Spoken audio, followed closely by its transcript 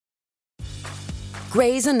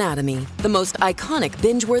Grey's Anatomy, the most iconic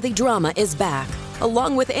binge-worthy drama, is back,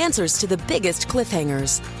 along with answers to the biggest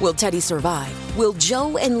cliffhangers. Will Teddy survive? Will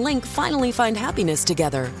Joe and Link finally find happiness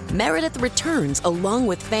together? Meredith returns along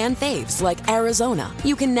with fan faves like Arizona.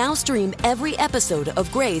 You can now stream every episode of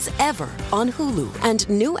Grey's ever on Hulu, and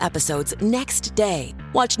new episodes next day.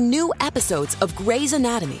 Watch new episodes of Grey's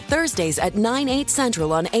Anatomy Thursdays at 9/8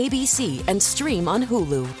 Central on ABC and stream on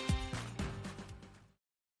Hulu.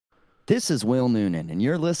 This is Will Noonan, and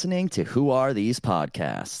you're listening to Who Are These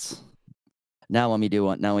Podcasts? Now let me do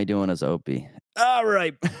one. Now we do one as Opie. All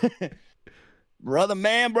right, brother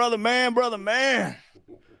man. I'm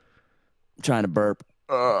trying to burp.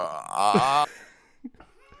 All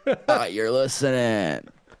right, you're listening.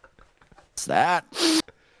 What's that?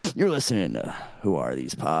 You're listening to Who Are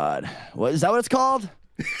These Pod? What is that? What it's called?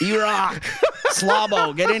 E-Rock.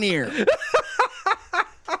 Slabo, get in here.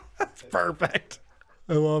 That's perfect.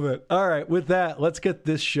 I love it. All right, with that, let's get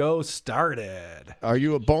this show started. Are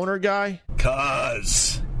you a boner guy?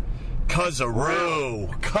 Cuz-a-roo.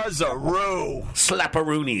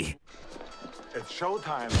 Slap-a-rooney. It's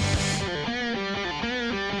showtime.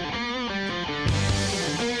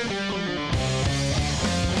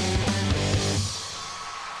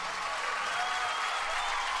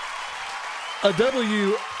 A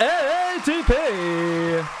WATP.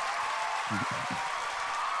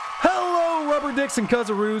 Hello, Rubber Dicks and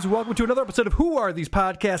Cuz-a-roos. Welcome to another episode of Who Are These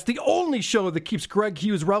Podcasts, the only show that keeps Greg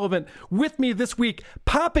Hughes relevant. With me this week,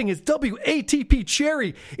 popping his WATP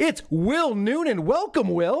cherry, it's Will Noonan. Welcome,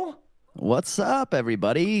 Will. What's up,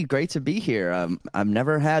 everybody? Great to be here. I've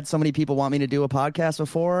never had so many people want me to do a podcast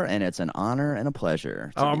before, and it's an honor and a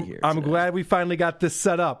pleasure to be here I'm today. glad we finally got this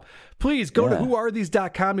set up. Please go to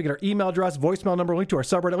whoarethese.com to get our email address, voicemail number, link to our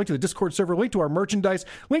subreddit, link to the Discord server, link to our merchandise,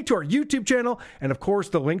 link to our YouTube channel, and of course,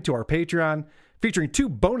 the link to our Patreon, featuring 2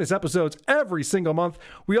 bonus episodes every single month.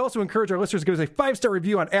 We also encourage our listeners to give us a 5-star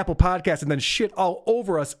review on Apple Podcasts and then shit all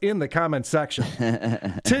over us in the comments section.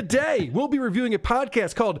 Today, we'll be reviewing a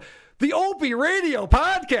podcast called The Opie Radio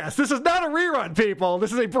Podcast. This is not a rerun, people.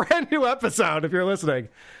 This is a brand new episode, if you're listening.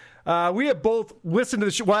 We have both listened to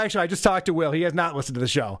the show. Well, actually, I just talked to Will. He has not listened to the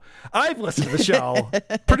show. I've listened to the show.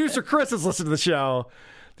 Producer Chris has listened to the show.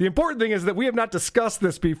 The important thing is that we have not discussed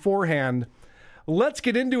this beforehand. Let's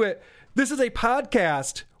get into it. This is a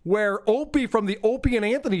podcast where Opie from the Opie and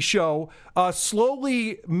Anthony show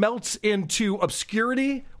slowly melts into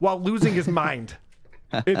obscurity while losing his mind.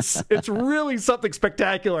 It's really something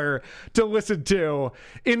spectacular to listen to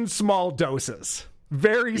in small doses.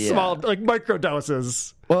 Very small, like micro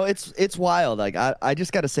doses. Well, it's wild. Like I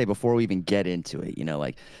just got to say before we even get into it, you know,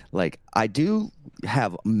 like I do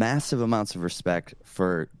have massive amounts of respect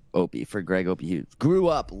for Opie, for Greg Opie Hughes. Grew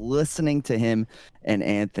up listening to him and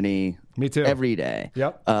Anthony. Me too. Every day.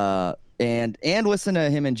 Yep. And listen to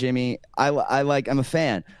him and Jimmy. I'm a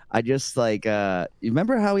fan. I just like you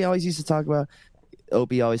remember how he always used to talk about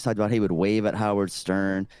Opie always talked about he would wave at Howard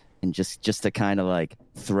Stern and just to kind of like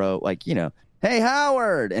throw like, you know, hey,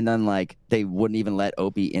 Howard. And then, like, they wouldn't even let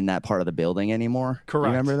Opie in that part of the building anymore.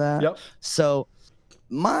 Correct. You remember that? Yep. So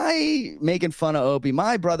my making fun of Opie,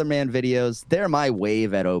 my Brother Man videos, they're my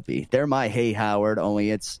wave at Opie. They're my hey, Howard,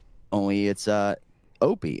 only it's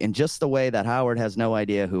Opie. And just the way that Howard has no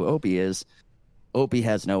idea who Opie is, Opie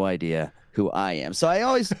has no idea who I am. So I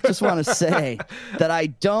always just want to say that I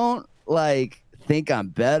don't, like, think I'm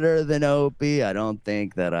better than Opie. I don't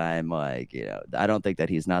think that I'm like, you know, I don't think that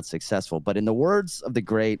he's not successful. But in the words of the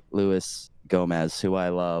great Luis Gomez, who I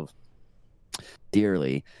love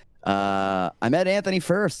dearly, I met Anthony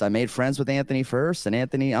first. I made friends with Anthony first, and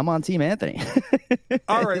Anthony, I'm on Team Anthony.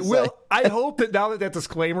 All right, Will, I hope that now that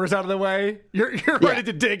disclaimer's out of the way, you're ready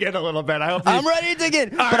to dig in a little bit. I'm ready to dig in,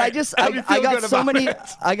 but right.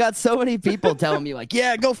 I got so many people telling me like,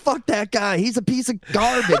 yeah, go fuck that guy. He's a piece of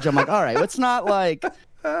garbage. I'm like, all right, let's not like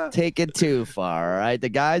take it too far. All right, the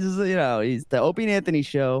guys is, you know, the Opie and Anthony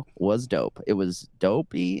show was dope. It was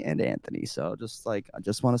Dopey and Anthony. So I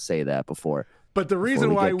just want to say that before. But the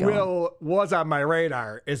reason why Will was on my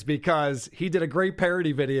radar is because he did a great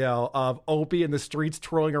parody video of Opie in the streets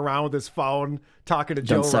twirling around with his phone, talking to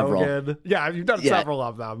Joe Rogan. Yeah, you've done several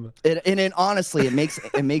of them. And honestly, it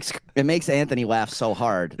makes Anthony laugh so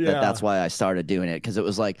hard that that's why I started doing it, because it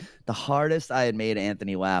was like the hardest I had made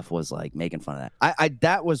Anthony laugh was like making fun of that.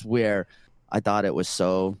 That was where I thought it was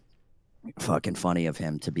so fucking funny of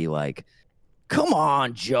him to be like, come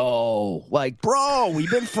on, Joe. Like, bro, we've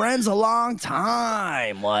been friends a long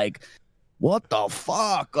time. Like, what the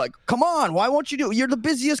fuck? Like, come on. Why won't you you're the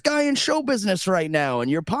busiest guy in show business right now, and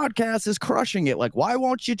your podcast is crushing it. Like, why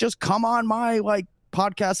won't you just come on my, like,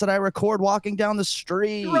 podcasts that I record walking down the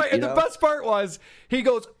street. Right, and the best part was, he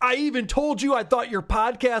goes, I even told you I thought your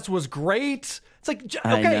podcast was great. It's like,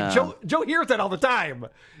 okay, Joe hears that all the time.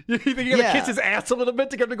 You think you're going to kiss his ass a little bit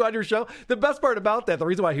to get him to go on your show? The best part about that, the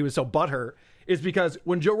reason why he was so butthurt, is because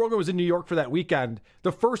when Joe Rogan was in New York for that weekend,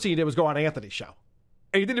 the first thing he did was go on Anthony's show.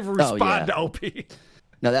 And he didn't even respond to Opie.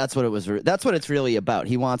 No, that's what it was. That's what it's really about.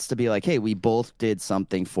 He wants to be like, hey, we both did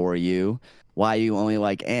something for you. Why you only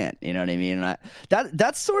like Ant? You know what I mean? And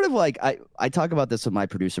that's sort of like, I talk about this with my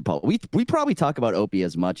producer, Paul. We probably talk about Opie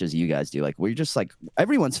as much as you guys do. Like, we're just like,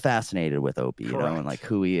 everyone's fascinated with Opie, you know, and like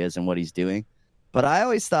who he is and what he's doing. But I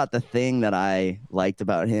always thought the thing that I liked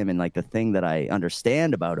about him and like the thing that I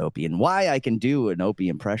understand about Opie and why I can do an Opie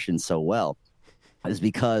impression so well is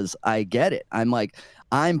because I get it.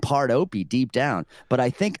 I'm part Opie deep down, but I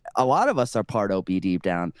think a lot of us are part Opie deep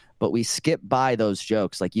down, but we skip by those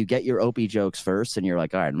jokes. Like, you get your Opie jokes first and you're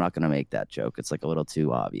like, all right, I'm not going to make that joke. It's like a little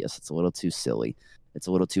too obvious. It's a little too silly. It's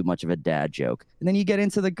a little too much of a dad joke. And then you get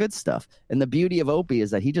into the good stuff. And the beauty of Opie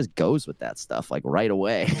is that he just goes with that stuff like right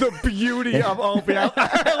away. The beauty of Opie.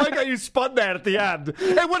 I like how you spun that at the end.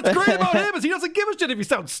 And what's great about him is he doesn't give a shit if he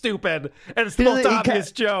sounds stupid and it's the most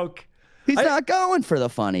obvious joke. He's not going for the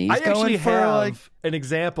funny. He's going for have an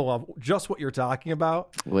example of just what you're talking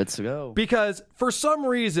about. Let's go. Because for some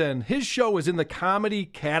reason, his show is in the comedy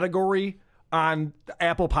category on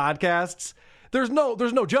Apple Podcasts. There's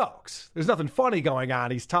no jokes. There's nothing funny going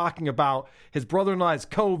on. He's talking about his brother-in-law's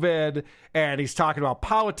COVID, and he's talking about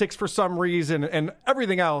politics for some reason and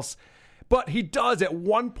everything else. But he does at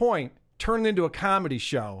one point turn it into a comedy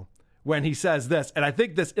show when he says this. And I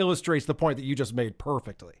think this illustrates the point that you just made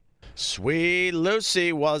perfectly. Sweet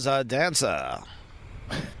Lucy was a dancer.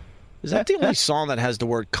 Is that the only song that has the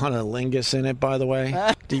word cunnilingus in it, by the way?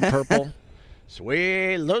 Deep Purple?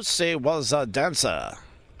 Sweet Lucy was a dancer.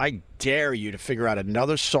 I dare you to figure out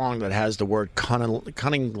another song that has the word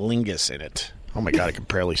cunnilingus in it. Oh my God, I can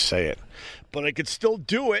barely say it. But I could still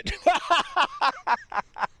do it.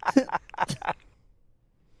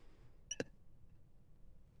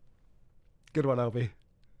 Good one, Opie.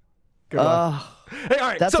 Good one. Hey, all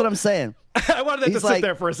right. That's what I'm saying. I wanted that to sit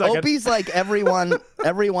there for a second. Opie's like every one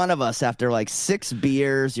of us after like 6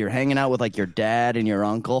 beers, you're hanging out with like your dad and your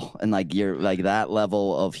uncle and like you're like that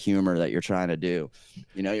level of humor that you're trying to do.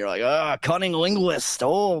 You know, you're like, cunning linguist.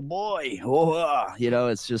 Oh boy. You know,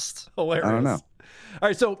 it's just hilarious. I don't know. All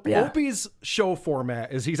right. So Opie's show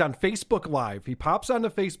format is he's on Facebook Live. He pops onto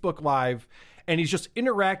Facebook Live and he's just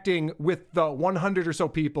interacting with the 100 or so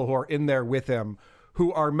people who are in there with him,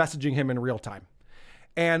 who are messaging him in real time.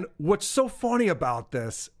 And what's so funny about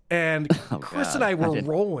this, and Chris and I were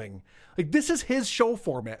rolling, like this is his show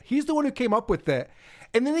format. He's the one who came up with it.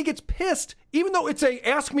 And then he gets pissed, even though it's a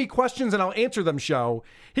ask me questions and I'll answer them show.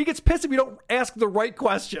 He gets pissed if you don't ask the right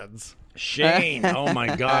questions. Shane, oh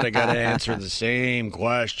my God, I got to answer the same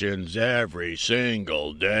questions every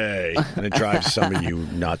single day. And it drives some of you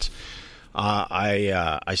nuts.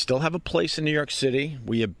 I still have a place in New York City.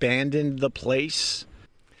 We abandoned the place.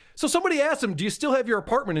 So somebody asked him, do you still have your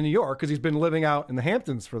apartment in New York? Because he's been living out in the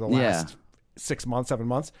Hamptons for the last 6 months, 7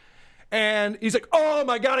 months. And he's like, oh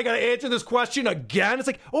my God, I got to answer this question again. It's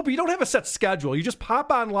like, oh, but you don't have a set schedule. You just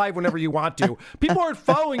pop on live whenever you want to. People aren't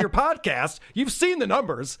following your podcast. You've seen the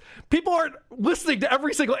numbers. People aren't listening to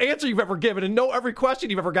every single answer you've ever given and know every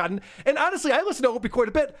question you've ever gotten. And honestly, I listen to Opie quite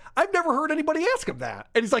a bit. I've never heard anybody ask him that.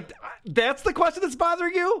 And he's like, that's the question that's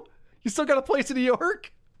bothering you? You still got a place in New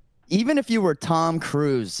York? Even if you were Tom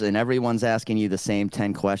Cruise and everyone's asking you the same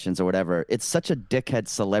 10 questions or whatever, it's such a dickhead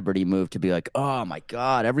celebrity move to be like, oh my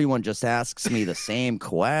God, everyone just asks me the same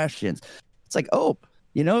questions. It's like, oh,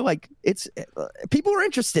 you know, like it's people are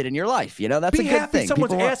interested in your life. You know, that's a good thing.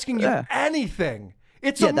 Someone's asking you anything.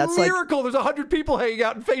 It's a miracle. Like, there's 100 people hanging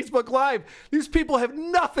out in Facebook Live. These people have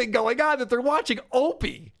nothing going on that they're watching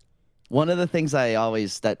Opie. One of the things that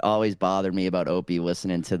always bothered me about Opie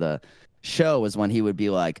listening to the show was when he would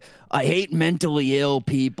be like, I hate mentally ill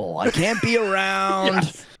people. I can't be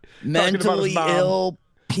around mentally ill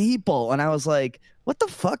people. And I was like, what the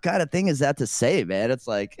fuck kind of thing is that to say, man? It's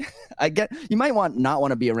like, I get, you might not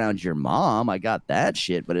want to be around your mom. I got that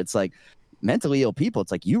shit. But it's like mentally ill people.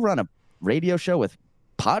 It's like you run a radio show with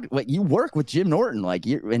you work with Jim Norton,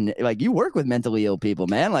 you work with mentally ill people,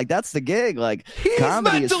 man. Like that's the gig. Like he's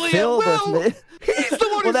comedy is filled with. He's the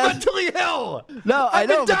one who's mentally ill. No, I've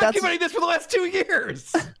been documenting this for the last 2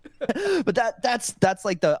 years. But that's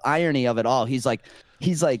like the irony of it all. He's like,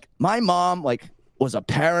 my mom was a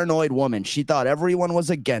paranoid woman. She thought everyone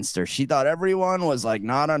was against her. She thought everyone was like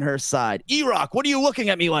not on her side. E-Rock, what are you looking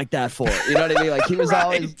at me like that for? You know what I mean? Like he was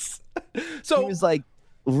always. So he was like.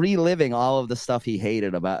 reliving all of the stuff he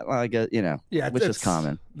hated about, which is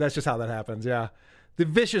common. That's just how that happens. Yeah. The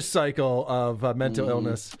vicious cycle of mental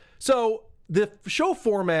illness. So the show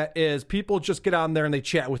format is people just get on there and they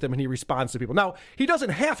chat with him and he responds to people. Now, he doesn't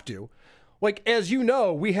have to. Like, as you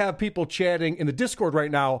know, we have people chatting in the Discord right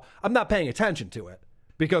now. I'm not paying attention to it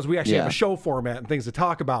because we actually have a show format and things to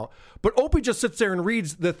talk about. But Opie just sits there and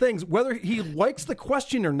reads the things, whether he likes the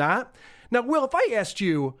question or not. Now, Will, if I asked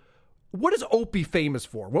you, what is Opie famous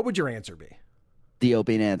for? What would your answer be? The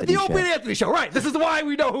Opie and Anthony Show. The Opie and Anthony Show, right. This is why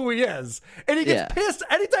we know who he is. And he gets pissed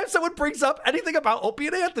anytime someone brings up anything about Opie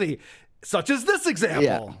and Anthony, such as this example.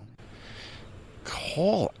 Yeah.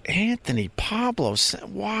 Call Anthony Pablo.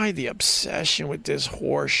 Why the obsession with this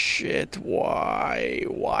horse shit? Why?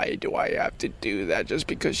 Why do I have to do that? Just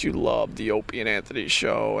because you love the Opie and Anthony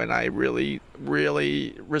Show, and I really,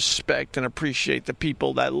 really respect and appreciate the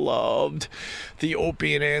people that loved the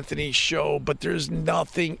Opie and Anthony Show, but there's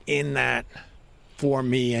nothing in that for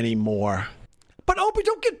me anymore. But Opie,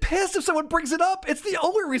 don't get pissed if someone brings it up. It's the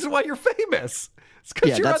only reason why you're famous. It's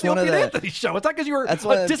because you're on the Opie and Anthony Show. It's not because you were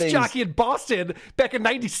a disc jockey in Boston back in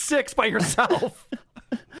 '96 by yourself.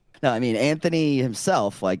 No, I mean, Anthony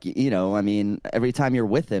himself, like, every time you're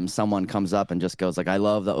with him, someone comes up and just goes like, I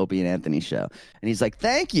love the Opie and Anthony Show. And he's like,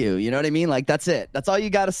 thank you. You know what I mean? Like, that's it. That's all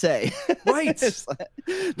you got to say. Right.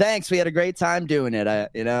 Thanks. We had a great time doing it.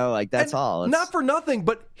 That's all. Not for nothing,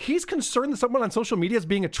 but he's concerned that someone on social media is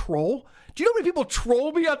being a troll. Do you know how many people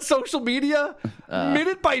troll me on social media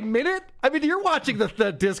minute by minute? I mean, you're watching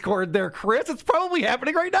the Discord there, Chris. It's probably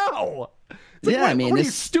happening right now. Like, what are you,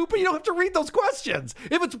 stupid? You don't have to read those questions.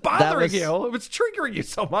 If it's bothering you, if it's triggering you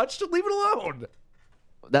so much, just leave it alone.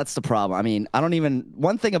 That's the problem. I mean,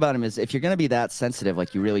 one thing about him is if you're going to be that sensitive,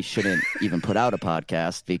 like, you really shouldn't even put out a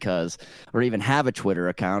podcast or even have a Twitter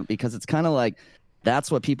account, because it's kind of like, that's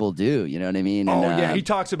what people do. You know what I mean? And, he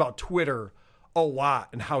talks about Twitter a lot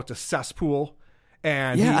and how it's a cesspool,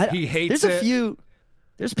 and he hates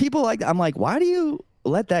there's people like, I'm like, why do you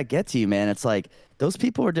let that get to you, man? It's like, those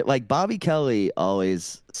people are like, Bobby Kelly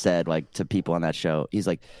always said, like, to people on that show, he's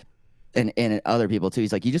like, and other people too,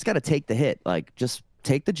 he's like, you just got to take the hit. Like, just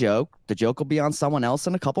take the joke will be on someone else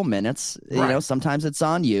in a couple minutes. Right. Sometimes it's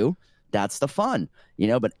on you. That's the fun,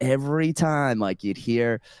 but every time, like, you'd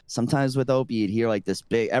hear, sometimes with Opie, you'd hear like this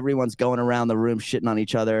big, everyone's going around the room shitting on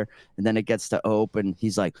each other. And then it gets to Ope and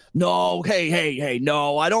he's like, no, hey,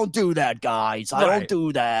 no, I don't do that, guys. I don't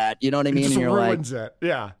do that. You know what I mean? It just and you're ruins like, it.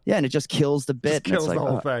 Yeah. Yeah. And it just kills the bit. Kills the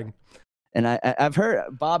whole thing. And I've heard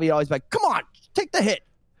Bobby always be like, come on, take the hit.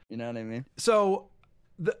 You know what I mean? So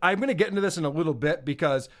I'm going to get into this in a little bit,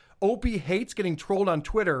 because Opie hates getting trolled on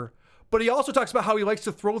Twitter. But he also talks about how he likes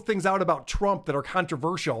to throw things out about Trump that are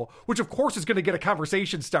controversial, which of course is going to get a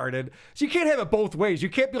conversation started. So you can't have it both ways. You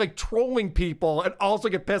can't be like trolling people and also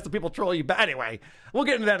get pissed that people troll you. But anyway, we'll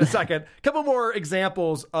get into that in a second. A couple more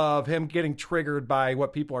examples of him getting triggered by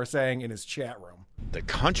what people are saying in his chat room. The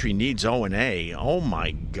country needs O&A. Oh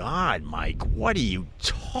my God, Mike, what are you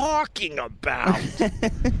talking about?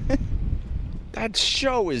 That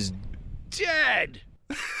show is dead.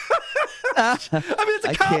 I mean, it's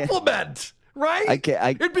a compliment, right?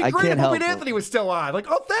 It'd be great if Opie and Anthony was still on. Like,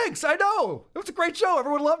 oh, thanks. I know. It was a great show.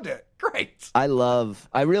 Everyone loved it. Great. I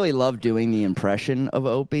really love doing the impression of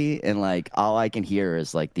Opie, and like, all I can hear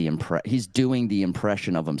is like he's doing the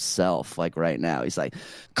impression of himself. Like right now, he's like,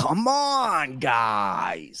 come on,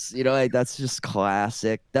 guys. Like, that's just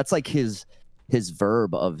classic. That's like his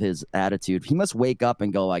verb of his attitude. He must wake up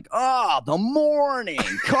and go like, the morning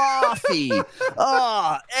coffee,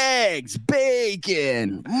 eggs,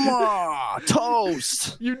 bacon,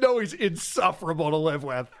 toast. He's insufferable to live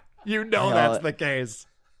with. That's the case.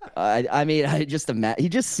 I mean, I just imagine, he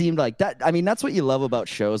just seemed like that. I mean, that's what you love about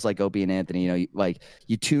shows like Opie and Anthony.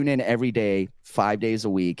 You tune in every day, 5 days a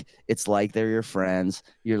week. It's like they're your friends.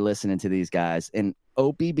 You're listening to these guys. And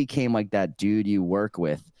Opie became like that dude you work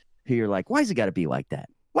with, who you're like, why has it got to be like that?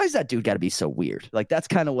 Why does that dude got to be so weird? Like, that's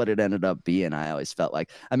kind of what it ended up being. I always felt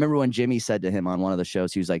like, I remember when Jimmy said to him on one of the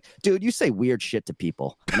shows, he was like, dude, you say weird shit to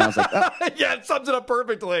people. And I was like, oh. Yeah, it sums it up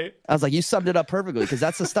perfectly. I was like, you summed it up perfectly, because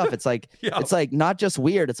that's the stuff. It's like, It's like not just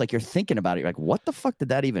weird. It's like you're thinking about it. You're like, what the fuck did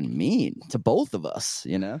that even mean to both of us?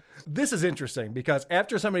 This is interesting, because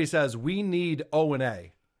after somebody says we need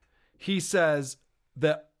O&A, he says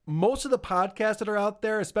that most of the podcasts that are out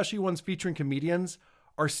there, especially ones featuring comedians,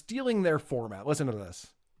 are stealing their format. Listen to this.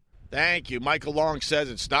 Thank you. Michael Long says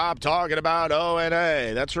it. Stop talking about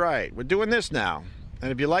O&A. That's right. We're doing this now.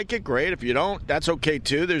 And if you like it, great. If you don't, that's okay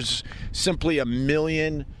too. There's simply a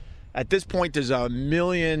million. At this point, there's a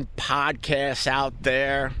million podcasts out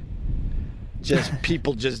there. Just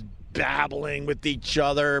people just babbling with each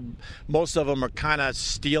other. Most of them are kind of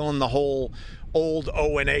stealing the whole old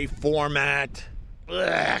O&A format.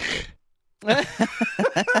 Ugh.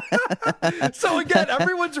 So again,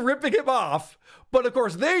 everyone's ripping him off, but of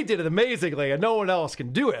course they did it amazingly, and no one else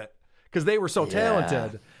can do it because they were so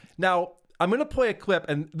talented. Now, I'm going to play a clip,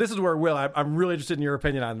 and this is where, Will, I'm really interested in your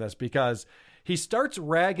opinion on this, because he starts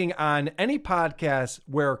ragging on any podcast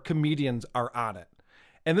where comedians are on it.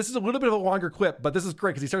 And this is a little bit of a longer clip, but this is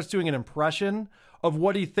great because he starts doing an impression of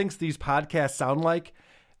what he thinks these podcasts sound like.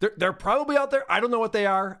 They're probably out there. I don't know what they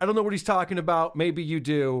are. I don't know what he's talking about. Maybe you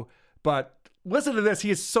do. But listen to this. He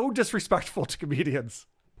is so disrespectful to comedians.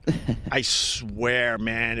 I swear,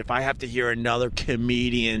 man, if I have to hear another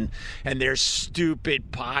comedian and their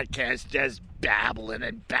stupid podcast just babbling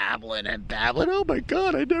and babbling and babbling. Oh, my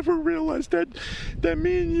God, I never realized that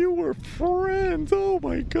me and you were friends. Oh,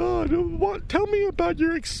 my God. Tell me about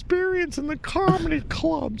your experience in the comedy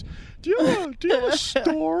clubs. Do you have a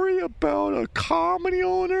story about a comedy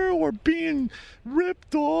owner or being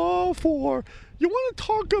ripped off? Or you want to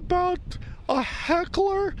talk about a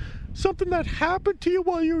heckler? Something that happened to you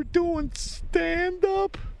while you were doing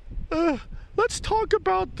stand-up? Let's talk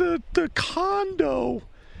about the condo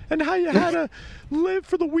and how you had to live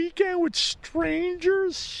for the weekend with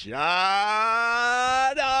strangers. Shut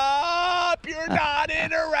up! You're not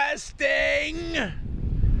interesting!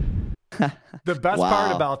 The best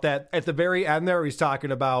part about that, at the very end there, he's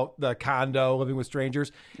talking about the condo, living with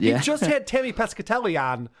strangers. He just had Tammy Pescatelli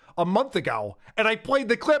on a month ago, and I played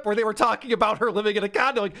the clip where they were talking about her living in a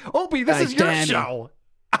condo. Like, Opie, this is your show.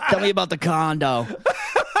 Tell me about the condo.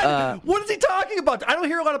 What is he talking about? I don't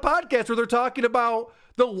hear a lot of podcasts where they're talking about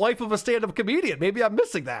the life of a stand-up comedian. Maybe I'm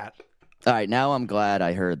missing that. All right, now I'm glad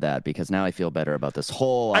I heard that, because now I feel better about this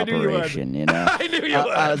whole operation. You know, I knew you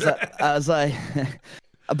would. I was like,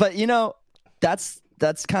 but you know, that's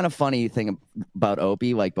kind of funny thing about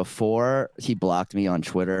Opie. Like, before he blocked me on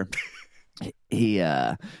Twitter, he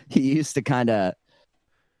used to kind of,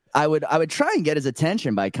 I would try and get his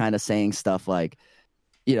attention by kind of saying stuff like,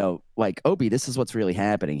 you know, like, Opie, this is what's really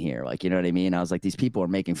happening here. Like, you know what I mean? I was like, these people are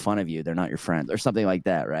making fun of you. They're not your friends, or something like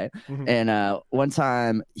that. Right. Mm-hmm. And one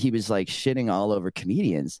time he was like shitting all over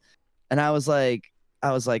comedians. And I was like,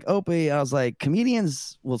 Opie, I was like,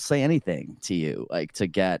 comedians will say anything to you, like, to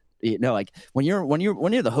get, you know, like when you're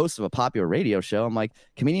the host of a popular radio show, I'm like,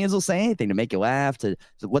 comedians will say anything to make you laugh, to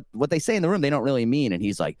what they say in the room, they don't really mean. And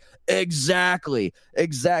he's like, exactly. He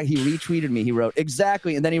retweeted me. He wrote,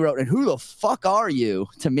 exactly. And then he wrote, and who the fuck are you,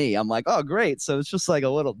 to me? I'm like, oh, great. So it's just like a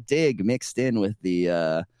little dig mixed in with the,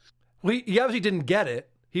 well, he obviously didn't get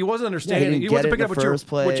it. He wasn't understanding. He wasn't picking up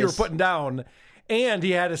what you were putting down. And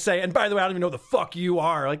he had to say, and by the way, I don't even know who the fuck you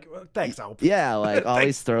are. Like, thanks, Opie. Yeah, like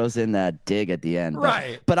always throws in that dig at the end.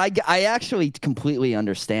 Right. But I actually completely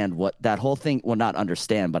understand what that whole thing, well, not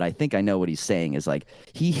understand, but I think I know what he's saying is, like,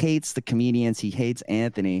 he hates the comedians. He hates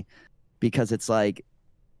Anthony because it's like,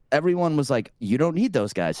 everyone was like, you don't need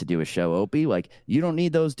those guys to do a show, Opie. Like, you don't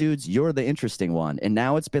need those dudes. You're the interesting one. And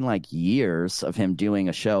now it's been like years of him doing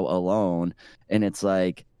a show alone. And it's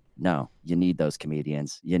like, no, you need those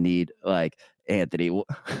comedians. You need, like, Anthony.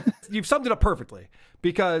 You've summed it up perfectly,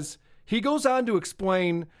 because he goes on to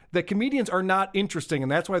explain that comedians are not interesting,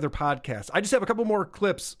 and that's why they're podcasts. I just have a couple more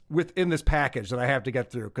clips within this package that I have to get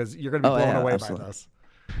through, because you're going to be blown away by this.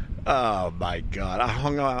 Oh my God.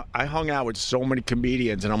 I hung out with so many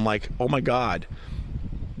comedians, and I'm like, oh my God,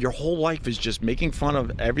 your whole life is just making fun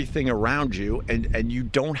of everything around you, and you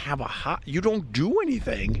don't have you don't do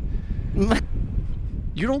anything.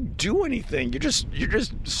 You don't do anything. You're just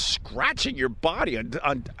scratching your body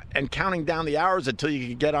and counting down the hours until you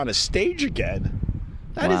can get on a stage again.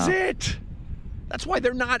 That is it. That's why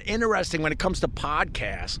they're not interesting when it comes to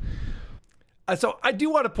podcasts. So I do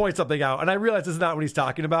want to point something out, and I realize this is not what he's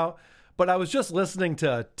talking about, but I was just listening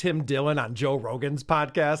to Tim Dillon on Joe Rogan's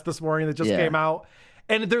podcast this morning that just came out.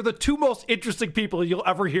 And they're the two most interesting people you'll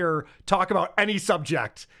ever hear talk about any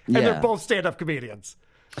subject. And they're both stand-up comedians.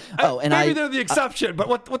 Oh, and maybe they're the exception, but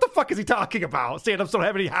what the fuck is he talking about? Stand-ups don't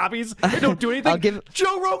have any hobbies. They don't do anything.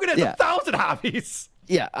 Joe Rogan has 1,000 hobbies.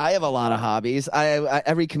 Yeah, I have a lot of hobbies.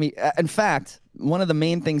 In fact, one of the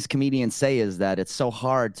main things comedians say is that it's so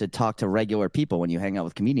hard to talk to regular people when you hang out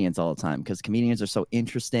with comedians all the time, because comedians are so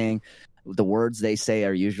interesting. The words they say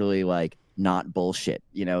are usually like not bullshit.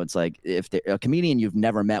 You know, it's like if a comedian you've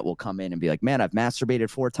never met will come in and be like, man, I've masturbated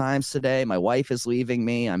 4 times today. My wife is leaving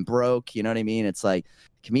me. I'm broke. You know what I mean? It's like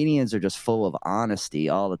comedians are just full of honesty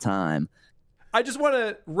all the time. I just want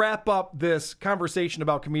to wrap up this conversation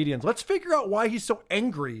about comedians. Let's figure out why he's so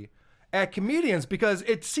angry at comedians because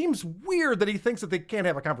it seems weird that he thinks that they can't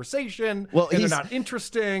have a conversation and they're not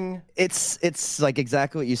interesting. It's like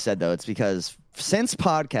exactly what you said, though. It's because since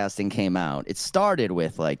podcasting came out, it started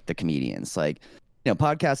with like the comedians. Like, you know,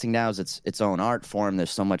 podcasting now is its own art form.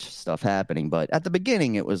 There's so much stuff happening. But at the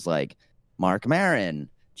beginning, it was like Mark Maron,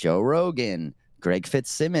 Joe Rogan, Greg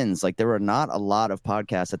Fitzsimmons. Like, there were not a lot of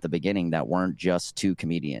podcasts at the beginning that weren't just two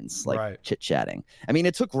comedians like chit-chatting. I mean,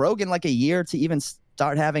 it took Rogan like a year to even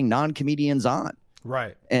start having non-comedians on.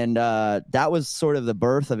 Right. And that was sort of the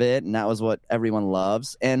birth of it, and that was what everyone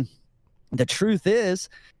loves. And the truth is,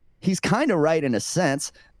 he's kind of right in a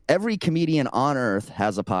sense. Every comedian on earth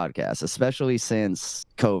has a podcast, especially since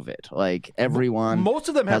COVID. Like, everyone. Most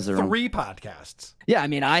of them have 3 podcasts. Yeah, I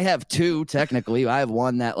mean, I have 2 technically. I have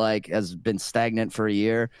one that like has been stagnant for a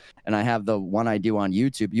year, and I have the one I do on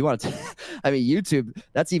YouTube. You want to? I mean, YouTube.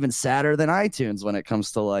 That's even sadder than iTunes when it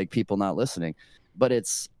comes to like people not listening. But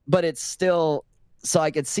it's still. So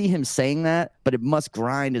I could see him saying that, but it must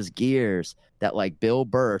grind his gears that like Bill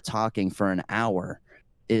Burr talking for an hour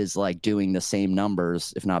is like doing the same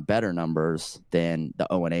numbers, if not better numbers, than the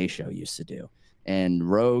O&A show used to do. And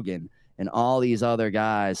Rogan and all these other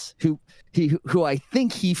guys who I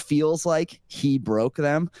think he feels like he broke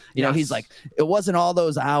them. You know, he's like, it wasn't all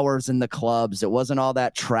those hours in the clubs. It wasn't all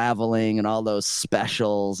that traveling and all those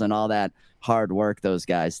specials and all that hard work those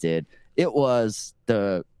guys did. It was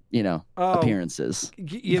the, you know, appearances.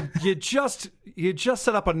 You just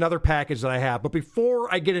set up another package that I have. But before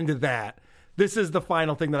I get into that, this is the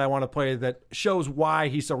final thing that I want to play that shows why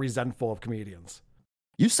he's so resentful of comedians.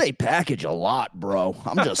 You say package a lot, bro.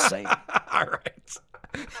 I'm just saying. All right.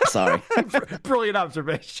 Sorry. Brilliant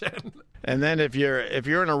observation. And then if you're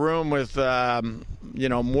in a room with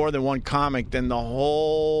more than one comic, then the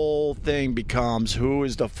whole thing becomes who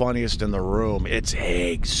is the funniest in the room. It's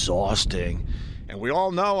exhausting. And we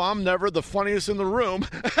all know I'm never the funniest in the room.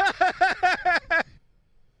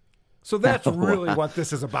 So that's really what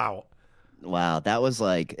this is about. Wow, that was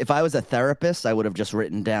like, if I was a therapist, I would have just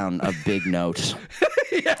written down a big note.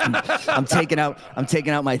 I'm taking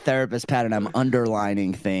out my therapist pad and I'm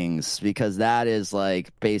underlining things because that is like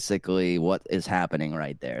basically what is happening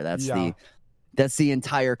right there. That's the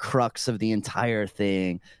entire crux of the entire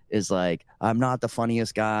thing is like, I'm not the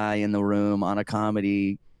funniest guy in the room on a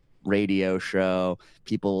comedy radio show.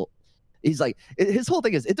 He's like, his whole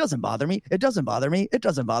thing is, it doesn't bother me. It doesn't bother me. It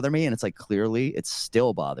doesn't bother me. And it's like, clearly it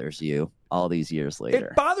still bothers you all these years later.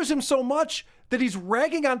 It bothers him so much that he's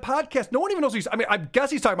ragging on podcasts. No one even knows I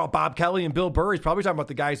guess he's talking about Bob Kelly and Bill Burr. He's probably talking about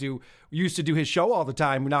the guys who used to do his show all the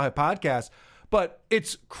time who now have podcasts. But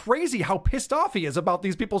it's crazy how pissed off he is about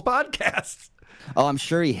these people's podcasts. Oh, I'm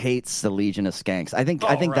sure he hates the Legion of Skanks. I think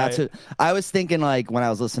that's who I was thinking. Like when I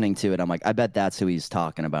was listening to it, I'm like, I bet that's who he's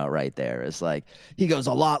talking about right there. It's like he goes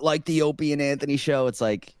a lot like the Opie and Anthony show. It's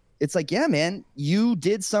like, yeah, man, you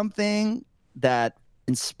did something that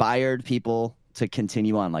inspired people to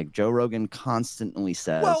continue on. Like Joe Rogan constantly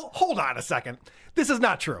says. Well, hold on a second. This is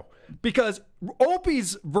not true. Because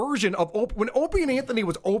Opie's version of when Opie and Anthony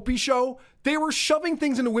was Opie's show, they were shoving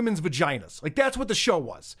things into women's vaginas. Like, that's what the show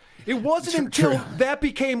was. It wasn't until that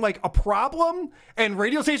became, like, a problem, and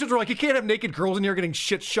radio stations were like, you can't have naked girls in here getting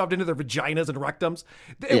shit shoved into their vaginas and rectums.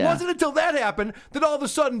 It wasn't until that happened that all of a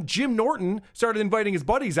sudden Jim Norton started inviting his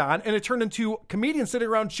buddies on, and it turned into comedians sitting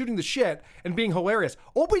around shooting the shit and being hilarious.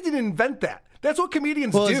 Opie didn't invent that. That's what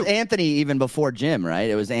comedians do. Well, it was Anthony even before Jim, right?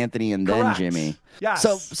 It was Anthony and then Jimmy. Yes.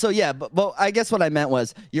 So yeah, but I guess what I meant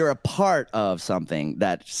was you're a part of something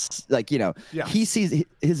that's like, you know, he sees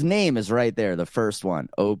his name is right there, the first one,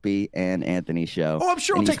 Opie and Anthony show. Oh, I'm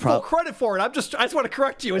sure he'll take full credit for it. I just want to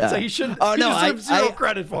correct you and say he shouldn't. Oh, no, he deserves zero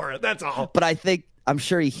credit for it. That's all. But I'm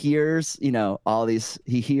sure he hears, you know,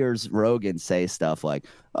 he hears Rogan say stuff like,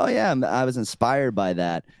 oh yeah, I was inspired by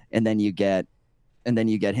that. And then you get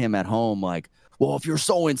him at home like, well, if you're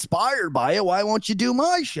so inspired by it, why won't you do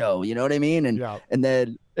my show? You know what I mean? And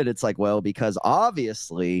then it's like, well, because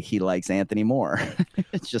obviously he likes Anthony more.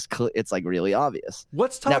 It's like really obvious.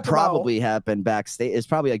 Let's talk about... That probably happened backstage. It's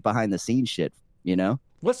probably like behind the scenes shit, you know?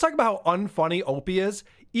 Let's talk about how unfunny Opie is.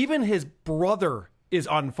 Even his brother is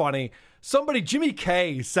unfunny. Jimmy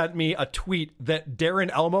K sent me a tweet that Darren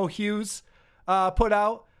Elmo Hughes put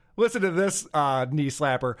out. Listen to this knee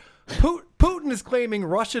slapper. Putin is claiming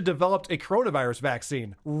Russia developed a coronavirus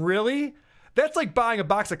vaccine. Really? That's like buying a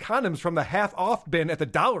box of condoms from the half-off bin at the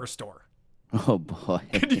dollar store. Oh boy!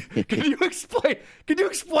 Can you explain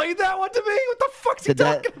that one to me? What the fuck's he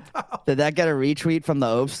talking about? Did that get a retweet from the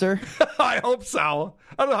Obster? I hope so.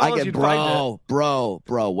 I don't know how else you'd find it.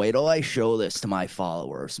 Bro. Wait till I show this to my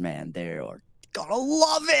followers, man. They are gonna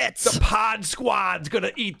love it. The Pod Squad's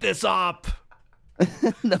gonna eat this up.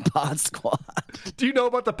 The Pod Squad. Do you know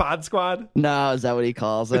about the Pod Squad? No, is that what he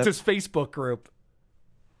calls it? It's his Facebook group.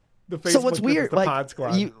 The Facebook So what's group is weird, the like Pod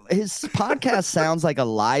Squad. his podcast sounds like a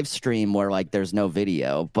live stream where like there's no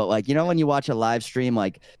video, but like when you watch a live stream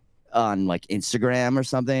like on like Instagram or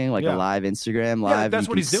something, like a live Instagram live, that's you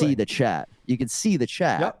what can he's see doing. the chat. You can see the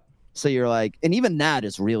chat. Yep. So you're like, and even that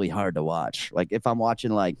is really hard to watch. Like if I'm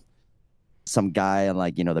watching like some guy on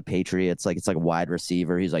like the Patriots, like it's like a wide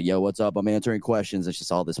receiver. He's like, "Yo, what's up? I'm answering questions." It's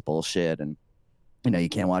just all this bullshit, and you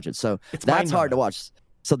can't watch it. So that's hard to watch.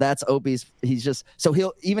 So that's Opie's. He's just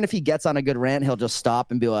he'll even if he gets on a good rant, he'll just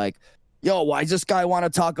stop and be like, "Yo, why does this guy want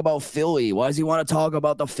to talk about Philly? Why does he want to talk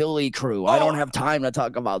about the Philly crew? I don't have time to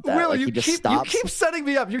talk about that." Will, like, you keep setting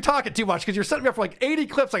me up. You're talking too much because you're setting me up for like 80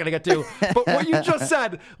 clips I got to get to. But what you just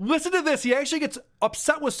said, listen to this. He actually gets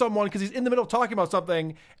upset with someone because he's in the middle of talking about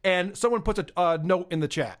something and someone puts a note in the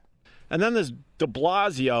chat. And then there's de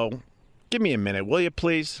Blasio. Give me a minute, will you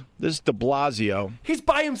please? This is de Blasio. He's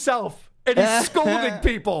by himself. And he's scolding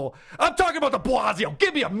people. I'm talking about de Blasio.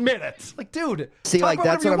 Give me a minute. Like, dude. See, like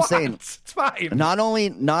that's what I'm saying. It's fine. Not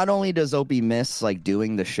only does Opie miss like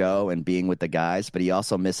doing the show and being with the guys, but he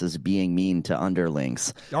also misses being mean to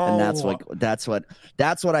underlings. Oh. And that's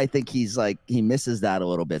what I think he's like. He misses that a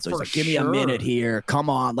little bit. So he's like, "Give me a minute here. Come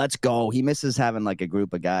on, let's go." He misses having like a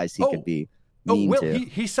group of guys he could be mean Will, to.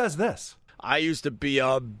 he says this. I used to be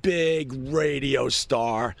a big radio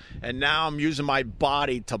star, and now I'm using my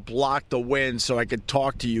body to block the wind so I could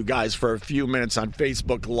talk to you guys for a few minutes on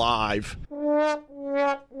Facebook Live. I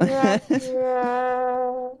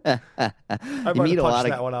might have punched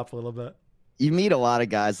that one up a little bit. You meet a lot of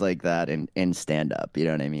guys like that in stand up. You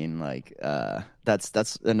know what I mean? Like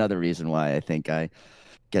that's another reason why I think I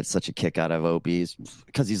get such a kick out of Opie's,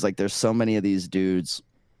 because he's like, there's so many of these dudes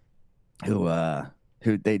who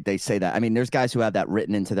they say that. I mean, there's guys who have that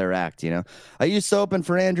written into their act, I used to open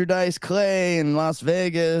for Andrew Dice Clay in Las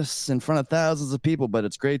Vegas in front of thousands of people, but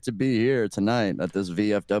it's great to be here tonight at this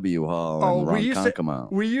VFW hall in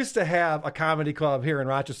Ronkonkoma. We used to have a comedy club here in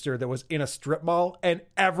Rochester that was in a strip mall, and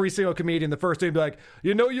every single comedian the first day would be like,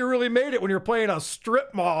 you really made it when you're playing a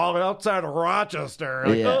strip mall outside of Rochester.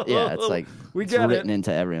 Like, yeah, it's like it's written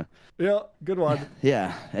into everyone. Yeah, good one.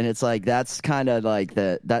 Yeah, and it's like that's kind of like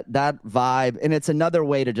that vibe, and it's another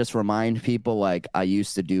way to just remind people like I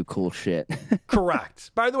used to do cool shit. Correct.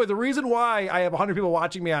 By the way, the reason why I have 100 people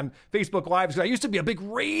watching me on Facebook Live is because I used to be a big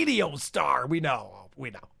radio star. We know.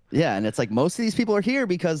 Yeah, and it's like most of these people are here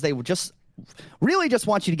because they just really just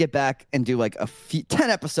want you to get back and do like 10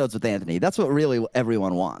 episodes with Anthony. That's what really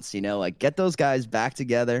everyone wants, like get those guys back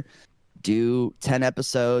together, do 10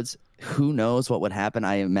 episodes. Who knows what would happen?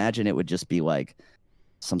 I imagine it would just be like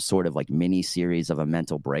some sort of like mini series of a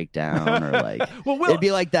mental breakdown, or like it'd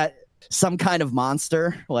be like that some kind of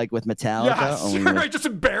monster, like with Metallica. Yeah, just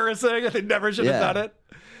embarrassing. They never should have done it.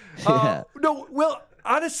 No, well,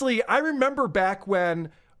 honestly, I remember back when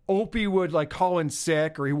Opie would like call in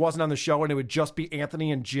sick or he wasn't on the show, and it would just be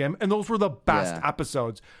Anthony and Jim, and those were the best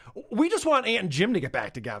episodes. We just want Ant and Jim to get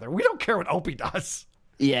back together. We don't care what Opie does.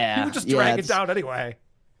 Yeah, he would just drag it down anyway.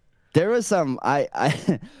 There was some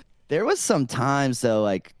there was some times though,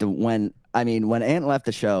 like when Ant left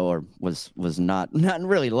the show, or was not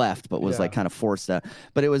really left, but was like kind of forced out.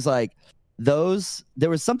 But it was like there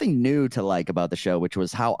was something new to like about the show, which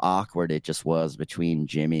was how awkward it just was between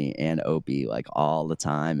Jimmy and Opie, like all the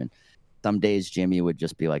time. And some days Jimmy would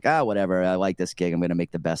just be like, whatever, I like this gig, I'm gonna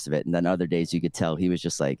make the best of it. And then other days you could tell he was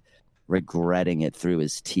just like regretting it through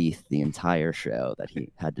his teeth the entire show that he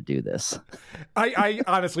had to do this. I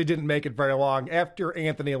honestly didn't make it very long. After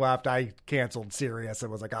Anthony left, I canceled Sirius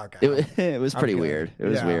and was like, okay. It was pretty weird. It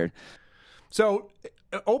was weird. So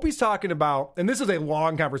Opie's talking about, and this is a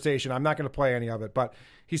long conversation, I'm not going to play any of it, but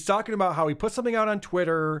he's talking about how he put something out on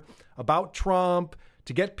Twitter about Trump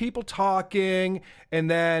to get people talking, and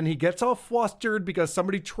then he gets all flustered because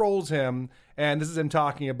somebody trolls him, and this is him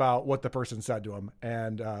talking about what the person said to him.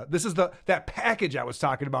 And this is that package I was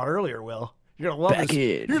talking about earlier, Will. You're gonna love this.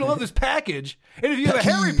 You're gonna love this package. And if you have a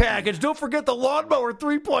Harry package, don't forget the Lawnmower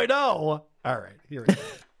 3.0. All right, here we go.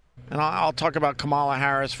 And I'll talk about Kamala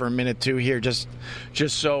Harris for a minute too here, just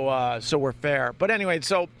so we're fair. But anyway,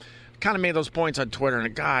 so kind of made those points on Twitter, and a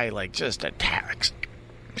guy like just attacks.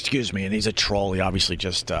 Excuse me, and he's a troll. He obviously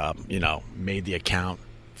just, made the account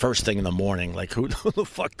first thing in the morning. Like, who the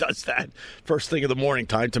fuck does that? First thing in the morning,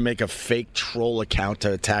 time to make a fake troll account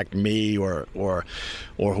to attack me or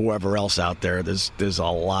whoever else out there. There's a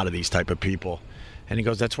lot of these type of people. And he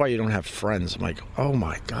goes, that's why you don't have friends. I'm like, oh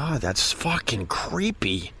my God, that's fucking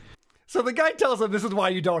creepy. So the guy tells him this is why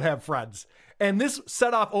you don't have friends. And this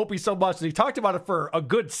set off Opie so much that he talked about it for a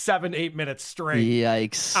good 7-8 minutes straight.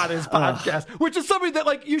 Yikes. On his podcast, which is something that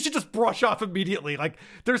like you should just brush off immediately. Like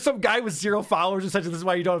there's some guy with 0 followers who says this is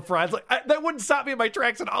why you don't have friends. Like that wouldn't stop me in my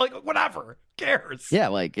tracks at all. Like whatever, who cares? Yeah,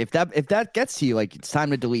 like if that gets to you, like it's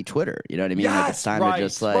time to delete Twitter. You know what I mean? Yes, like, it's time to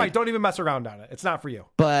just like right. Don't even mess around on it. It's not for you.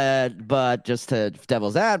 But just to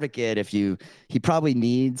devil's advocate, he probably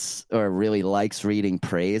needs or really likes reading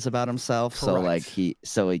praise about himself. Correct.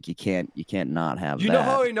 So you can't not have that. You know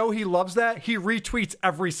how I know he loves that? He retweets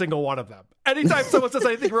every single one of them. Anytime someone says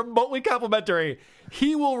anything remotely complimentary,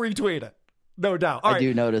 he will retweet it. No doubt. All I right.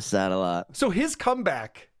 do notice that a lot. So his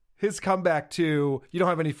comeback to "You don't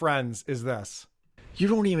have any friends" is this. You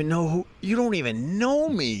don't even know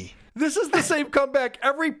me. This is the same comeback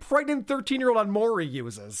every pregnant 13-year-old on Maury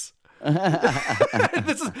uses.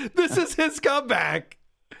 This is his comeback.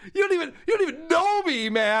 You don't even know me,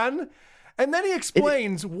 man. And then he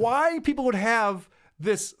explains why people would have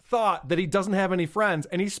this thought that he doesn't have any friends,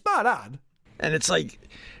 and he's spot on. And it's like,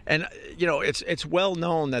 and you know, it's well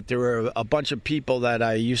known that there were a bunch of people that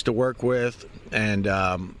I used to work with, and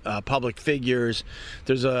public figures.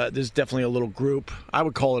 There's definitely a little group. I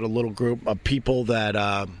would call it a little group of people that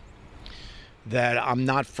I'm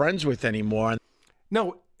not friends with anymore.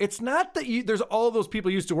 No, it's not that there's all those people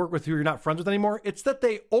you used to work with who you're not friends with anymore. It's that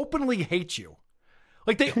they openly hate you.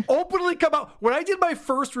 Like they openly come out. When I did my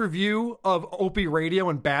first review of Opie Radio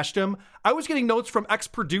and bashed him, I was getting notes from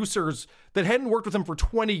ex-producers that hadn't worked with him for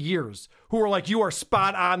 20 years who were like, "You are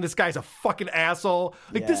spot on. This guy's a fucking asshole."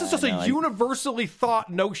 Like this is just a universally thought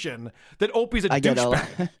notion that Opie's a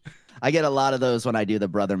douchebag. I get a lot of those when I do the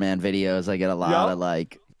Brother Man videos. I get a lot of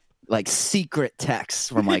like secret texts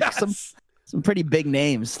from like some pretty big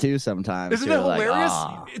names too sometimes. Isn't that hilarious?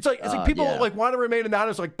 Like, it's like people like want to remain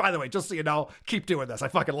anonymous. Like, by the way, just so you know, keep doing this. I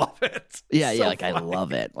fucking love it. Yeah, so like funny. I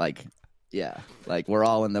love it. Like, yeah, like we're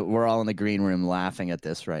all in the green room laughing at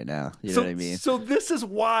this right now. You know what I mean? So this is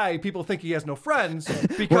why people think he has no friends.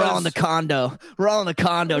 Because we're all in the condo. We're all in the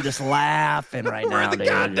condo, just laughing right now. We're in the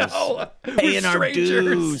condo, paying our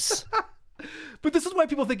dues. But this is why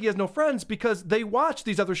people think he has no friends, because they watch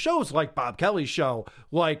these other shows like Bob Kelly's show,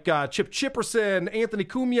 like Chip Chipperson, Anthony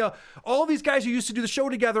Cumia. All these guys who used to do the show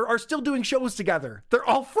together are still doing shows together. They're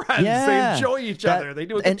all friends. Yeah, they enjoy each other. They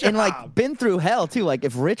do a good job. And like been through hell too. Like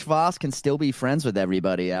if Rich Voss can still be friends with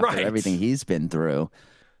everybody after everything he's been through,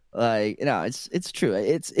 like it's true.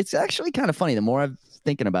 It's actually kind of funny. The more I'm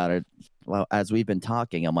thinking about it, well, as we've been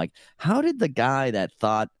talking, I'm like, how did the guy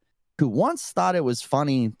who once thought it was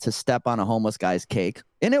funny to step on a homeless guy's cake,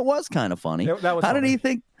 and it was kind of funny. That was How funny. did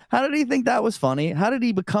he think that was funny? How did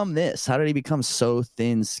he become this? How did he become so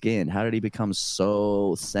thin-skinned? How did he become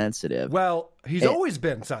so sensitive? Well, he's always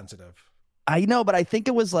been sensitive. I know, but I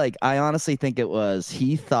honestly think it was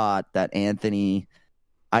he thought that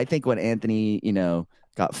I think when Anthony,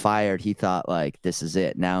 got fired, he thought like, this is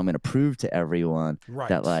it. Now I'm going to prove to everyone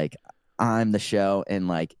that like I'm the show and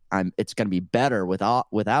like it's going to be better without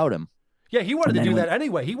him. Yeah, he wanted to do that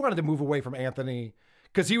anyway. He wanted to move away from Anthony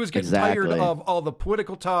because he was getting tired of all the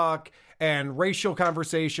political talk and racial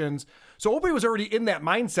conversations. So Opie was already in that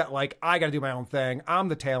mindset, like, I got to do my own thing. I'm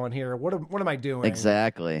the talent here. What am I doing?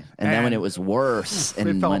 Exactly. And then when it was worse, it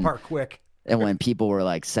fell apart quick. And when people were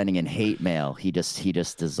like sending in hate mail, he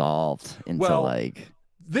just dissolved into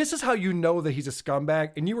This is how you know that he's a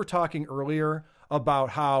scumbag. And you were talking earlier about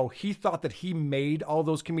how he thought that he made all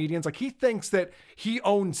those comedians. Like he thinks that he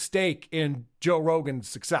owns stake in Joe Rogan's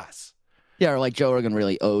success. Yeah, or like Joe Rogan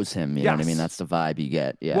really owes him. You know what I mean? That's the vibe you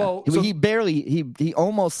get. Yeah. Well, he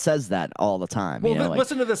almost says that all the time. Well,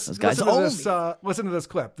 listen to this. Listen to this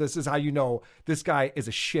clip. This is how you know this guy is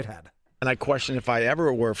a shithead. And I question if I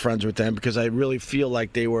ever were friends with them because I really feel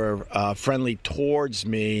like they were friendly towards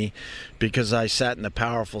me because I sat in a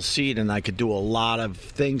powerful seat and I could do a lot of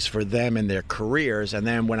things for them in their careers. And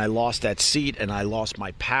then when I lost that seat and I lost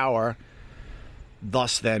my power,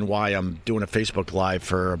 thus then why I'm doing a Facebook Live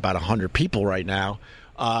for about 100 people right now,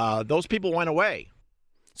 those people went away.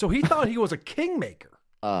 So he thought he was a kingmaker.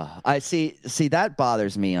 I see that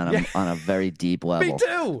bothers me on a very deep level. Me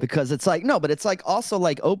too. Because it's like, no, but it's like also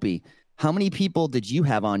like Opie. How many people did you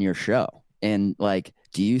have on your show? And like,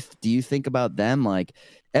 do you think about them? Like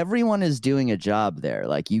everyone is doing a job there.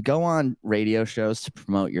 Like you go on radio shows to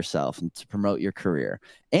promote yourself and to promote your career,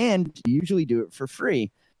 and you usually do it for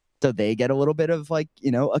free. So they get a little bit of like,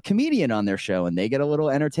 a comedian on their show and they get a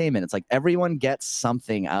little entertainment. It's like everyone gets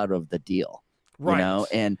something out of the deal, right?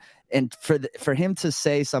 And for him to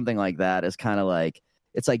say something like that is kind of like,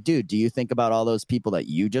 it's like, dude, do you think about all those people that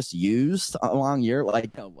you just used along your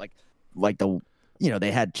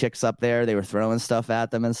they had chicks up there, they were throwing stuff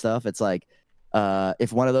at them and stuff. It's like,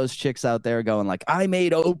 if one of those chicks out there going like, I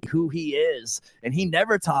made Opie who he is, and he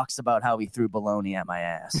never talks about how he threw baloney at my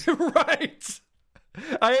ass. Right.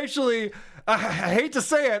 I hate to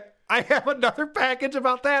say it, I have another package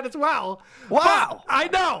about that as well. Wow. But I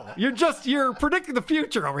know. You're predicting the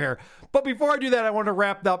future over here. But before I do that, I want to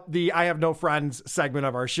wrap up the I Have No Friends segment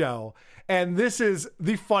of our show. And this is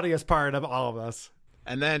the funniest part of all of this.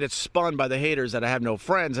 And then it's spun by the haters that I have no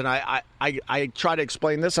friends. And I try to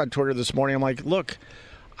explain this on Twitter this morning. I'm like, look,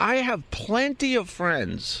 I have plenty of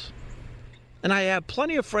friends. And I have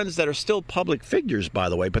plenty of friends that are still public figures, by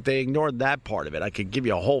the way, but they ignored that part of it. I could give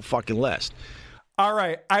you a whole fucking list. All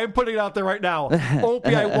right. I am putting it out there right now.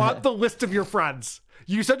 Opie, I want the list of your friends.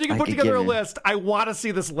 You said you can put together a list. I want to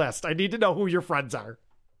see this list. I need to know who your friends are.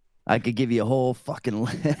 I could give you a whole fucking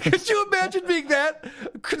list. Could you imagine being that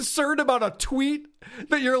concerned about a tweet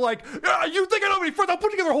that you're like, you think I don't have any friends? I'll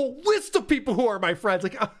put together a whole list of people who are my friends.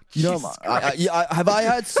 Like, have I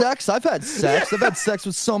had sex? I've had sex. I've had sex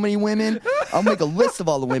with so many women. I'll make a list of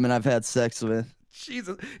all the women I've had sex with.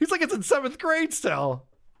 Jesus. He's like it's in 7th grade still.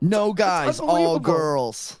 No guys, all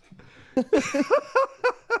girls.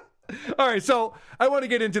 All right, so I want to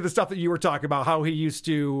get into the stuff that you were talking about, how he used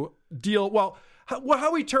to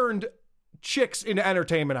how he turned chicks into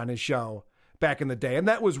entertainment on his show back in the day. And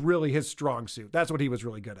that was really his strong suit. That's what he was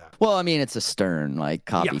really good at. Well, I mean, it's a Stern, like,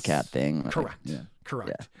 copycat thing. Correct. Yeah. Correct.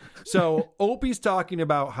 Yeah. So Opie's talking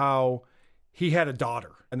about how he had a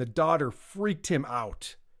daughter, and the daughter freaked him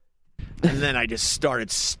out. And then I just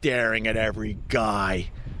started staring at every guy.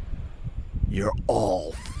 You're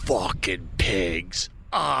all fucking pigs.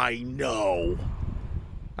 I know.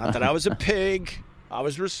 Not that I was a pig. I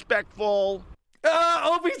was respectful.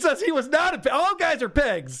 Opie says he was not a pig. All guys are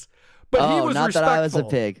pigs. But he was not respectful. that I was a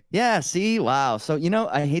pig. Yeah, see? Wow. So,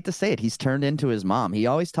 I hate to say it. He's turned into his mom. He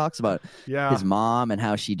always talks about his mom and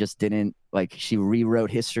how she just didn't, she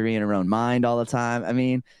rewrote history in her own mind all the time. I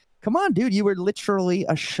mean, come on, dude. You were literally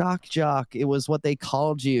a shock jock. It was what they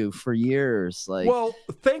called you for years. Well,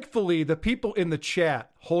 thankfully, the people in the chat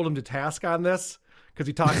hold him to task on this because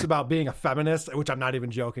he talks about being a feminist, which I'm not even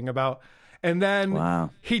joking about. And then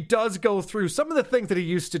he does go through some of the things that he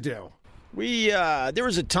used to do. There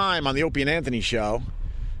was a time on the Opie and Anthony show,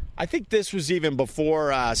 I think this was even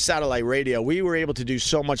before satellite radio, we were able to do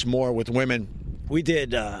so much more with women. We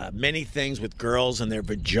did many things with girls and their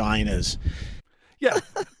vaginas. Yeah.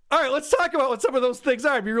 All right, let's talk about what some of those things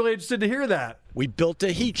are. I'd be really interested to hear that. We built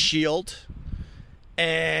a heat shield,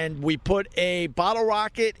 and we put a bottle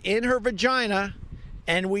rocket in her vagina,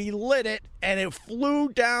 and we lit it, and it flew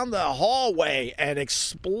down the hallway and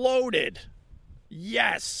exploded.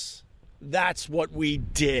 Yes, that's what we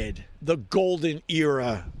did. The golden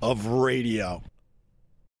era of radio.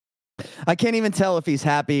 I can't even tell if he's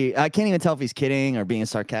happy. I can't even tell if he's kidding or being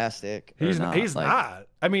sarcastic. He's not.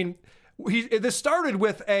 I mean, this started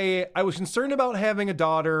with I was concerned about having a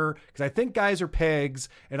daughter because I think guys are pigs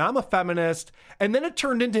and I'm a feminist. And then it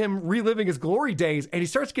turned into him reliving his glory days and he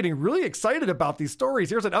starts getting really excited about these stories.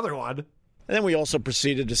 Here's another one. And then we also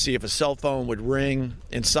proceeded to see if a cell phone would ring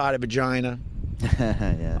inside a vagina.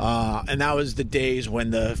 Yeah. And that was the days when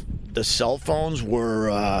the cell phones were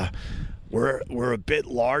a bit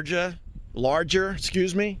larger,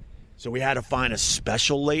 excuse me. So we had to find a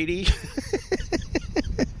special lady.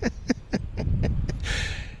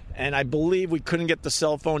 And I believe we couldn't get the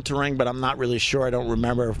cell phone to ring, but I'm not really sure. I don't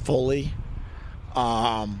remember fully.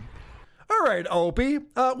 All right, Opie.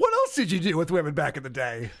 What else did you do with women back in the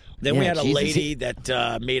day? Then we had a lady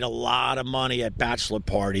that made a lot of money at bachelor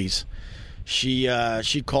parties. She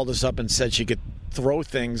called us up and said she could throw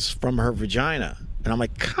things from her vagina. And I'm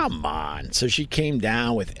like, come on. So she came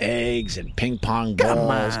down with eggs and ping pong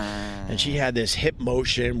balls. And she had this hip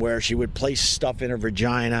motion where she would place stuff in her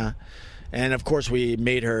vagina. And, of course, we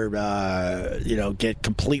made her, get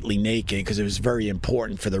completely naked because it was very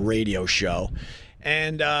important for the radio show.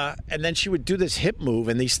 And then she would do this hip move,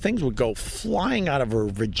 and these things would go flying out of her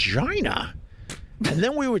vagina. And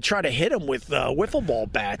then we would try to hit them with wiffle ball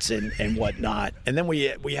bats and whatnot. And then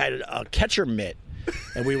we had a catcher mitt,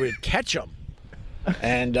 and we would catch them.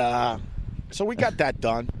 And so we got that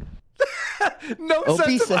done. No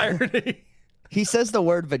Opie sense of irony. He says the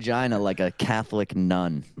word vagina like a Catholic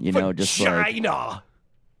nun, just like vagina.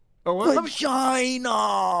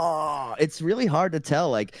 Vagina. It's really hard to tell.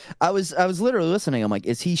 Like I was literally listening. I'm like,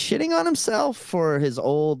 is he shitting on himself for his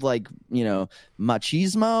old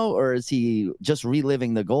machismo, or is he just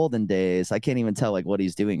reliving the golden days? I can't even tell what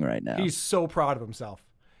he's doing right now. He's so proud of himself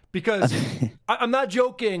Because I'm not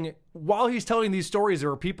joking. While he's telling these stories, there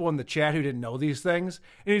were people in the chat who didn't know these things.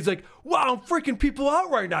 And he's like, wow, I'm freaking people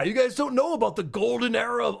out right now. You guys don't know about the golden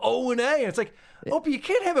era of O&A. And it's like, Opie, you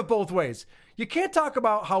can't have it both ways. You can't talk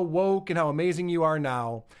about how woke and how amazing you are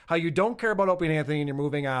now, how you don't care about Opie and Anthony and you're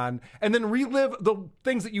moving on, and then relive the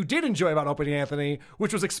things that you did enjoy about Opie and Anthony,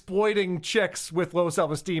 which was exploiting chicks with low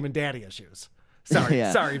self-esteem and daddy issues.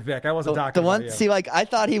 Sorry, Vic. I wasn't talking about you. See, like, I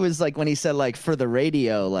thought he was like, when he said, like, for the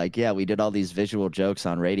radio, like, yeah, we did all these visual jokes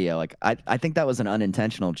on radio. Like, I think that was an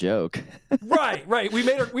unintentional joke. Right. We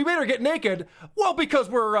made her get naked. Well, because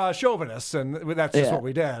we're chauvinists, and that's just what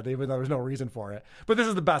we did, even though there's no reason for it. But this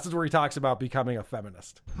is the best. This is where he talks about becoming a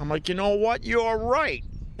feminist. I'm like, you know what? You're right.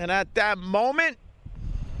 And at that moment,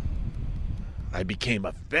 I became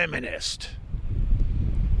a feminist.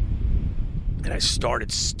 And I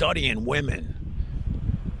started studying women.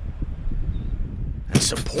 And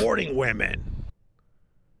supporting women.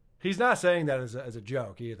 He's not saying that as a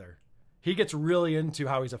joke either. He gets really into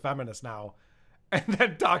how he's a feminist now, and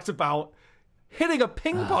then talks about hitting a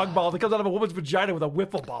ping pong ball that comes out of a woman's vagina with a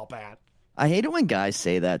wiffle ball bat. I hate it when guys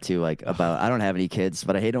say that too, like, about, I don't have any kids,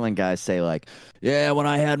 but I hate it when guys say, like, yeah, when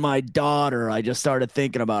I had my daughter, I just started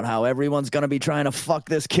thinking about how everyone's going to be trying to fuck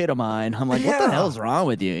this kid of mine. I'm like, what the hell's wrong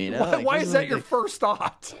with you? You know, why is that your first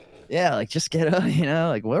thought? Yeah, like, just get a, you know,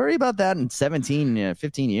 like, worry about that in 17,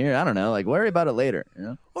 15 years. I don't know. Like, worry about it later, you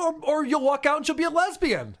know? Or you'll walk out and she'll be a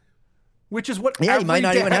lesbian, which is what you might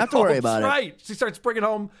not even have to worry about it. Right. She starts bringing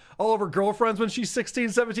home all of her girlfriends when she's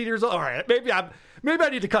 16, 17 years old. All right, maybe I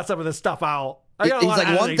need to cut some of this stuff out. He's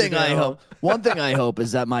like, one thing I hope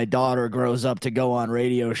is that my daughter grows up to go on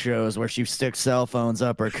radio shows where she sticks cell phones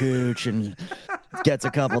up her cooch and gets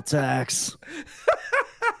a couple texts.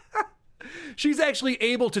 She's actually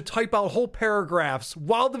able to type out whole paragraphs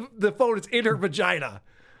while the phone is in her vagina.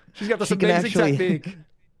 She's got this amazing technique.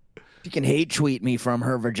 She can hate tweet me from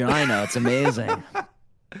her vagina. It's amazing.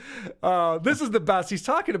 This is the best. He's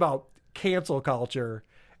talking about cancel culture,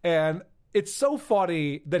 and it's so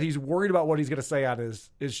funny that he's worried about what he's going to say on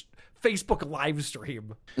his Facebook live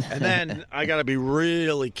stream. And then I got to be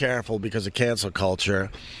really careful because of cancel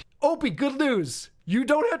culture. Opie, good news. You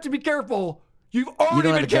don't have to be careful. You've already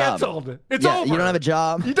been canceled. It's over. You don't have a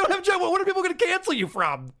job. You don't have a job. What are people going to cancel you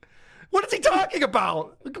from? What is he talking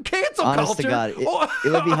about? Cancel Honest culture? To God, it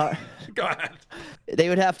would be hard. Go ahead. They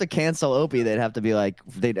would have to cancel Opie. They'd have to be like,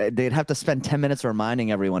 they'd have to spend 10 minutes reminding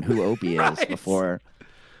everyone who Opie is before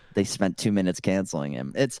they spent 2 minutes canceling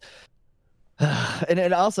him. It's and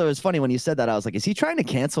it also is funny when you said that. I was like, is he trying to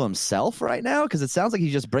cancel himself right now? Because it sounds like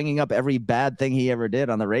he's just bringing up every bad thing he ever did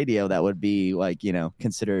on the radio that would be, like, you know,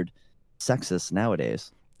 considered sexist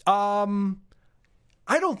nowadays. I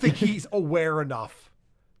don't think he's aware enough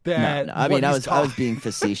that. No, I mean, I was being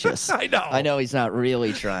facetious. I know he's not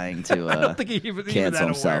really trying to. I don't think he even cancel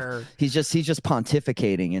himself. Aware. He's just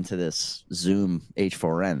pontificating into this Zoom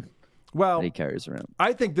H4n. Well, that he carries around.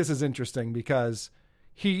 I think this is interesting because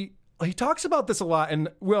he talks about this a lot, and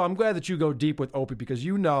Will, I'm glad that you go deep with Opie because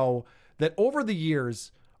you know that over the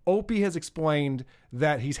years, Opie has explained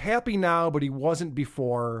that he's happy now, but he wasn't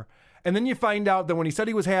before. And then you find out that when he said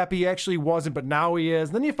he was happy, he actually wasn't, but now he is.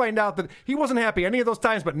 And then you find out that he wasn't happy any of those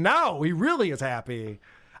times, but now he really is happy.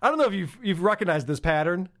 I don't know if you've recognized this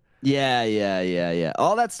pattern. Yeah.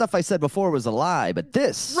 All that stuff I said before was a lie, but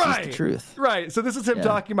this is the truth. Right. So this is him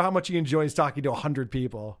talking about how much he enjoys talking to 100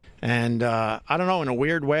 people. And I don't know, in a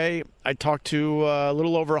weird way, I talk to a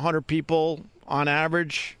little over 100 people on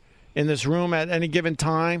average in this room at any given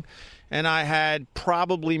time. And I had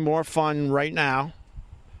probably more fun right now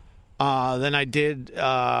than I did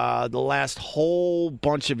the last whole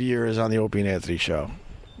bunch of years on the Opie and Anthony show.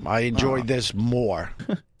 I enjoyed this more.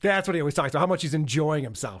 That's what he always talks about, how much he's enjoying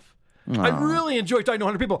himself. I really enjoy talking to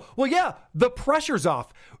 100 people. Well, yeah, the pressure's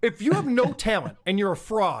off. If you have no talent and you're a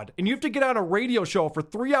fraud and you have to get on a radio show for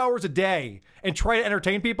 3 hours a day and try to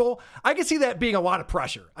entertain people, I can see that being a lot of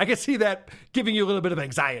pressure. I can see that giving you a little bit of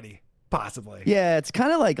anxiety. Possibly. Yeah, it's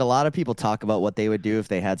kind of like a lot of people talk about what they would do if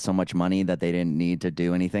they had so much money that they didn't need to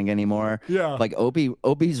do anything anymore. Yeah. Like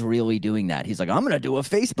Opie's really doing that. He's like, I'm going to do a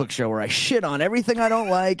Facebook show where I shit on everything I don't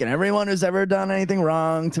like and everyone who's ever done anything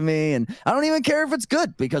wrong to me. And I don't even care if it's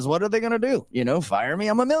good because what are they going to do? You know, fire me?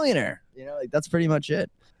 I'm a millionaire. You know, like that's pretty much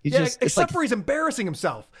it. Except for he's embarrassing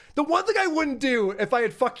himself. The one thing I wouldn't do if I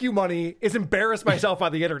had fuck you money is embarrass myself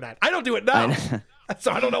on the internet. I don't do it now. So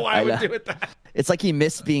I don't know why I would do it that. It's like he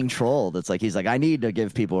missed being trolled. It's like he's like, I need to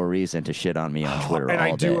give people a reason to shit on me on Twitter all day.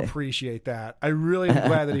 And I do appreciate that. I really am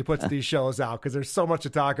glad that he puts these shows out because there's so much to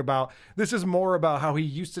talk about. This is more about how he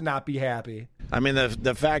used to not be happy. I mean,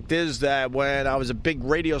 the fact is that when I was a big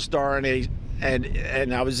radio star in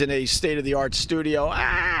and I was in a state-of-the-art studio.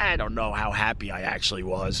 I don't know how happy I actually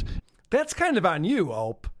was. That's kind of on you,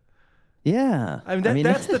 Ope. Yeah. I mean,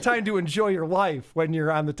 that's the time to enjoy your life, when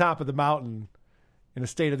you're on the top of the mountain in a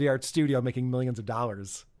state-of-the-art studio making millions of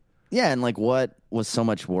dollars. Yeah, and like, what was so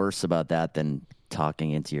much worse about that than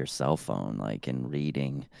talking into your cell phone, like, and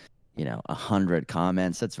reading, 100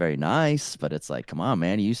 comments? That's very nice, but it's like, come on,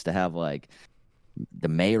 man. You used to have like the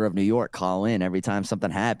mayor of New York call in every time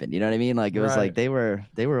something happened. You know what I mean? Like, it was like they were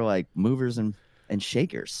like movers and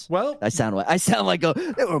shakers. Well, I sound like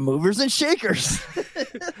they were movers and shakers.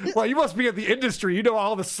 Well, you must be in the industry. You know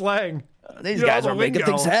all the slang. These guys are making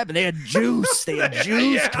things happen. They had juice.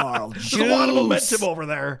 Yeah. Carl. Juice. There's a lot of momentum over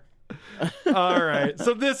there. All right.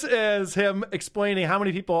 So this is him explaining how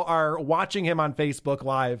many people are watching him on Facebook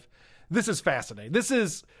Live. This is fascinating. This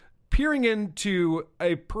is peering into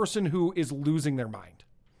a person who is losing their mind.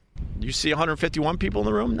 You see 151 people in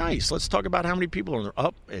the room? Nice. Let's talk about how many people are in the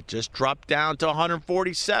room. Oh, it just dropped down to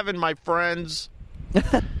 147, my friends.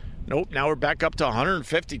 Nope, now we're back up to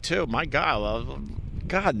 152. My God.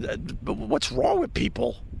 What's wrong with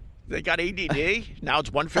people? They got ADD. Now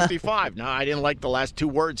it's 155. No, I didn't like the last 2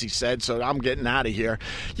 words he said, so I'm getting out of here.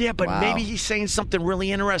 Yeah, but maybe he's saying something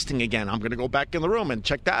really interesting again. I'm going to go back in the room and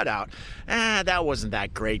check that out. That wasn't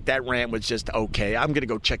that great. That rant was just okay. I'm going to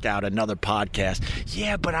go check out another podcast.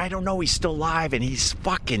 Yeah, but I don't know. He's still live, and he's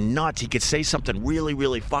fucking nuts. He could say something really,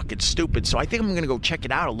 really fucking stupid, so I think I'm going to go check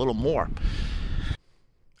it out a little more.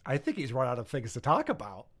 I think he's run out of things to talk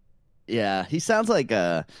about. Yeah, he sounds like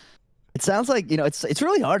it sounds like, it's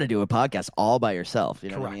really hard to do a podcast all by yourself. You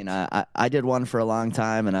know what I mean? I did one for a long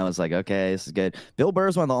time, and I was like, okay, this is good. Bill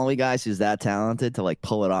Burr's one of the only guys who's that talented to like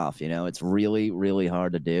pull it off. It's really, really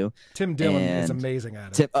hard to do. Tim Dillon is amazing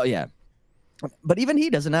at it. Oh yeah, but even he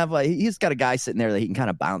doesn't have he's got a guy sitting there that he can kind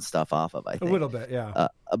of bounce stuff off of. I think a little bit, yeah.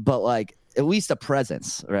 But like at least a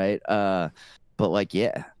presence, right? But like,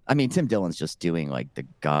 yeah, I mean, Tim Dillon's just doing like the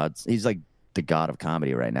gods. He's like the god of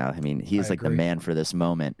comedy right now. I mean, he's like the man for this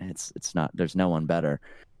moment. It's not, there's no one better.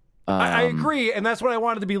 I agree, and that's what I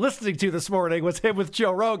wanted to be listening to this morning, was him with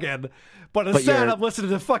Joe Rogan. But instead, I'm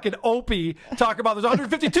listening to fucking Opie talk about there's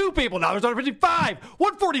 152 people now. There's 155,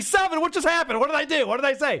 147. What just happened? What did I do? What did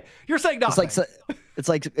I say? You're saying nothing.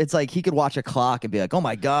 It's like he could watch a clock and be like, oh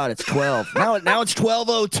my God, it's 12. Now it's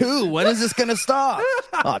 12:02. When is this gonna stop?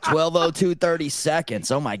 12:02, 30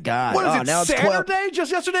 seconds. Oh my God. What is it? Now Saturday? It's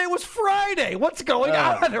Just yesterday was Friday. What's going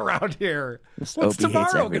on around here? What's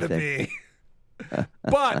tomorrow gonna be?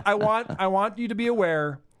 But I want you to be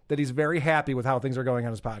aware that he's very happy with how things are going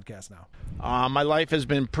on his podcast now. My life has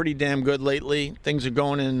been pretty damn good lately. Things are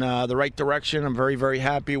going in the right direction. I'm very, very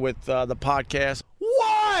happy with the podcast.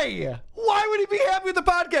 Why? Why would he be happy with the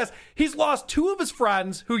podcast? He's lost 2 of his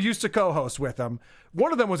friends who used to co-host with him.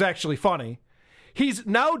 One of them was actually funny. He's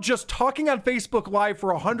now just talking on Facebook Live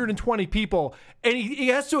for 120 people, and he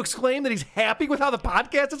has to exclaim that he's happy with how the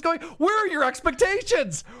podcast is going. Where are your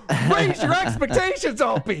expectations? Raise your expectations,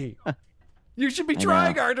 Opie. You should be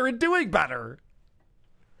trying harder and doing better.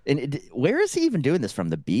 And where is he even doing this from?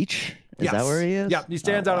 The beach? Is that where he is? Yeah, he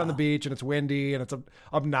stands out on the beach, and it's windy, and it's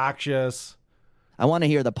obnoxious. I want to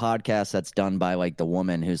hear the podcast that's done by like the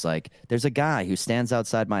woman who's like, there's a guy who stands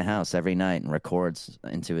outside my house every night and records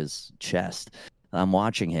into his chest. I'm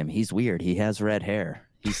watching him. He's weird. He has red hair.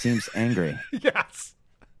 He seems angry. Yes.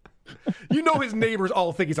 His neighbors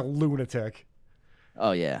all think he's a lunatic.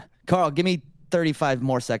 Oh, yeah. Carl, give me 35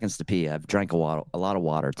 more seconds to pee. I've drank a lot of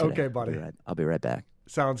water today. Okay, buddy. I'll be right back.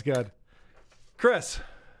 Sounds good. Chris,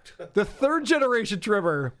 the 3rd generation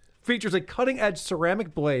trimmer features a cutting-edge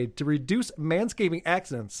ceramic blade to reduce manscaping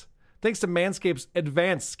accidents thanks to Manscaped's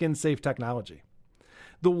advanced skin-safe technology.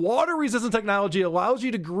 The water-resistant technology allows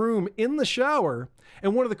you to groom in the shower,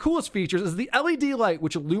 and one of the coolest features is the LED light,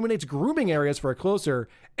 which illuminates grooming areas for a closer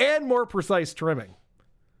and more precise trimming.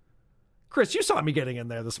 Chris, you saw me getting in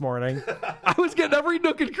there this morning. I was getting every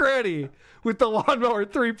nook and cranny with the Lawnmower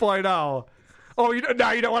 3.0. Oh,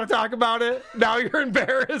 now you don't want to talk about it? Now you're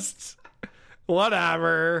embarrassed?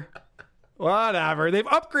 Whatever. They've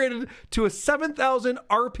upgraded to a 7,000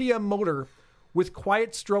 RPM motor with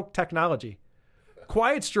Quiet Stroke technology.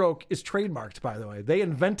 Quiet Stroke is trademarked, by the way. They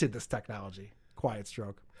invented this technology, Quiet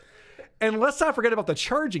Stroke. And let's not forget about the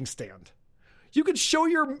charging stand. You can show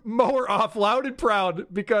your mower off loud and proud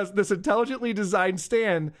because this intelligently designed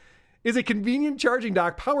stand is a convenient charging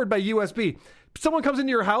dock powered by USB. Someone comes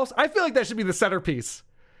into your house, I feel like that should be the centerpiece.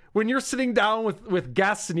 When you're sitting down with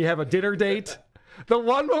guests and you have a dinner date, the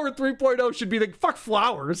Lawnmower 3.0 should be the fuck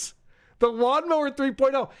flowers. The Lawnmower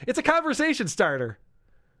 3.0. It's a conversation starter.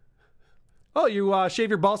 Oh, you shave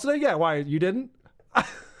your balls today? Yeah, why? You didn't?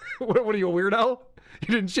 What are you, a weirdo?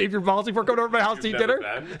 You didn't shave your balls before coming over to my house to eat dinner?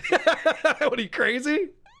 What are you, crazy?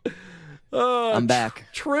 I'm back.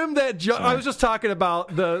 Trim that. I was just talking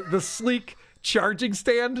about the sleek charging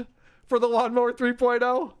stand for the Lawnmower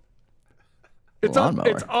 3.0.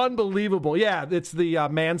 It's unbelievable. Yeah, it's the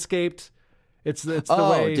Manscaped. It's the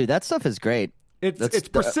way. Dude, that stuff is great. It's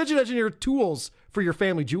precision engineered tools for your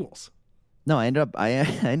family jewels. No, I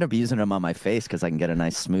end up using them on my face because I can get a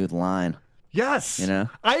nice smooth line. Yes. You know?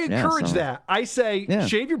 I encourage that. I say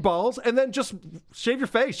shave your balls and then just shave your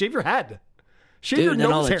face, shave your head. Shave your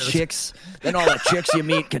nose hairs. Then all the chicks you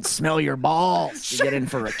meet can smell your balls. You get in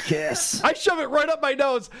for a kiss. I shove it right up my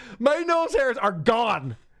nose. My nose hairs are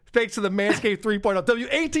gone thanks to the Manscaped 3.0.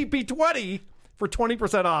 WATP20 for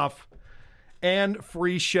 20% off. And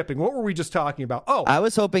free shipping. What were we just talking about? Oh, I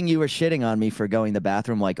was hoping you were shitting on me for going to the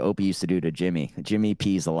bathroom like Opie used to do to Jimmy. Jimmy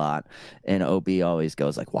pees a lot, and Opie always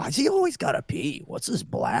goes like, "Why's he always gotta pee? What's his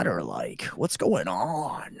bladder like? What's going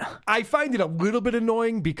on?" I find it a little bit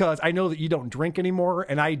annoying because I know that you don't drink anymore,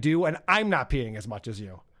 and I do, and I'm not peeing as much as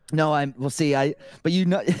you. No, I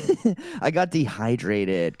got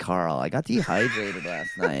dehydrated, Carl. I got dehydrated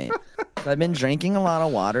last night. So I've been drinking a lot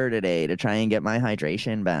of water today to try and get my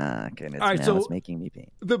hydration back, and it's making me pee.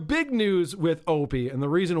 The big news with Opie, and the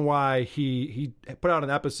reason why he put out an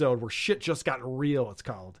episode where shit just got real, it's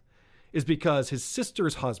called, is because his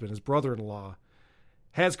sister's husband, his brother-in-law,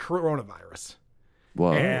 has coronavirus.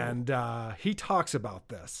 Whoa. And he talks about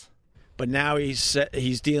this. But now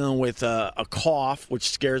he's dealing with a cough, which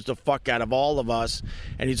scares the fuck out of all of us,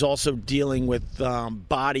 and he's also dealing with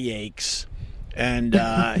body aches. And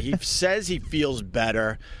he says he feels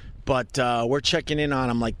better, but we're checking in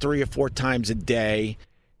on him like 3 or 4 times a day.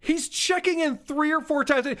 He's checking in 3 or 4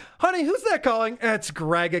 times a day. Honey, who's that calling? It's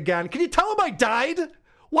Greg again. Can you tell him I died?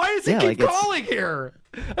 Why does he keep calling here?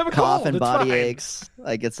 I have a cough cold. and it's body fine. aches.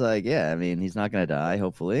 I mean, he's not gonna die.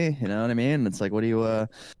 Hopefully, you know what I mean. It's like, what do you?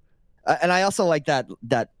 And I also like that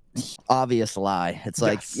obvious lie. It's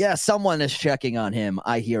like, someone is checking on him.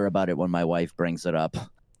 I hear about it when my wife brings it up.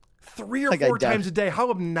 3 or 4 times a day. How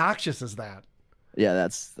obnoxious is that? Yeah,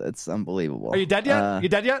 that's unbelievable. Are you dead yet? You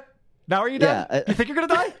dead yet? Now are you dead? Yeah, you think you're gonna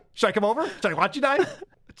die? Should I come over? Should I watch you die?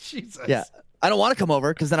 Jesus. Yeah. I don't want to come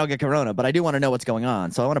over because then I'll get corona, but I do want to know what's going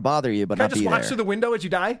on. So I want to bother you, but Can not be there. I just watch through the window as you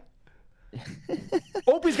die?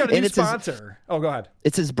 Opie's got a new sponsor. Go ahead.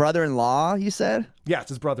 It's his brother-in-law, you said? Yeah, it's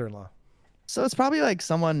his brother-in-law. So it's probably like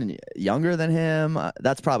someone younger than him.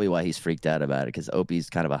 That's probably why he's freaked out about it, because Opie's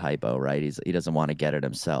kind of a hypo, right? He doesn't want to get it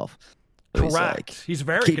himself. So correct. He's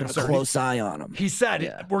very keeping concerned. a close eye on him. He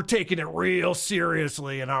said, we're taking it real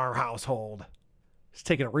seriously in our household. He's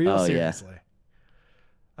taking it real seriously.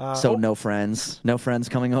 So no friends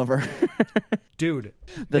coming over. Dude,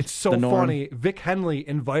 it's so funny. Vic Henley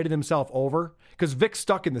invited himself over because Vic's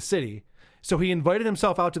stuck in the city. So he invited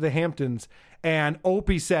himself out to the Hamptons, and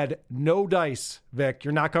Opie said, "No dice, Vic.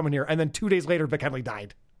 You're not coming here." And then 2 days later, Vic Henley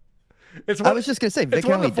died. I was just gonna say, Vic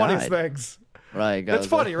Henley died. It's one of the funniest things. Right. That's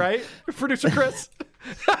funny, right? Producer Chris.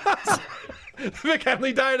 Vic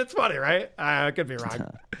Henley died. It's funny, right? I could be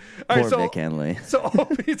wrong. Poor Vic Henley. So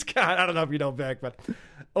Opie's got, I don't know if you know Vic, but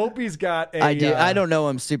Opie's got a... I do. I don't know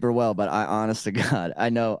him super well, but honest to God, I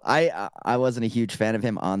know. I wasn't a huge fan of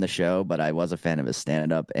him on the show, but I was a fan of his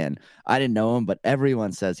stand-up, and I didn't know him, but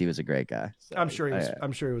everyone says he was a great guy. So I'm sure he was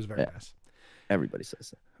very nice. Everybody says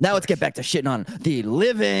so. Now let's get back to shitting on the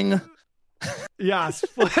living. Yes,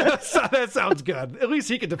 that sounds good. At least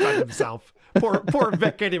he can defend himself. Poor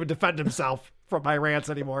Vic can't even defend himself from my rants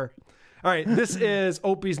anymore. All right, this is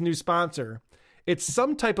Opie's new sponsor. It's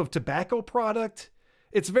some type of tobacco product.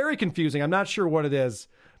 It's very confusing. I'm not sure what it is,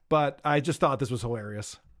 but I just thought this was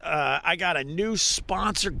hilarious. I got a new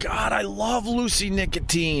sponsor. God, I love Lucy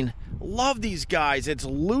Nicotine. Love these guys. It's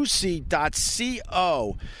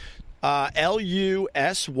Lucy.co.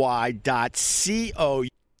 Lusy.co.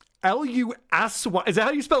 Lusy. Is that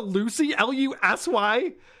how you spell Lucy?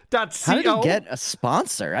 Lusy.co. How did he get a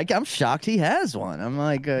sponsor? I'm shocked he has one. I'm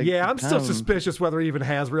like, I'm still suspicious whether he even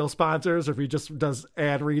has real sponsors or if he just does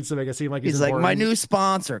ad reads to make it seem like he's like, my new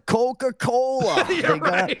sponsor,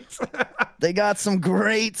 Coca-Cola. They got some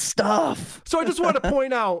great stuff. So I just want to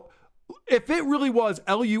point out, if it really was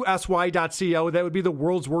lusy.co, that would be the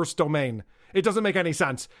world's worst domain. It doesn't make any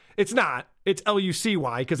sense. It's not. It's Lucy,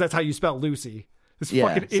 because that's how you spell Lucy. This Yeah,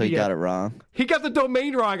 fucking idiot. so he got it wrong. He got the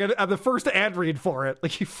domain wrong on the first ad read for it.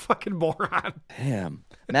 Like, you fucking moron. Damn.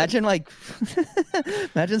 Imagine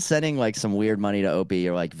imagine sending like some weird money to Opie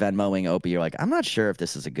or like Venmoing Opie. You're like, I'm not sure if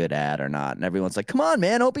this is a good ad or not. And everyone's like, come on,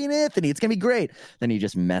 man, Opie and Anthony, it's gonna be great. Then he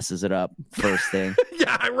just messes it up first thing.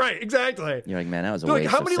 Yeah, right, exactly. You're like, man, that was a They're waste.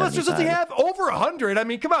 like, how many of listeners does he 75. have? Over 100. I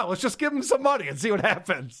mean, come on, let's just give him some money and see what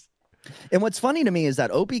happens. And what's funny to me is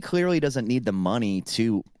that Opie clearly doesn't need the money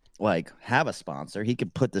to like have a sponsor. He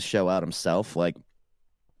could put the show out himself like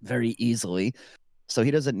very easily. So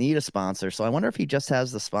he doesn't need a sponsor. So I wonder if he just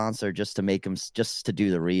has the sponsor just to make him just to do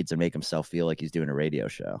the reads and make himself feel like he's doing a radio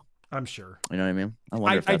show. I'm sure. You know what I mean? I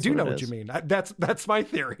wonder if I that's do know it what is. you mean. That's my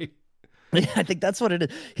theory. Yeah, I think that's what it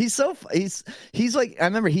is. He's like, I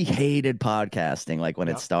remember he hated podcasting like when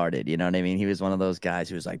it started. You know what I mean? He was one of those guys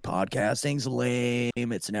who was like, podcasting's lame.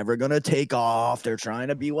 It's never gonna take off. They're trying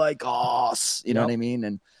to be like us. You know what I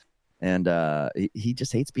mean? And he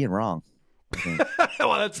just hates being wrong.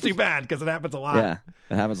 Well, that's too bad because it happens a lot. Yeah,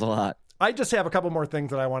 it happens a lot. I just have a couple more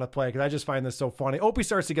things that I want to play because I just find this so funny. Opie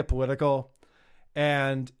starts to get political,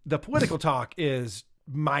 and the political talk is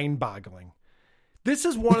mind-boggling. This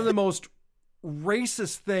is one of the most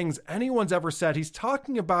racist things anyone's ever said. He's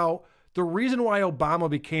talking about the reason why Obama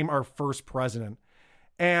became our first president.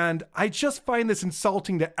 And I just find this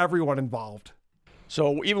insulting to everyone involved.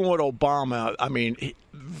 So even with Obama, I mean, he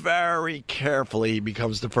very carefully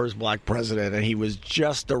becomes the first black president, and he was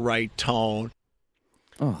just the right tone.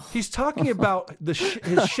 He's talking about his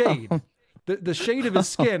shade, the shade of his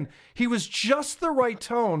skin. He was just the right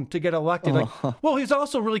tone to get elected. Like, well, he's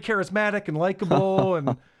also really charismatic and likable,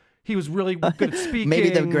 and he was really good at speaking.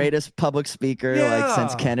 Maybe the greatest public speaker like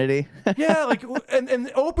since Kennedy. Yeah, like,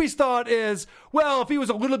 and Opie's thought is, well, if he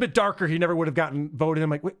was a little bit darker, he never would have gotten voted.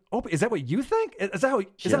 I'm like, wait, Opie, is that what you think? Is that what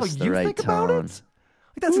you think about it? Like,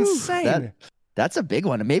 that's insane. That's a big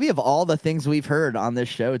one. Maybe of all the things we've heard on this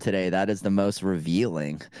show today, that is the most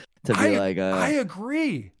revealing. To be I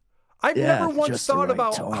agree. I've never once thought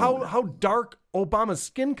about how dark Obama's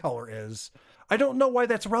skin color is. I don't know why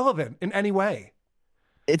that's relevant in any way.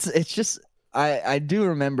 It's just I do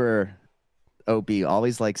remember Opie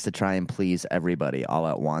always likes to try and please everybody all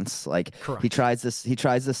at once. Like Correct. he tries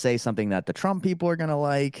to say something that the Trump people are gonna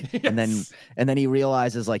like, Yes. and then he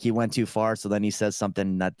realizes like he went too far, so then he says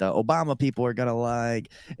something that the Obama people are gonna like,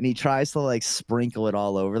 and he tries to like sprinkle it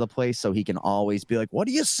all over the place so he can always be like, "What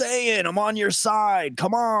are you saying? I'm on your side.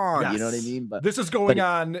 Come on." Yes. You know what I mean? But this is going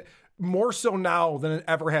on more so now than it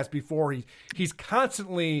ever has before. He's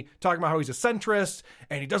constantly talking about how he's a centrist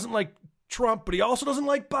and he doesn't like Trump, but he also doesn't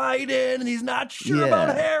like Biden, and he's not sure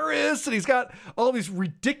about Harris, and he's got all these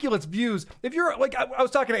ridiculous views. If you're like, I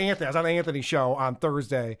was talking to Anthony, I was on Anthony's show on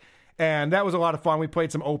Thursday, and that was a lot of fun. We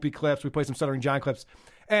played some Opie clips, we played some Stuttering John clips,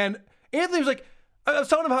 and Anthony was like, I was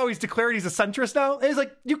telling him how he's declared he's a centrist now, and he's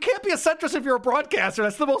like, you can't be a centrist if you're a broadcaster.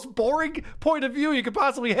 That's the most boring point of view you could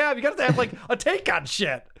possibly have. You got to have like a take on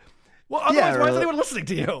shit. Well, otherwise, why is anyone listening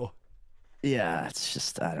to you? Yeah, it's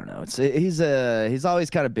just I don't know. He's always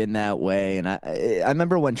kind of been that way, and I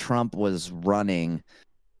remember when Trump was running,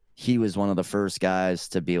 he was one of the first guys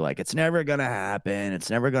to be like, "It's never gonna happen. It's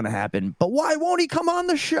never gonna happen." But why won't he come on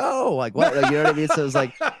the show? Like what? Like, you know what I mean? So it was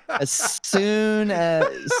like as soon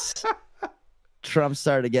as Trump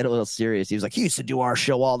started to get a little serious, he was like, "He used to do our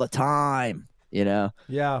show all the time," you know?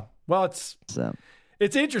 Yeah. Well,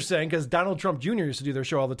 It's interesting because Donald Trump Jr. used to do their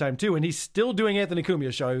show all the time too, and he's still doing Anthony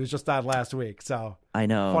Cumia's show. He was just on last week, so I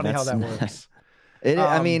know. Funny how that works.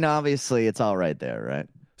 I mean, obviously, it's all right there, right?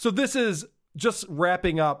 So this is just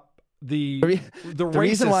wrapping up the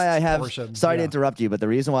reason why I have portion. sorry to interrupt you, but the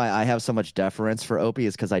reason why I have so much deference for Opie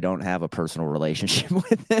is because I don't have a personal relationship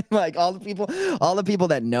with him. Like all the people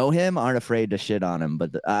that know him aren't afraid to shit on him,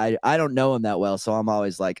 but I don't know him that well, so I'm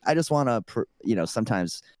always like, I just want to,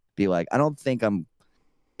 sometimes be like, I don't think I'm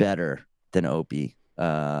better than Opie.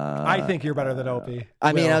 I think you're better than Opie.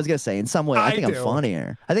 I mean, I was gonna say in some way, I think I'm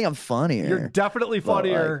funnier. You're definitely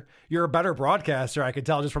funnier. You're a better broadcaster. I could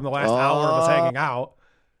tell just from the last hour of us hanging out.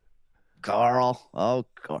 Carl,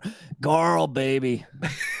 Carl, baby.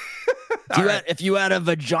 If you had a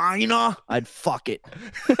vagina, I'd fuck it.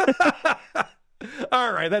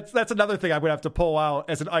 All right, that's another thing I'm gonna have to pull out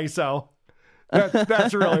as an ISO.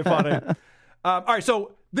 That's really funny. All right,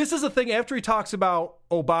 so this is a thing after he talks about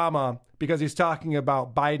Obama, because he's talking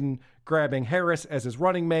about Biden grabbing Harris as his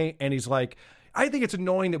running mate, and he's like, I think it's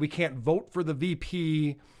annoying that we can't vote for the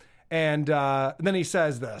VP, and then he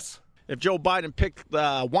says this. If Joe Biden picked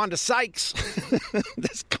Wanda Sykes,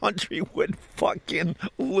 this country would fucking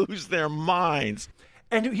lose their minds.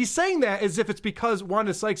 And he's saying that as if it's because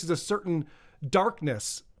Wanda Sykes is a certain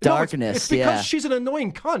darkness. Darkness, it's because she's an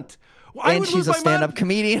annoying cunt. And she's a stand-up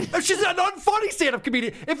comedian. She's an unfunny stand-up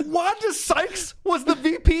comedian. If Wanda Sykes was the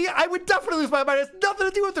VP, I would definitely lose my mind. It has nothing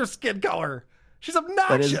to do with her skin color. She's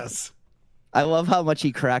obnoxious. I love how much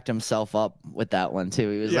he cracked himself up with that one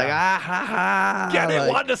too. He was like, ha ha. Get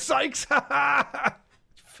it, Wanda Sykes.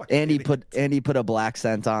 And he put a black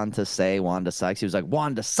scent on to say Wanda Sykes. He was like,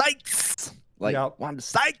 Wanda Sykes. Wanda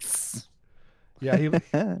Sykes. Yeah,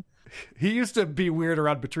 he used to be weird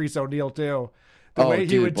around Patrice O'Neal too. The way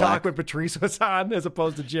he would talk when Patrice was on as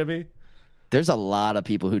opposed to Jimmy. There's a lot of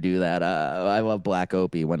people who do that. I love Black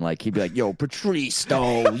Opie when like he'd be like, yo, Patrice,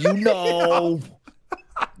 though, you know.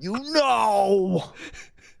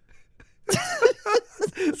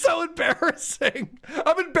 So embarrassing.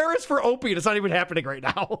 I'm embarrassed for Opie. It's not even happening right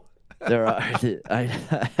now. There are,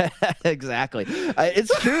 exactly.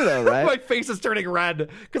 It's true though, right? My face is turning red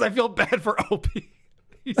because I feel bad for Opie.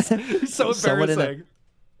 He's so embarrassing.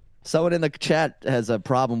 Someone in the chat has a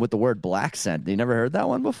problem with the word black scent. You never heard that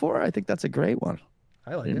one before? I think that's a great one.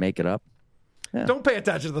 I like Didn't it. Make it up. Yeah. Don't pay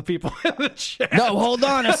attention to the people in the chat. No, hold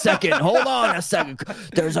on a second.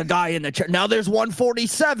 There's a guy in the chat. Now there's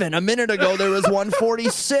 147. A minute ago there was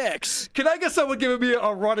 146. Can I get someone giving me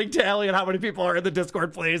a running tally on how many people are in the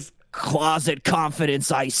Discord, please? Closet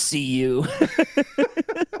confidence, I see you.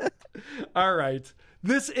 All right.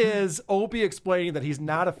 This is Opie explaining that he's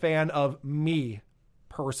not a fan of me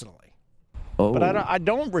personally. Oh. But I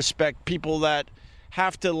don't respect people that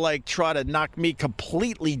have to like try to knock me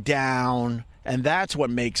completely down, and that's what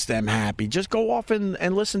makes them happy. Just go off and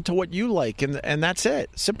listen to what you like, and that's it.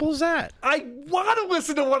 Simple as that. I want to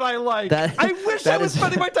listen to what I like. I wish I was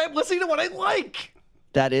spending my time listening to what I like.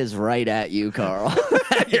 That is right at you, Carl.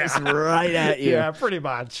 That is right at you. Yeah, pretty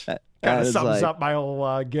much. Kind of sums up my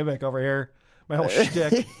whole gimmick over here. My whole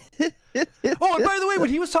shtick. Oh, and by the way, when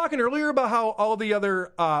he was talking earlier about how all these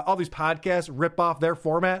podcasts rip off their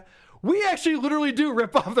format, we actually literally do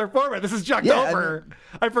rip off their format. This is Chuck Dover.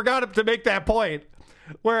 I forgot to make that point.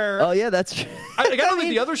 Where? Oh yeah, that's true. I don't think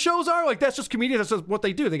the other shows are like that's just comedians. That's just what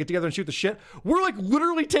they do. They get together and shoot the shit. We're like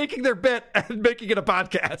literally taking their bit and making it a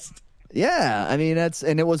podcast. Yeah, I mean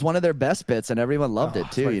and it was one of their best bits, and everyone loved it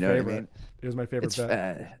too. You know what I mean? It was my favorite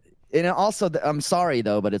bit. And also, I'm sorry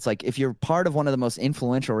though, but it's like if you're part of one of the most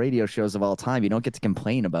influential radio shows of all time, you don't get to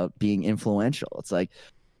complain about being influential. It's like,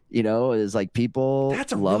 you know, it's like people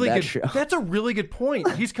love that show. That's a really good point.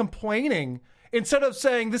 He's complaining instead of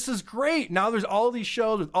saying this is great. Now there's all these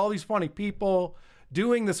shows with all these funny people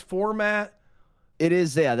doing this format. It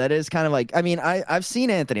is, yeah. That is kind of like. I mean, I've seen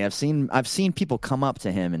Anthony. I've seen people come up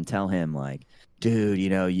to him and tell him like, dude, you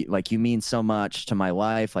know, you mean so much to my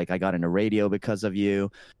life. Like I got into radio because of you.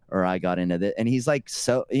 Or I got into this. And he's like,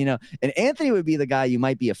 so, you know, and Anthony would be the guy you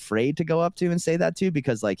might be afraid to go up to and say that to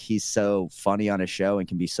because like he's so funny on his show and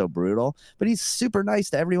can be so brutal, but he's super nice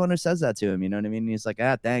to everyone who says that to him. You know what I mean? And he's like,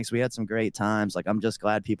 thanks. We had some great times. Like, I'm just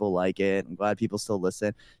glad people like it. I'm glad people still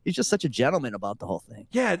listen. He's just such a gentleman about the whole thing.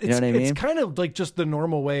 Yeah. You know what I mean? It's kind of like just the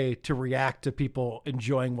normal way to react to people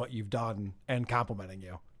enjoying what you've done and complimenting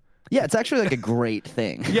you. Yeah. It's actually like a great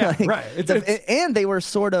thing. Yeah. Like, right. And they were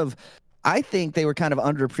sort of, I think they were kind of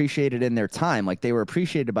underappreciated in their time. Like they were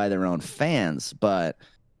appreciated by their own fans, but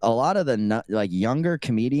a lot of the like younger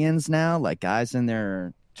comedians now, like guys in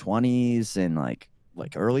their 20s and like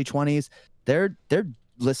early 20s, they're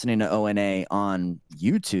listening to ONA on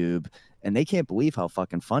YouTube and they can't believe how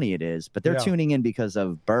fucking funny it is. But they're tuning in because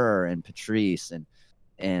of Burr and Patrice and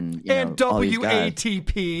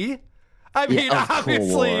WATP. I mean,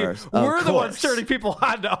 obviously, we're the ones turning people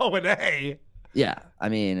on to ONA. Yeah, I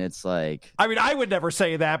mean, it's like... I mean, I would never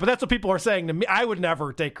say that, but that's what people are saying to me. I would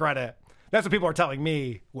never take credit. That's what people are telling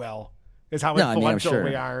me, is how influential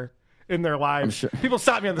we are in their lives. People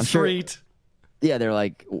stop me on the street. Yeah, they're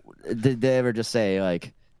like, did they ever just say,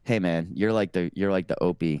 like, hey, man, you're like the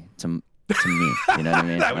Opie to me. You know what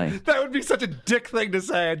I mean? that would be such a dick thing to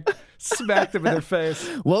say. I'd smack them in their face.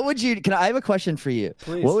 What would you... I have a question for you.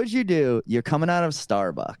 Please. What would you do? You're coming out of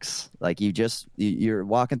Starbucks. Like, you're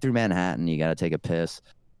walking through Manhattan. You got to take a piss.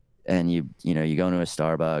 And you go into a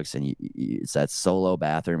Starbucks and it's that solo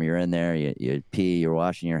bathroom. You're in there. You pee. You're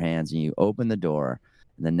washing your hands. And you open the door.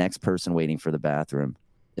 And the next person waiting for the bathroom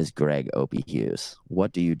is Greg Opie Hughes.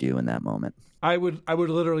 What do you do in that moment? I would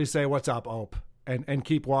literally say, "What's up, Ope?" and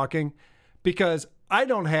keep walking. Because I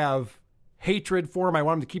don't have hatred for him. I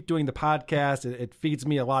want him to keep doing the podcast. It feeds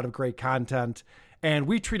me a lot of great content. And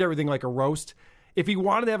we treat everything like a roast. If he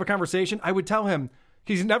wanted to have a conversation, I would tell him,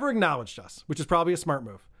 he's never acknowledged us, which is probably a smart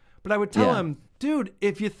move. But I would tell him, dude,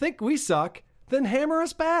 if you think we suck, then hammer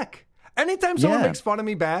us back. Anytime someone makes fun of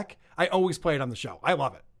me back, I always play it on the show. I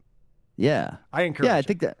love it. Yeah. I encourage Yeah, I it.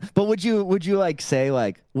 think that. But would you like say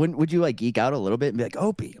like would you like geek out a little bit and be like,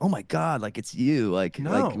 Opie, oh my God, like it's you, like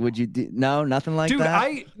No. like would you no, nothing like Dude,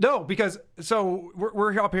 that? no, because so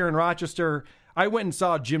we're up here in Rochester. I went and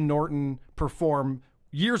saw Jim Norton perform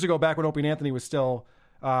years ago, back when Opie and Anthony was still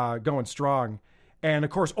going strong. And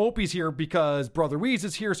of course, Opie's here because Brother Weeze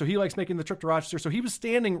is here, so he likes making the trip to Rochester. So he was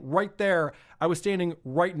standing right there. I was standing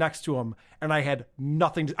right next to him, and I had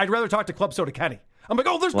nothing to. I'd rather talk to Club Soda Kenny. I'm like,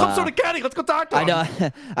 oh, there's Club Soda Kenny. Let's go talk to him. I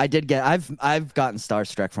know. I did get. I've gotten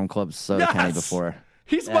starstruck from Club Soda Kenny before.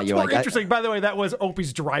 He's Yeah, much you're more like, interesting. By the way, that was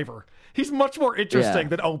Opie's driver. He's much more interesting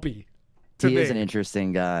than Opie. He is an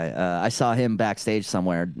interesting guy. I saw him backstage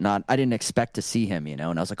somewhere. I didn't expect to see him, and I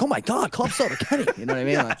was like, oh my God, Club Soda Kenny. You know what I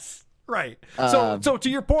mean? Yes. Right. So to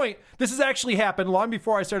your point, this has actually happened long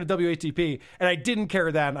before I started WATP, and I didn't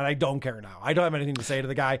care then, and I don't care now. I don't have anything to say to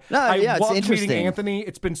the guy. I it's loved interesting. meeting Anthony.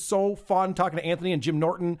 It's been so fun talking to Anthony and Jim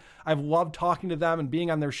Norton. I've loved talking to them and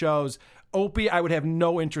being on their shows. Opie, I would have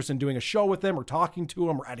no interest in doing a show with him or talking to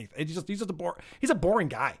him or anything. He's a boring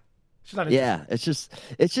guy. Yeah, it's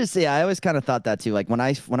just yeah, I always kind of thought that too. Like when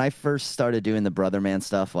I first started doing the Brother Man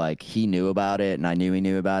stuff, like he knew about it and I knew he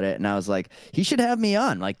knew about it, and I was like, he should have me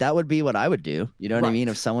on. Like that would be what I would do. You know what I mean?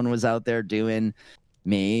 If someone was out there doing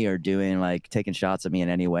me or doing like taking shots at me in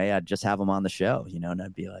any way, I'd just have him on the show, and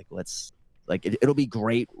I'd be like, it'll be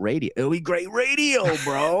great radio. It'll be great radio,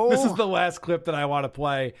 bro. This is the last clip that I want to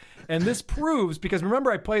play. And this proves, because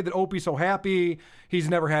remember I played that Opie's so happy. He's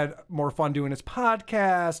never had more fun doing his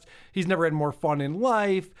podcast. He's never had more fun in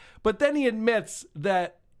life. But then he admits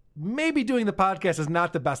that maybe doing the podcast is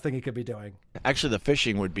not the best thing he could be doing. Actually, the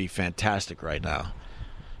fishing would be fantastic right now.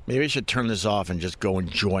 Maybe I should turn this off and just go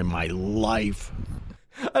enjoy my life.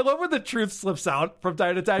 I love when the truth slips out from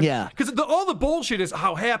time to time. Yeah. Because all the bullshit is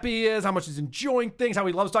how happy he is, how much he's enjoying things, how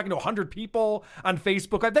he loves talking to 100 people on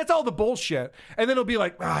Facebook. That's all the bullshit. And then he'll be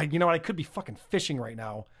like, you know what? I could be fucking fishing right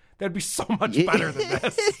now. That'd be so much better than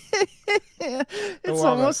this. It's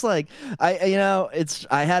almost like I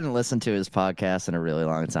hadn't listened to his podcast in a really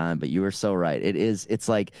long time, but you were so right. It's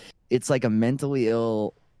like a mentally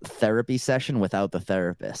ill therapy session without the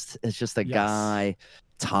therapist. It's just a guy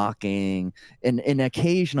talking, and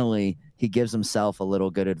occasionally he gives himself a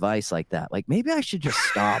little good advice like that. Like, maybe I should just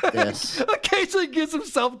stop this. Occasionally gives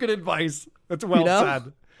himself good advice. That's well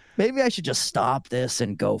said. Maybe I should just stop this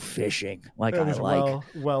and go fishing. Like that I is like.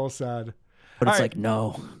 Well said. But it's like,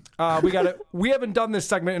 no. We haven't done this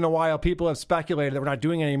segment in a while. People have speculated that we're not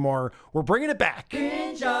doing it anymore. We're bringing it back.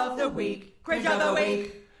 Cringe of the week. Cringe of the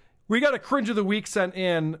week. We got a cringe of the week sent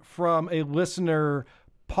in from a listener,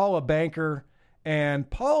 Paula Banker. And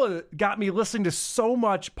Paula got me listening to so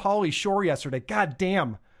much Pauly Shore yesterday. God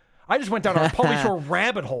damn. I just went down a Pauly Shore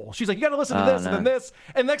rabbit hole. She's like, you got to listen to this and then this.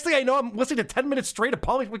 And next thing I know, I'm listening to 10 minutes straight of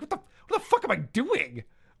Pauly. Like, what the fuck am I doing?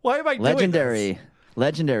 Why am I doing this?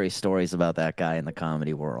 Legendary stories about that guy in the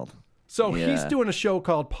comedy world. So he's doing a show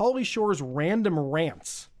called Pauly Shore's Random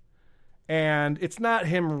Rants. And it's not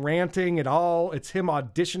him ranting at all. It's him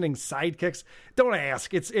auditioning sidekicks. Don't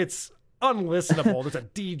ask. It's unlistenable. There's a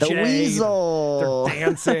DJ. The Weasel. They're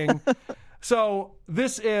dancing. So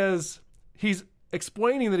he's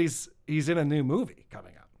explaining that he's in a new movie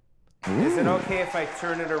coming up. Is it okay if I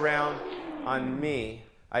turn it around on me?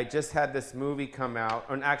 I just had this movie come out,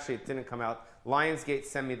 or actually it didn't come out. Lionsgate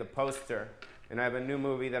sent me the poster, and I have a new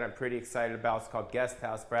movie that I'm pretty excited about. It's called Guest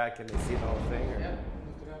House. Brad, can they see the whole thing?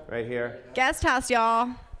 Right here. Guest House, y'all.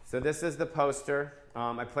 So this is the poster.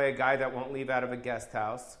 I play a guy that won't leave out of a guest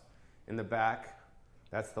house. In the back,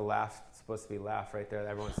 that's the laugh. It's supposed to be laugh right there.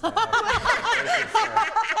 Everyone's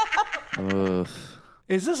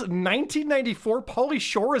Is this 1994? Pauly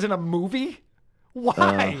Shore is in a movie?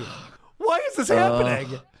 Why? Why is this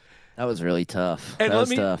happening? That was really tough. And that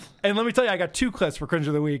was tough. And let me tell you, I got 2 clips for Cringe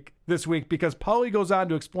of the Week this week because Pauly goes on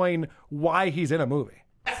to explain why he's in a movie.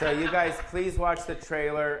 So you guys, please watch the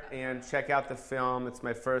trailer and check out the film. It's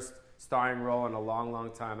my first starring role in a long,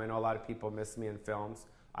 long time. I know a lot of people miss me in films.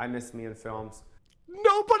 I miss me in films.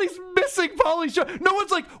 Nobody's missing Pauly Shore. No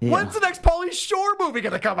one's like, when's the next Pauly Shore movie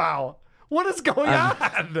going to come out? What is going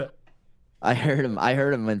on? I heard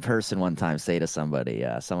him in person one time say to somebody,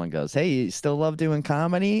 someone goes, hey, you still love doing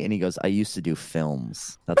comedy? And he goes, I used to do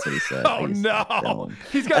films. That's what he said. Oh, no.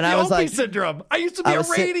 He's got the Opie syndrome. I used to be a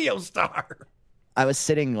radio star. I was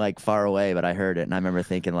sitting like far away, but I heard it. And I remember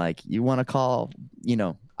thinking like, you want to call,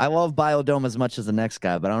 I love Biodome as much as the next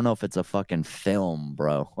guy, but I don't know if it's a fucking film,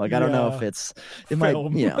 bro. Like, I don't know if it might,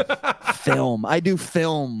 film. I do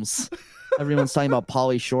films. Everyone's talking about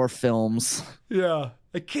Pauly Shore films. Yeah.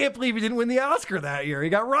 I can't believe he didn't win the Oscar that year. He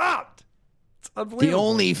got robbed. It's unbelievable. The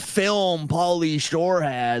only film Pauly Shore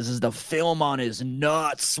has is the film on his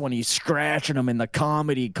nuts when he's scratching them in the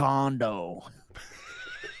comedy condo.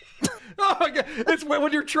 Oh my God. It's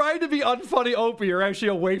when you're trying to be unfunny Opie, you're actually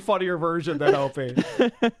a way funnier version than Opie.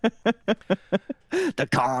 The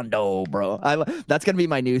condo, bro. That's going to be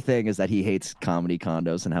my new thing, is that he hates comedy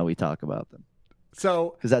condos and how we talk about them.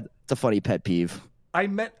 So, because that's a funny pet peeve. I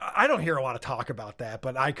don't hear a lot of talk about that,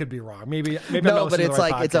 but I could be wrong. Maybe no, but it's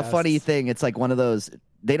like, it's a funny thing. It's like one of those,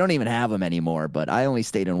 they don't even have them anymore, but I only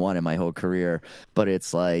stayed in one in my whole career. But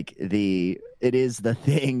it's like it is the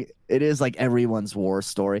thing. It is like everyone's war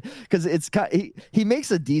story, because it's he makes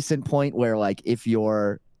a decent point where, like, if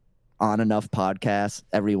you're on enough podcasts,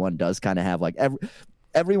 everyone does kind of have like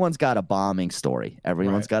everyone's got a bombing story.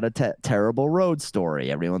 Everyone's got a terrible road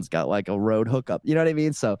story. Everyone's got like a road hookup. You know what I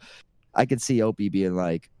mean? So I could see Opie being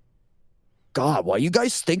like, God, why you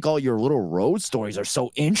guys think all your little road stories are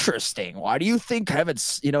so interesting? Why do you think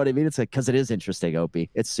heaven's, you know what I mean? It's like, because it is interesting, Opie.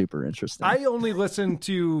 It's super interesting. I only listen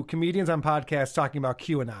to comedians on podcasts talking about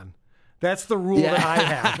QAnon. That's the rule that I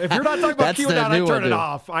have. If you're not talking about QAnon, I turn it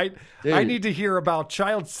off. I need to hear about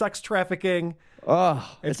child sex trafficking.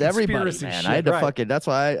 Oh, it's everybody, man. Shit. I had to fucking, that's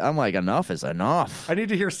why I'm like, enough is enough. I need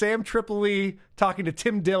to hear Sam Tripoli talking to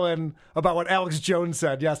Tim Dillon about what Alex Jones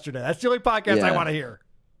said yesterday. That's the only podcast I want to hear.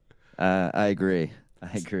 I agree,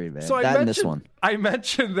 man. So I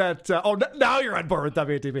mentioned that. Now you're on board with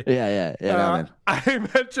WATP. Yeah. No, I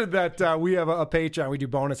mentioned that we have a Patreon. We do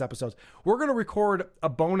bonus episodes. We're going to record a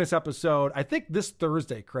bonus episode, I think this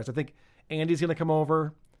Thursday, Chris. I think Andy's going to come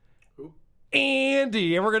over.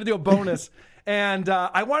 Andy, and we're going to do a bonus. And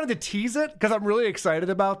I wanted to tease it because I'm really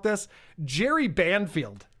excited about this. Jerry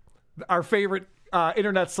Banfield, our favorite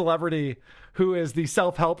internet celebrity who is the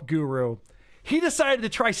self-help guru, he decided to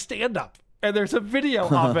try stand-up. And there's a video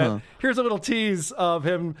of it. Here's a little tease of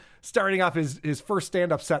him starting off his first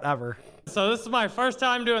stand-up set ever. So this is my first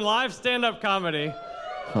time doing live stand-up comedy.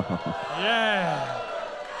 Yeah.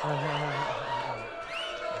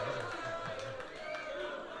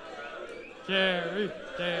 Jerry.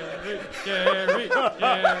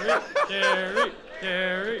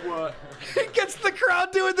 What? He gets the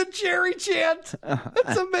crowd doing the Jerry chant.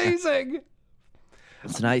 That's amazing.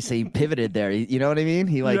 It's nice. He pivoted there. You know what I mean?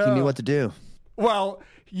 He knew what to do. Well,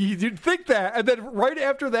 you'd think that. And then right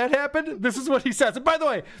after that happened, this is what he says. And by the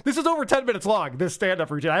way, this is over 10 minutes long, this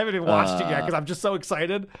stand-up routine. I haven't even watched it yet because I'm just so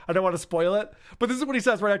excited. I don't want to spoil it. But this is what he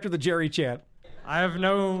says right after the Jerry chant. I have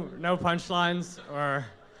no punchlines or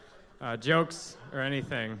jokes or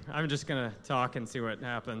anything. I'm just going to talk and see what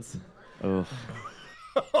happens. Oh,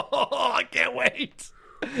 I can't wait.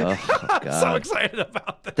 Oh, I'm so excited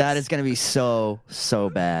about this. That is going to be so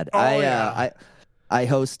bad. I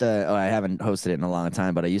host I haven't hosted it in a long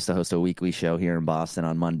time, but I used to host a weekly show here in Boston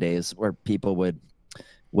on Mondays where people would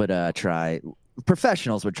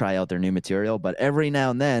professionals would try out their new material, but every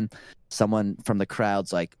now and then someone from the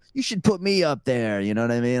crowd's like, you should put me up there. You know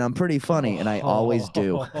what I mean? I'm pretty funny. And I always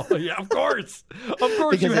do. Yeah, of course. Of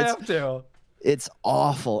course you have to. It's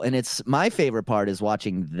awful. And it's my favorite part is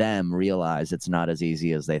watching them realize it's not as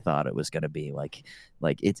easy as they thought it was going to be. Like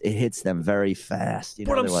it hits them very fast. You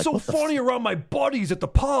know, but I'm like, so funny around my buddies at the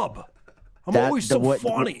pub. I'm always so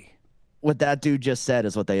funny. What that dude just said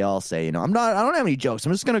is what they all say. You know, I don't have any jokes.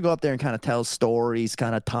 I'm just going to go up there and kind of tell stories,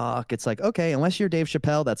 kind of talk. It's like, okay, unless you're Dave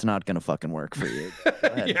Chappelle, that's not going to fucking work for you.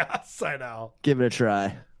 Yes, I know. Give it a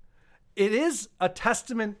try. It is a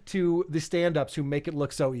testament to the stand-ups who make it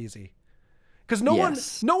look so easy. Because no one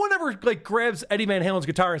ever like grabs Eddie Van Halen's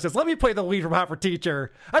guitar and says, "Let me play the lead from Hot for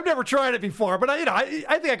Teacher." I've never tried it before, but I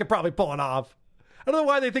think I could probably pull it off. I don't know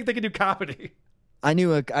why they think they can do comedy. I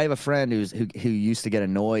have a friend who used to get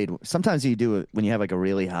annoyed. Sometimes you do it when you have like a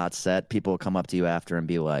really hot set. People will come up to you after and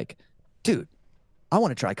be like, "Dude, I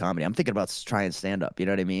want to try comedy. I'm thinking about trying stand up." You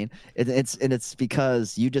know what I mean? It's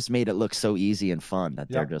because you just made it look so easy and fun that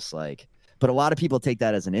they're just like. But a lot of people take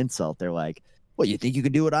that as an insult. They're like, "What, you think you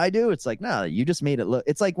can do what I do?" It's like, no, you just made it look.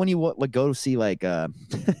 It's like when you go see like, I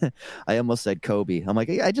almost said Kobe. I'm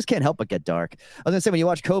like, I just can't help but get dark. I was gonna say when you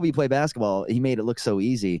watch Kobe play basketball, he made it look so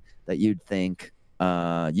easy that you'd think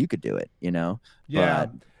you could do it, you know? Yeah.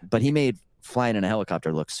 But he made flying in a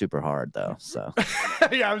helicopter look super hard though. So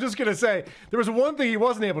yeah, I was just gonna say there was one thing he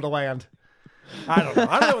wasn't able to land. I don't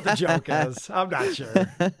know what the joke is. I'm not sure.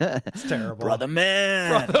 It's terrible. Brother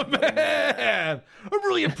man. I'm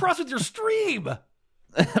really impressed with your stream.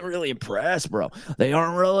 I'm really impressed, bro. They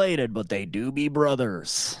aren't related, but they do be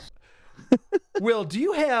brothers. Will, do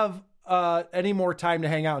you have any more time to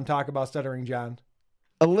hang out and talk about Stuttering John?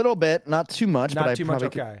 A little bit, not too much. Not but too I much,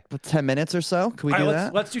 probably okay. 10 minutes or so. Could we do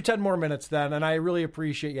that? Let's do 10 more minutes then, and I really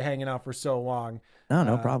appreciate you hanging out for so long.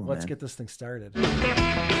 No problem, Let's man. get this thing started.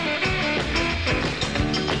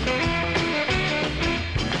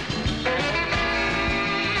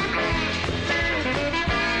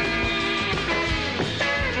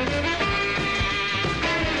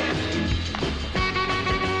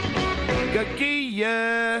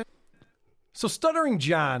 So Stuttering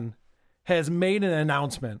John has made an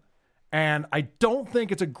announcement, and I don't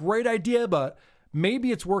think it's a great idea, but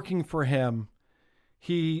maybe it's working for him.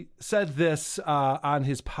 He said this on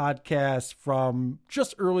his podcast from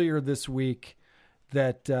just earlier this week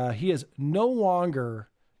that he is no longer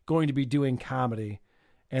going to be doing comedy.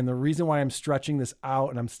 And the reason why I'm stretching this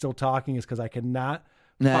out and I'm still talking is because I cannot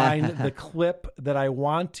find the clip that I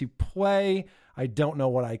want to play. I don't know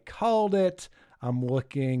what I called it. I'm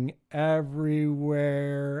looking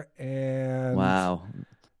everywhere, and wow,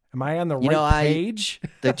 am I on the right page?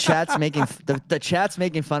 The chat's making the chat's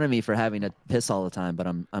making fun of me for having to piss all the time, but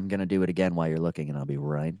I'm gonna do it again while you're looking, and I'll be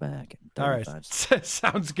right back. All right,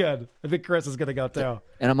 sounds good. I think Chris is gonna go too,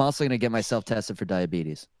 and I'm also gonna get myself tested for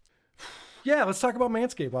diabetes. Yeah, let's talk about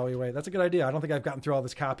Manscaped while we wait. That's a good idea. I don't think I've gotten through all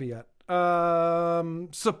this copy yet.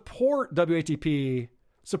 Support WATP.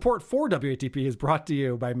 Support for WATP is brought to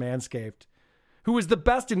you by Manscaped, who is the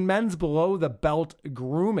best in men's below-the-belt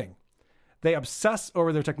grooming. They obsess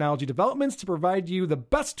over their technology developments to provide you the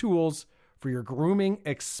best tools for your grooming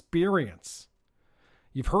experience.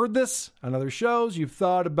 You've heard this on other shows. You've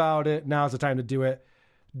thought about it. Now's the time to do it.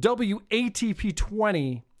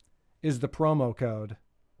 WATP20 is the promo code.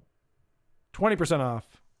 20%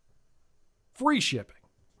 off. Free shipping.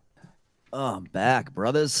 Oh, I'm back,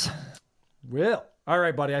 brothers. Will. All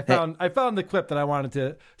right, buddy. I found the clip that I wanted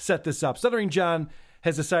to set this up. Stuttering John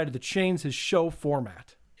has decided to change his show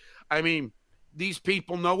format. I mean, these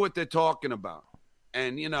people know what they're talking about,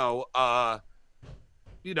 and I'm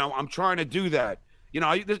trying to do that.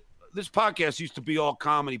 This podcast used to be all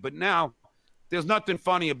comedy, but now there's nothing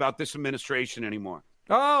funny about this administration anymore.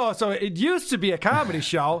 Oh, so it used to be a comedy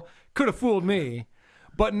show. Could have fooled me,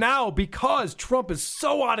 but now because Trump is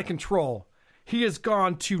so out of control, he has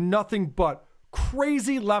gone to nothing but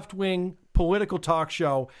crazy left-wing political talk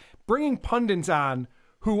show, bringing pundits on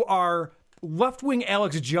who are left-wing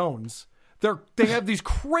Alex Jones. They have these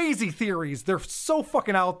crazy theories. They're so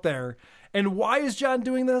fucking out there. And why is John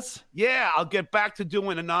doing this? Yeah, I'll get back to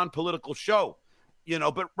doing a non-political show,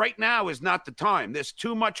 but right now is not the time. There's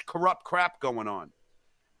too much corrupt crap going on.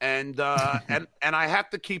 And and I have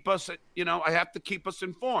to keep us,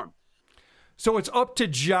 informed. So it's up to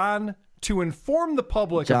John to inform the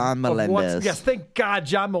public. John Melendez. Yes, thank God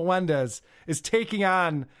John Melendez is taking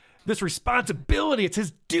on this responsibility. It's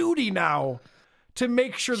his duty now to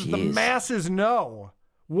make sure that the masses know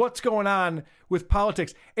what's going on with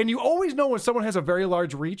politics. And you always know when someone has a very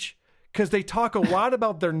large reach because they talk a lot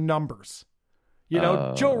about their numbers.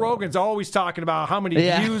 Joe Rogan's always talking about how many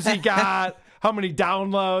views he got, how many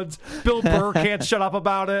downloads. Bill Burr can't shut up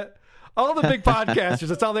about it. All the big podcasters,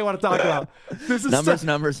 that's all they want to talk about. This is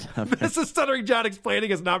numbers. This is Stuttering John explaining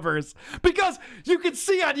his numbers because you can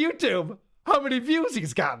see on YouTube how many views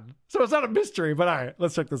he's gotten. So it's not a mystery, but all right,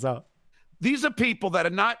 let's check this out. These are people that are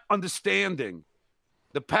not understanding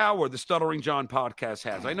the power the Stuttering John podcast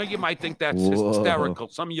has. I know you might think that's hysterical.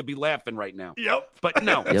 Some of you be laughing right now. Yep. But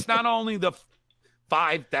no, it's not only the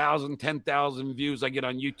 5,000, 10,000 views I get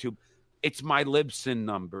on YouTube. It's my Libsyn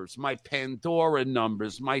numbers, my Pandora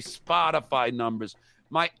numbers, my Spotify numbers,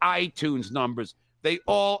 my iTunes numbers. They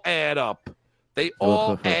all add up.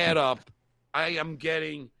 Add up. I am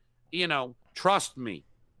getting, trust me,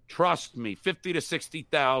 50 to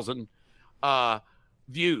 60,000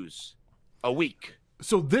 views a week.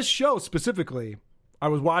 So this show specifically, I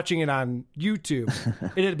was watching it on YouTube.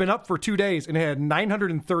 It had been up for 2 days and it had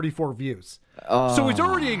 934 views. So he's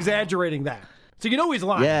already exaggerating that. So he's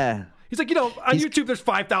lying. Yeah. He's like, on YouTube, there's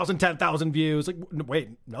 5,000, 10,000 views. Like, wait,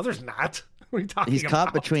 no, there's not. What are you talking about? He's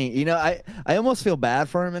caught between, I almost feel bad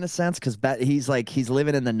for him in a sense because he's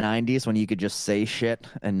living in the 90s when you could just say shit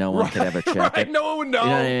and no one could ever check it. No one would know. You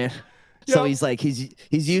know what I mean? So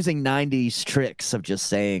he's using 90s tricks of just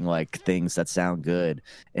saying things that sound good.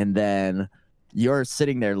 And then you're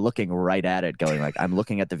sitting there looking right at it going I'm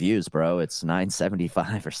looking at the views, bro. It's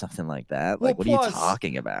 975 or something like that. What are you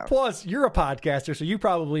talking about? Plus, you're a podcaster, so you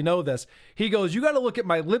probably know this. He goes, you got to look at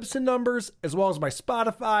my Libsyn numbers as well as my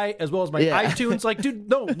Spotify, as well as my iTunes. Dude,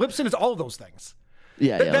 no, Libsyn is all of those things.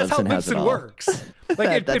 Yeah, that's how Libsyn works.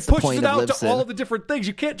 It pushes it out to all the different things.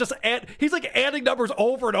 You can't just add. He's adding numbers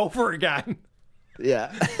over and over again.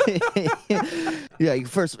 Yeah. Yeah.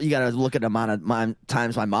 First, you got to look at the amount of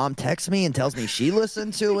times my mom texts me and tells me she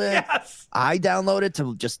listened to it. Yes. I download it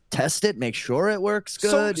to just test it, make sure it works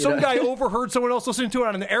good. Some guy overheard someone else listening to it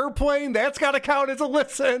on an airplane. That's got to count as a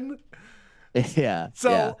listen. Yeah.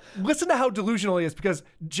 So listen to how delusional he is, because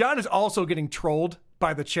John is also getting trolled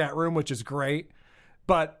by the chat room, which is great.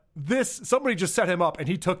 But somebody just set him up and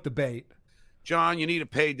he took the bait. John, you need a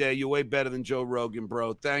payday. You're way better than Joe Rogan,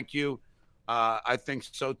 bro. Thank you. I think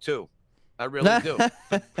so, too. I really do.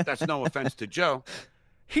 But that's no offense to Joe.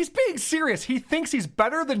 He's being serious. He thinks he's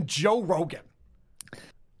better than Joe Rogan.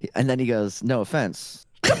 And then he goes, no offense.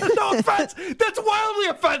 No offense. That's wildly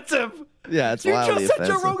offensive. Yeah, it's you wildly just said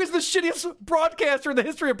offensive. Joe Rogan's the shittiest broadcaster in the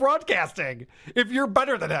history of broadcasting. If you're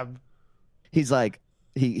better than him. He's like,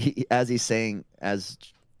 he's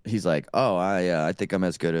like, oh, I think I'm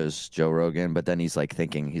as good as Joe Rogan, but then he's like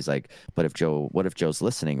thinking, what if Joe's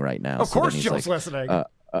listening right now? Of course Joe's listening.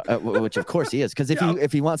 Which of course he is, because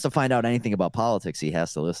if he wants to find out anything about politics, he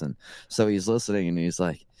has to listen. So he's listening, and he's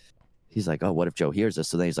like, oh, what if Joe hears this?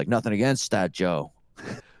 So then he's like, nothing against that, Joe.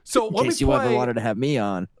 So in case you ever wanted to have me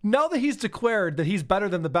on. Now that he's declared that he's better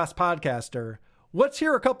than the best podcaster, let's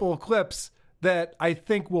hear a couple of clips that I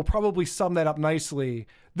think will probably sum that up nicely.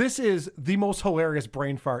 This is the most hilarious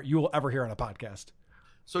brain fart you will ever hear on a podcast.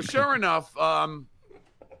 So sure enough, this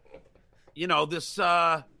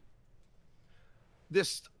the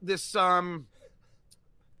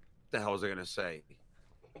hell was I going to say?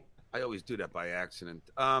 I always do that by accident.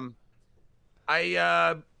 I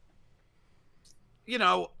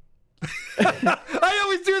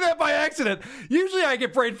always do that by accident. Usually I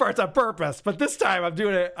get brain farts on purpose, but this time I'm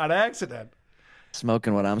doing it on accident.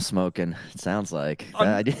 Smoking what I'm smoking, it sounds like.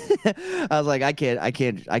 I was like, I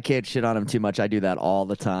can't shit on him too much. I do that all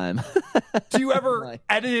the time. Do you ever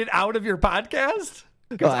edit it out of your podcast?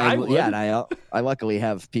 And I luckily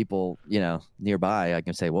have people, nearby. I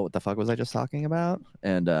can say, what the fuck was I just talking about?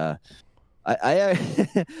 And I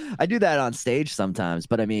do that on stage sometimes,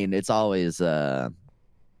 but I mean, it's always, what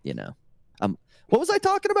was I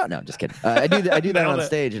talking about? No, I'm just kidding. I do that on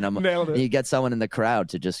stage, and you get someone in the crowd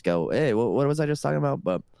to just go, hey, what was I just talking about?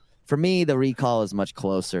 But for me, the recall is much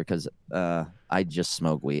closer because I just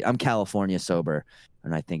smoke weed. I'm California sober,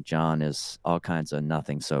 and I think John is all kinds of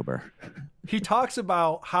nothing sober. He talks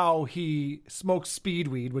about how he smokes speed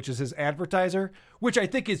weed, which is his advertiser, which I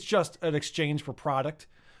think is just an exchange for product.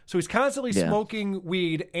 So he's constantly smoking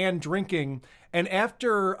weed and drinking. And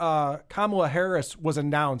after Kamala Harris was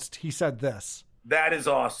announced, he said this. That is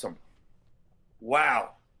awesome.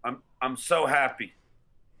 Wow. I'm so happy.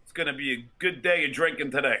 It's going to be a good day of drinking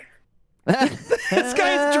today. This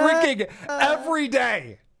guy's drinking every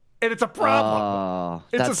day, and it's a problem.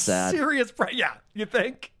 That's sad. Serious problem. Yeah, you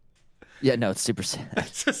think? Yeah, no, it's super sad.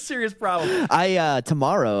 It's a serious problem.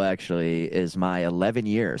 Tomorrow actually is my 11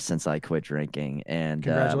 years since I quit drinking, and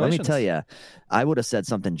let me tell you, I would have said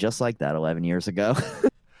something just like that 11 years ago.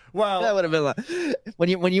 Well, that would have been like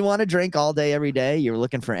when you want to drink all day every day, you're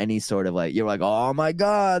looking for any sort of you're like, oh my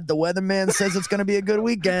god, the weatherman says it's going to be a good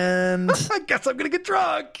weekend. I guess I'm going to get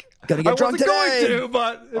drunk. Gonna get drunk today. I wasn't going to,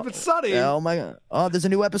 but if it's sunny. Oh my god! Oh, there's a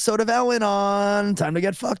new episode of Ellen on. Time to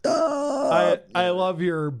get fucked up. I love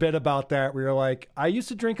your bit about that, where you're like, I used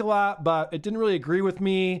to drink a lot, but it didn't really agree with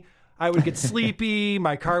me. I would get sleepy.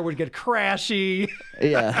 My car would get crashy.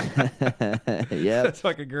 Yeah. Yeah. That's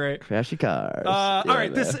fucking great. Crashy cars. All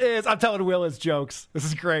right. Man. I'm telling Will his jokes. This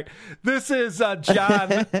is great. This is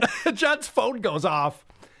John. John's phone goes off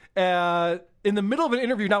in the middle of an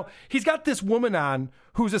interview. Now, he's got this woman on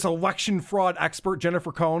who's this election fraud expert,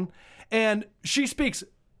 Jennifer Cohn, and she speaks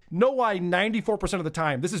no lie 94% of the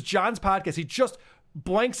time. This is John's podcast. He just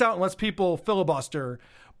blanks out and lets people filibuster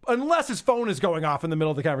unless his phone is going off in the middle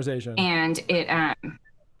of the conversation. And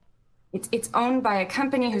it's owned by a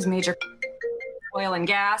company whose major oil and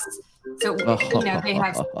gas. So they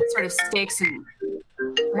have sort of stakes in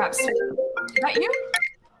perhaps. Is that you?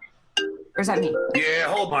 Or is that me? Yeah,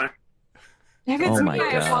 hold on. If it's me,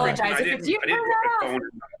 I apologize. If it's you,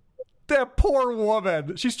 that poor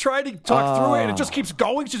woman. She's trying to talk through it, and it just keeps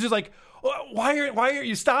going. She's just like, why aren't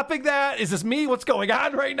you stopping that? Is this me? What's going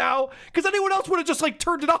on right now? Because anyone else would have just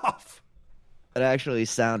turned it off. It actually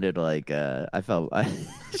sounded like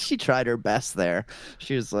she tried her best there.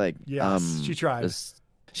 She was like, yes, she tried.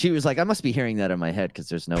 She was like, I must be hearing that in my head because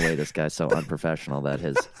there's no way this guy's so unprofessional that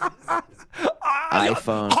his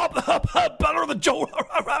iPhone. Better than Joe.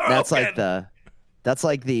 That's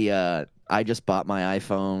like the I just bought my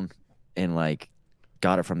iPhone and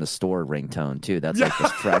got it from the store ringtone too. That's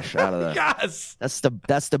just fresh out of the. Yes.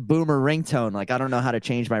 That's the boomer ringtone. I don't know how to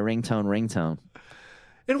change my ringtone.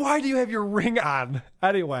 And why do you have your ring on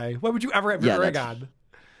anyway? Why would you ever have your ring on?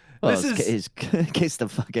 Well, this is in case the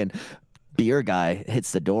fucking beer guy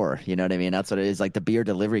hits the door. You know what I mean? That's what it is. Like the beer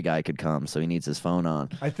delivery guy could come, so he needs his phone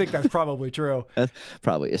on. I think that's probably true. That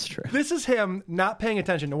probably is true. This is him not paying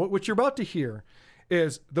attention. Now, what you're about to hear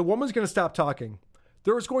is the woman's going to stop talking.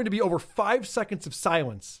 There is going to be over 5 seconds of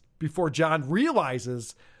silence before John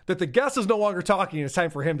realizes that the guest is no longer talking and it's time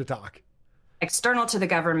for him to talk. External to the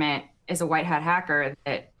government is a white hat hacker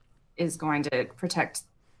that is going to protect,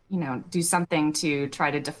 do something to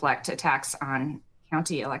try to deflect attacks on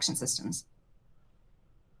county election systems.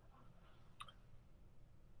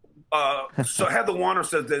 So Heather Warner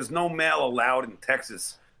says there's no mail allowed in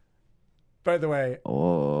Texas. By the way,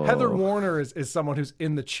 Heather Warner is someone who's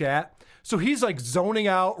in the chat. So he's like zoning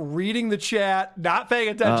out, reading the chat, not paying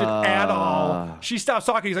attention at all. She stops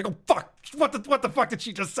talking. He's like, oh, fuck. What the fuck did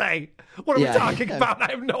she just say? What are we talking about?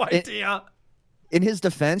 I have no idea. In his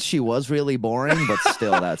defense, she was really boring, but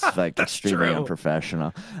still, that's like extremely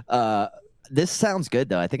unprofessional. This sounds good,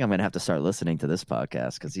 though. I think I'm going to have to start listening to this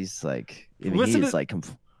podcast because he's like, Listen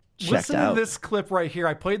to this clip right here.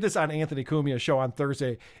 I played this on Anthony Cumia's show on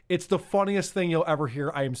Thursday. It's the funniest thing you'll ever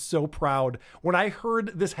hear. I am so proud. When I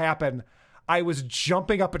heard this happen, I was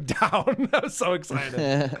jumping up and down. I was so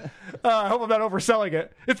excited. I hope I'm not overselling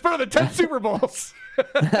it. It's better than 10 Super Bowls.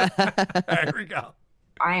 There we go.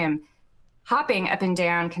 I am hopping up and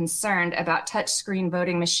down, concerned about touchscreen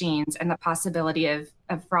voting machines and the possibility of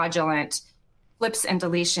fraudulent flips and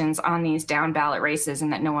deletions on these down ballot races,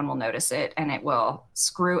 and that no one will notice it, and it will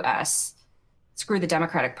screw the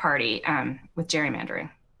Democratic Party with gerrymandering.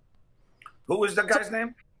 Who was the guy's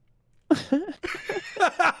name?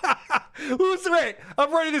 Wait,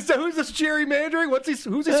 I'm writing this down. Who's this gerrymandering? Who's he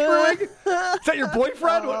screwing? Is that your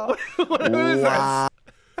boyfriend? Who is this?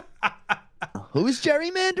 Who's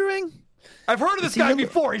gerrymandering? I've heard of this guy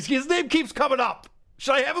before. His name keeps coming up.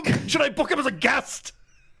 Should I have him? Should I book him as a guest?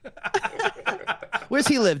 Where's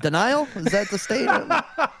he live? Denial? Is that the state?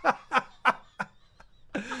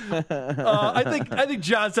 I think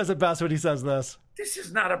John says it best when he says this. This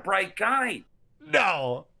is not a bright guy.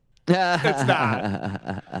 No, it's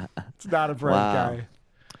not. It's not a bright guy.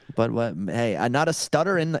 But hey, not a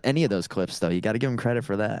stutter in any of those clips, though. You got to give him credit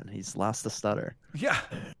for that. He's lost the stutter. Yeah,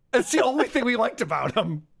 it's the only thing we liked about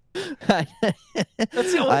him. That's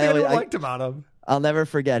the only thing we liked about him. I'll never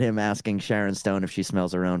forget him asking Sharon Stone if she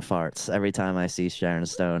smells her own farts. Every time I see Sharon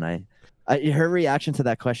Stone, her reaction to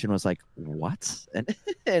that question was like, "What?"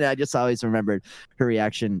 And I just always remembered her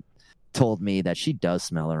reaction told me that she does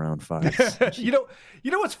smell her own farts. You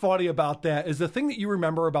know what's funny about that is the thing that you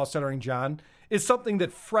remember about Stuttering John is something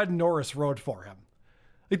that Fred Norris wrote for him.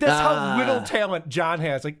 Like that's how little talent John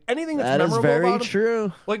has. Like anything that's memorable about him. That is very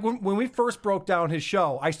true. Like when we first broke down his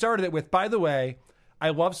show, I started it with, by the way, I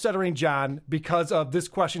love Stuttering John because of this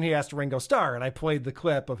question he asked Ringo Starr. And I played the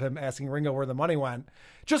clip of him asking Ringo where the money went.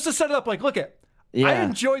 Just to set it up like, look it. Yeah. I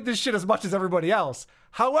enjoyed this shit as much as everybody else.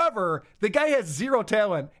 However, the guy has zero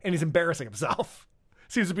talent and he's embarrassing himself.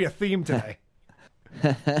 Seems to be a theme today.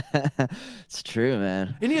 It's true,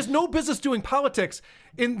 man. And he has no business doing politics.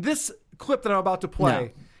 In this clip that I'm about to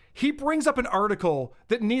play, he brings up an article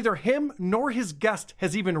that neither him nor his guest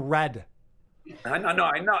has even read. I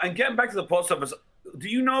know. And getting back to the post office, do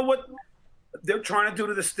you know what they're trying to do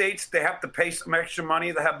to the states? They have to pay some extra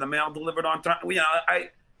money to have the mail delivered on time.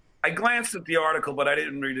 I glanced at the article, but I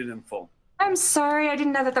didn't read it in full. I'm sorry, I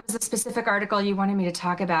didn't know that was a specific article you wanted me to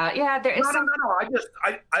talk about. Yeah, there is. No.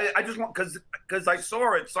 I just want because I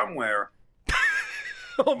saw it somewhere.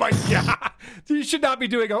 Oh my God! You should not be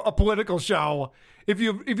doing a political show if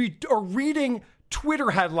you are reading Twitter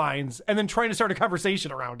headlines and then trying to start a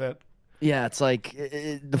conversation around it. Yeah, it's like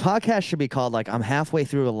the podcast should be called like "I'm halfway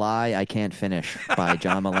through a lie I can't finish" by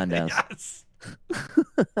John Melendez. Yes.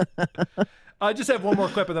 I just have one more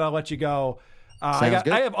clip and then I'll let you go. I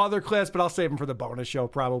have other clips, but I'll save them for the bonus show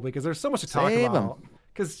probably because there's so much to talk about.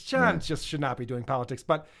 Because John just should not be doing politics.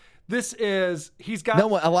 But this is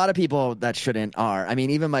a lot of people that shouldn't are. I mean,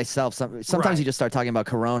 even myself. Sometimes you just start talking about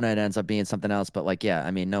Corona and it ends up being something else. But like, yeah, I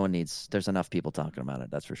mean, no one needs. There's enough people talking about it.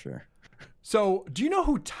 That's for sure. So, do you know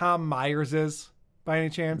who Tom Myers is by any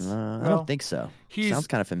chance? I don't think so. Sounds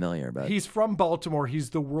kind of familiar, but he's from Baltimore. He's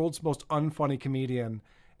the world's most unfunny comedian.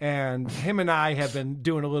 And him and I have been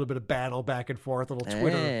doing a little bit of battle back and forth, little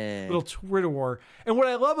Twitter war. And what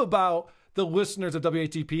I love about the listeners of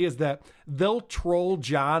WATP is that they'll troll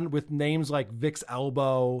John with names like Vic's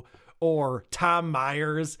Elbow or Tom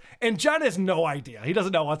Myers. And John has no idea. He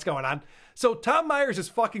doesn't know what's going on. So Tom Myers is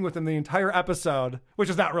fucking with him the entire episode, which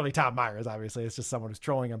is not really Tom Myers, obviously. It's just someone who's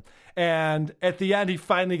trolling him. And at the end, he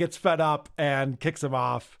finally gets fed up and kicks him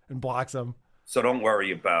off and blocks him. So don't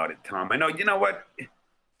worry about it, Tom. I know, you know what?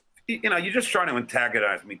 You're just trying to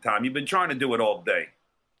antagonize me, Tom. You've been trying to do it all day.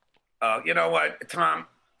 You know what, Tom?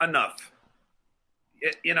 Enough.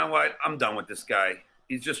 You know what? I'm done with this guy.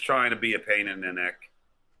 He's just trying to be a pain in the neck.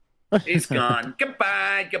 He's gone.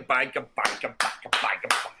 Goodbye, goodbye, goodbye, goodbye, goodbye,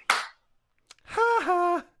 goodbye. Ha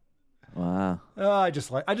ha. Wow. I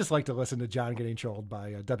just like to listen to John getting trolled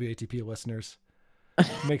by WATP listeners.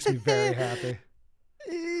 Makes me very happy.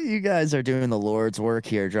 You guys are doing the Lord's work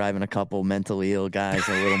here, driving a couple mentally ill guys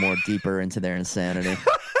a little more deeper into their insanity.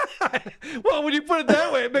 Well, when you put it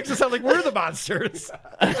that way, it makes it sound like we're the monsters.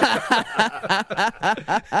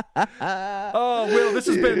 Oh, Will, this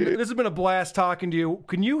has been a blast talking to you.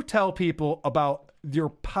 Can you tell people about your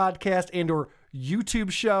podcast and or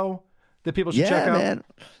YouTube show that people should check out? Man.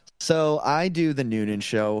 So I do the Noonan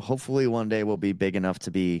Show. Hopefully one day we'll be big enough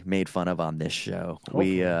to be made fun of on this show.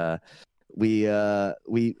 Hopefully.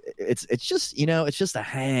 It's just, it's just a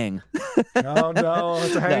hang. Oh no,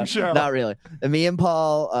 it's a hang show. Not really. And me and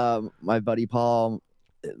Paul, my buddy Paul,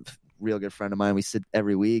 real good friend of mine, we sit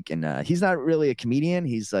every week, and he's not really a comedian.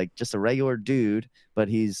 He's like just a regular dude, but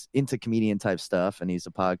he's into comedian type stuff, and he's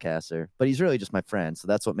a podcaster, but he's really just my friend. So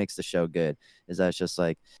that's what makes the show good, is that it's just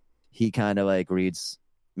like, he kind of like reads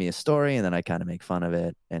me a story and then I kind of make fun of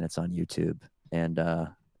it, and it's on YouTube. And,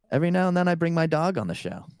 every now and then I bring my dog on the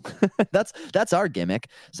show. That's our gimmick.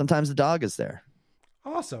 Sometimes the dog is there.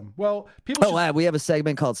 Awesome. Well, people. We have a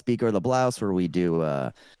segment called Speaker of the Blouse where we do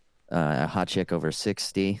a hot chick over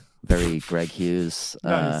 60. Very Greg Hughes.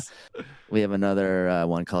 Nice. We have another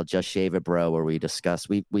one called Just Shave It, Bro, where we discuss.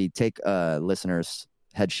 We take a listener's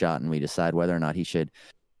headshot and we decide whether or not he should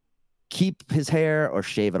keep his hair or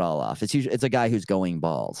shave it all off. It's a guy who's going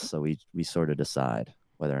balls, so we sort of decide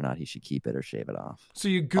whether or not he should keep it or shave it off. So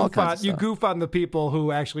you goof on the people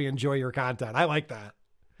who actually enjoy your content. I like that.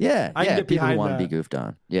 Yeah, I can get people behind want that. to be goofed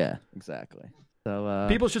on. Yeah, exactly. So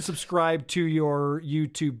people should subscribe to your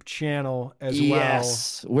YouTube channel as well.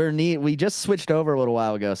 Yes, we just switched over a little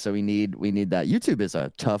while ago, so we need that. YouTube is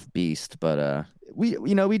a tough beast, but we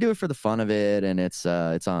do it for the fun of it, and it's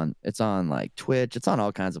on like Twitch, it's on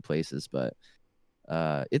all kinds of places, but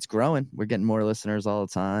it's growing. We're getting more listeners all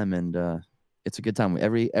the time, and it's a good time.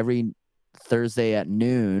 Every Thursday at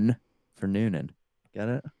noon for Noonan. Get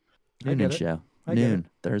it? Noonan show. Noon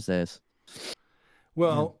Thursdays.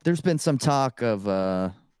 Well, there's been some talk of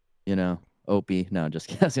Opie. No, just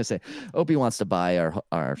kidding. I was gonna say Opie wants to buy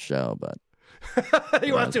our show, but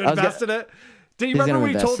he wants to invest in it. Do you remember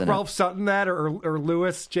when he told Ralph Sutton that, or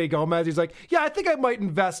Louis J. Gomez? He's like, "Yeah, I think I might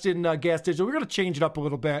invest in Gas Digital. We're going to change it up a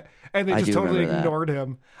little bit," and they just totally ignored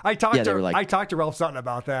him. I talked to Ralph Sutton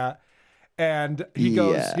about that. And he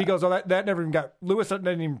goes, oh, that never even got, Lewis didn't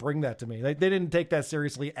even bring that to me. They didn't take that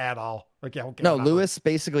seriously at all. Like, yeah, okay, no, Lewis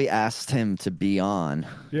basically asked him to be on,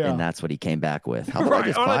 and that's what he came back with. How about I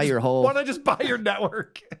just buy your whole? Why don't I just buy your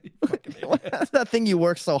network? That's that thing you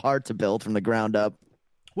worked so hard to build from the ground up.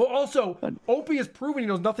 Well, also, Opie has proven he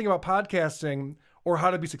knows nothing about podcasting or how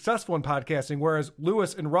to be successful in podcasting, whereas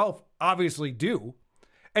Lewis and Ralph obviously do.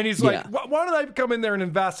 And he's like, why don't I come in there and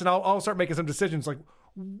invest, and I'll start making some decisions? Like,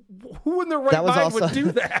 who in their right mind would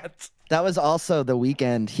do that? That was also the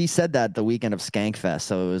weekend. He said that the weekend of Skankfest.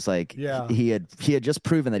 So it was like he had just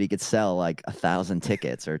proven that he could sell like 1,000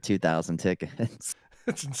 tickets or 2,000 tickets.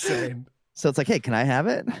 It's insane. So it's like, hey, can I have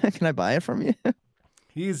it? Can I buy it from you?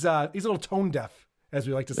 He's a little tone deaf, as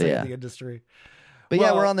we like to say in the industry. But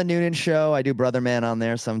we're on the Noonan Show. I do Brother Man on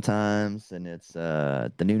there sometimes, and it's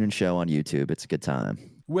the Noonan Show on YouTube. It's a good time.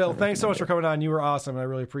 Will, thanks so much for coming on. You were awesome, and I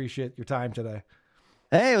really appreciate your time today.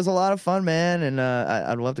 Hey, it was a lot of fun, man, and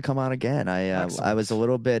I'd love to come on again. I was a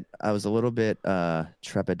little bit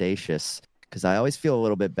trepidatious because I always feel a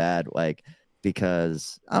little bit bad, like,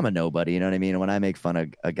 because I'm a nobody, you know what I mean? And when I make fun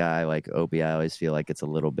of a guy like Opie, I always feel like it's a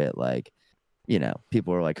little bit like,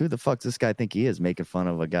 people are like, who the fuck does this guy think he is, making fun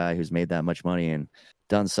of a guy who's made that much money and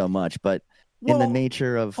done so much? But in the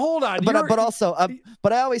nature of hold on, but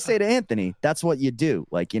I always say to Anthony, that's what you do,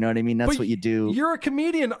 like, you know what I mean? That's what you do. You're a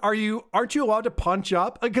comedian. Aren't you allowed to punch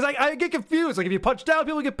up? Because I get confused. Like, if you punch down,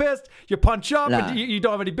 people get pissed. You punch up, and you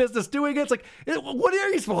don't have any business doing it. It's like, what are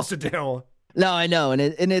you supposed to do? No, I know, and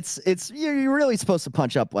it's you're really supposed to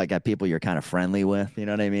punch up like at people you're kind of friendly with. You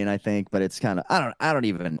know what I mean? I think, but it's kind of I don't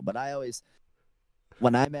even. But I always,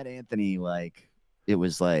 when I met Anthony, like, it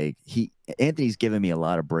was like Anthony's given me a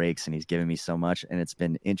lot of breaks, and he's given me so much, and it's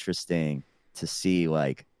been interesting to see,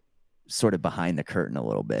 like, sort of behind the curtain a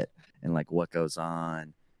little bit, and like what goes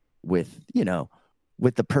on with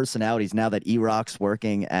the personalities now that E-Rock's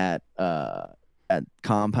working at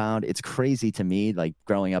Compound. It's crazy to me, like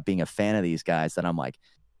growing up being a fan of these guys, that I'm like,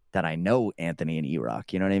 that I know Anthony and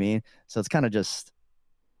E-Rock, you know what I mean? So it's kind of just,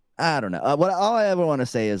 I don't know. All I ever want to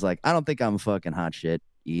say is, like, I don't think I'm fucking hot shit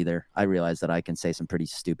either. I realize that I can say some pretty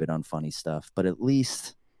stupid, unfunny stuff, but at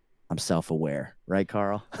least I'm self-aware, right,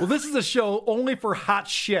 Carl? Well, this is a show only for hot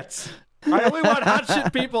shits. I only want hot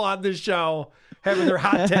shit people on this show having their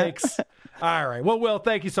hot takes. All right. Well, Will,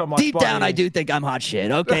 thank you so much. Deep down, I do think I'm hot shit.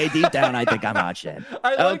 Okay, deep down, I think I'm hot shit.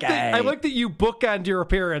 I like that you bookend your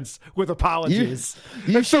appearance with apologies.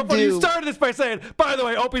 You should do. You started this by saying, by the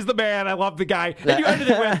way, Opie's the man. I love the guy. And you ended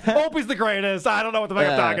it with, Opie's the greatest. I don't know what the fuck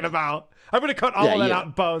I'm talking about. I'm going to cut all of that out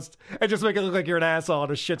in post and just make it look like you're an asshole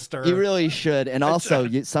and a shit stirrer. You really should. And also,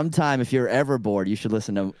 sometime if you're ever bored, you should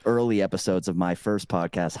listen to early episodes of my first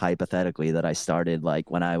podcast, Hypothetically, that I started like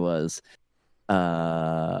when I was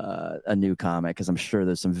a new comic, because I'm sure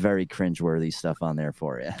there's some very cringeworthy stuff on there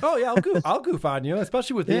for you. Oh, yeah, I'll goof on you,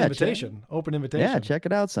 especially with the invitation, open invitation. Yeah, check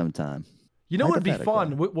it out sometime. You know what would be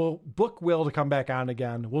fun? We'll book Will to come back on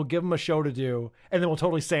again. We'll give him a show to do, and then we'll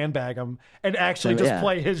totally sandbag him and actually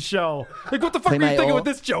play his show. Like, what the fuck are you thinking with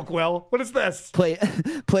this joke, Will? What is this?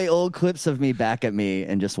 Play old clips of me back at me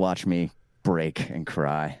and just watch me break and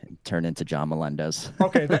cry and turn into John Melendez.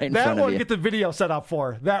 Okay, that one get the video set up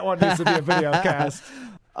for. That one needs to be a video cast.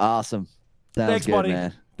 Awesome. Thanks, good, buddy.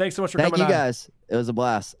 Man. Thanks so much for coming on. Thank you, guys. It was a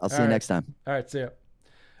blast. I'll see you next time. All right, see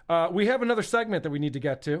ya. We have another segment that we need to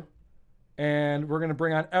get to, and we're going to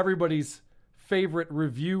bring on everybody's favorite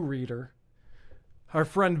review reader. Our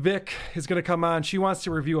friend Vic is going to come on. She wants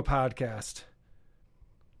to review a podcast.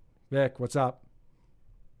 Vic, what's up?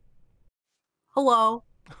 Hello.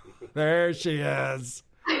 There she is.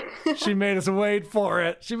 She made us wait for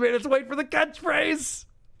it. She made us wait for the catchphrase.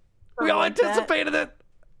 We all anticipated it.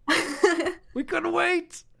 We couldn't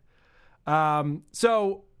wait.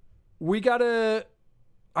 So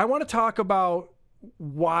I want to talk about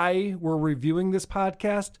why we're reviewing this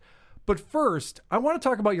podcast. But first, I want to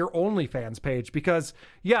talk about your OnlyFans page, because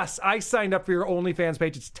yes, I signed up for your OnlyFans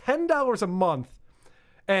page. It's $10 a month.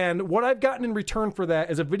 And what I've gotten in return for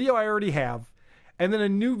that is a video I already have, and then a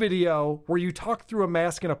new video where you talk through a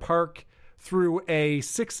mask in a park through a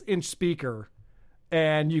 6-inch speaker,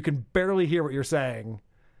 and you can barely hear what you're saying.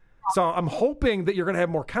 So I'm hoping that you're going to have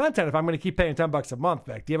more content if I'm going to keep paying $10 a month,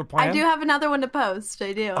 Vic. Do you have a plan? I do have another one to post.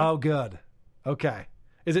 I do. Oh, good. Okay.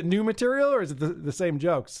 Is it new material or is it the same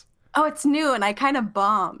jokes? Oh, it's new, and I kind of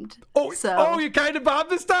bombed. Oh, you kind of bombed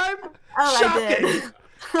this time? Oh, shocking. I did.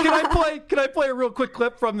 Can I play a real quick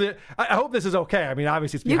clip from the... I hope this is okay. I mean,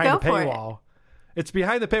 obviously it's behind the paywall. It's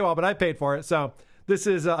behind the paywall, but I paid for it. So this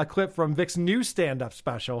is a clip from Vic's new stand-up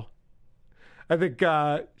special. I think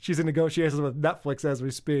she's in negotiations with Netflix as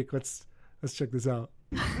we speak. Let's check this out.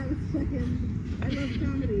 I was checking. I love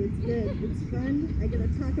comedy. It's good. It's fun. I get to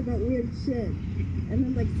talk about weird shit. And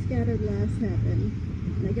then, like, scattered laughs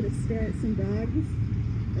happen. And I get to stare at some dogs.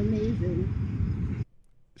 Amazing.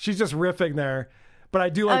 She's just riffing there. But I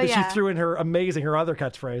do like that she threw in her other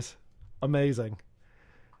catchphrase. Amazing.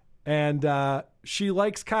 And she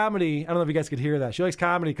likes comedy. I don't know if you guys could hear that. She likes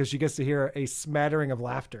comedy because she gets to hear a smattering of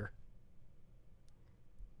laughter.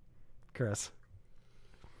 Chris.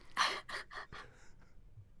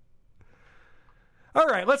 All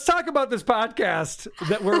right, let's talk about this podcast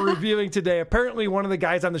that we're reviewing today. Apparently, one of the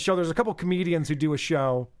guys on the show, there's a couple comedians who do a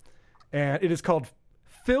show, and it is called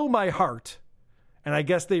Fill My Heart. And I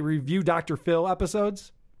guess they review Dr. Phil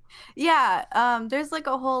episodes. Yeah, there's like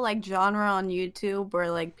a whole like genre on YouTube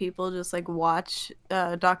where like people just like watch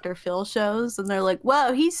Dr. Phil shows, and they're like,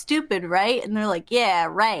 "Whoa, he's stupid, right?" And they're like, "Yeah,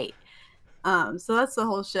 right." So that's the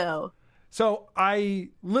whole show. So I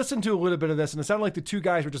listened to a little bit of this, and it sounded like the two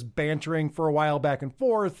guys were just bantering for a while back and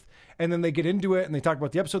forth, and then they get into it, and they talk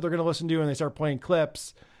about the episode they're going to listen to, and they start playing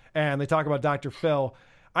clips, and they talk about Dr. Phil.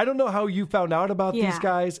 I don't know how you found out about these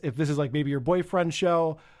guys, if this is like maybe your boyfriend's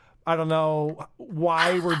show. I don't know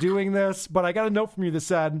why we're doing this, but I got a note from you that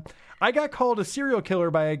said, I got called a serial killer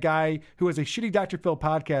by a guy who has a shitty Dr. Phil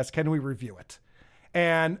podcast. Can we review it?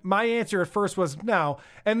 And my answer at first was no.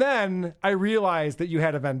 And then I realized that you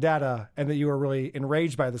had a vendetta and that you were really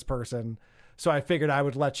enraged by this person. So I figured I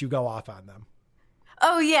would let you go off on them.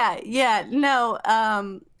 Oh, yeah. Yeah. No.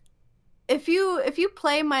 If you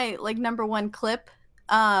play my like number one clip,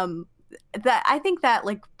 that I think that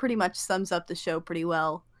like pretty much sums up the show pretty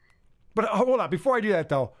well. But hold on, before I do that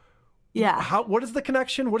though. Yeah. What is the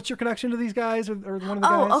connection? What's your connection to these guys or one of the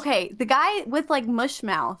guys? Oh, okay. The guy with like mush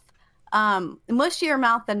mouth, mushier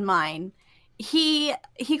mouth than mine. He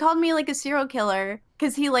called me like a serial killer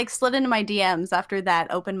because he like slid into my DMs after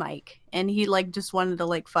that open mic, and he like just wanted to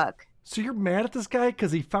like fuck. So you're mad at this guy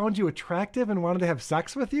because he found you attractive and wanted to have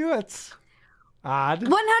sex with you? That's odd. 100%.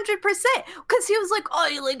 Because he was like, "Oh,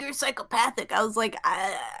 you're psychopathic." I was like,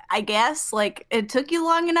 I guess. Like, it took you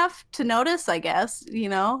long enough to notice. I guess, you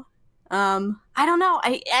know. I don't know.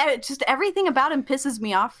 I just everything about him pisses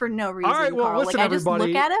me off for no reason. All right, well, Carl. listen, like, I just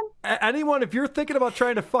everybody. look at him. Anyone, if you're thinking about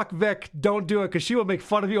trying to fuck Vic, don't do it because she will make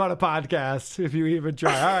fun of you on a podcast if you even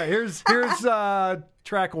try. All right, here's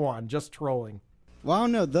track 1, just trolling. Well, I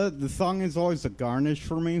don't know. The song is always a garnish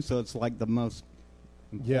for me, so it's like the most.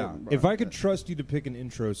 Yeah. If I could trust you to pick an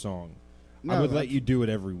intro song, I would let you do it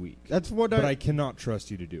every week. That's what But I cannot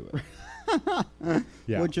trust you to do it.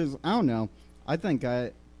 Yeah. Which is, I don't know. I think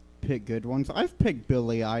I pick good ones. I've picked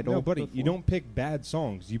Billy Idol. No, buddy, before. you don't pick bad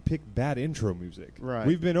songs. You pick bad intro music. Right.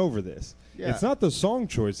 We've been over this. Yeah. It's not the song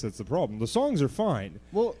choice that's the problem. The songs are fine.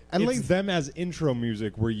 Well, at it's least them as intro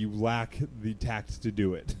music where you lack the tact to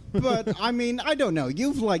do it. But I mean, I don't know.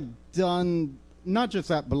 You've like done not just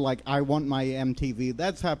that, but like I Want My MTV.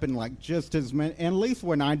 That's happened like just as many. And at least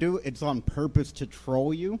when I do, it's on purpose to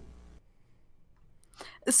troll you.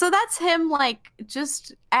 So that's him, like,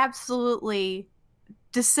 just absolutely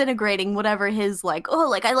disintegrating whatever his like. Oh,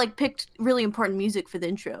 like I like picked really important music for the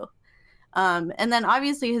intro. And then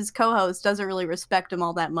obviously his co-host doesn't really respect him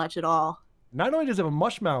all that much at all. Not only does he have a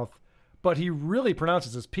mush mouth, but he really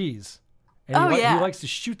pronounces his P's. And he likes to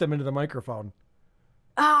shoot them into the microphone.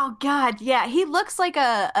 Oh, God, yeah. He looks like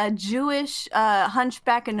a Jewish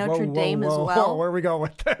hunchback of Notre Dame as well. Whoa, where are we going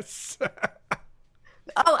with this?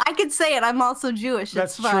 Oh, I could say it. I'm also Jewish.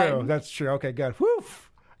 That's it's fine. true. That's true. Okay, good. Whew.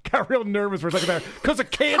 Got real nervous for a second there because of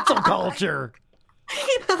cancel culture.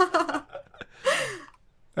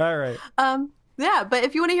 All right. Yeah, but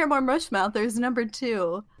if you want to hear more Mushmouth, there's number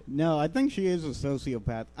 2. No, I think she is a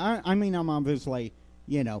sociopath. I mean, I'm obviously,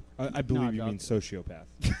 you know. I believe you mean sociopath.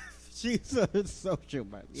 She's a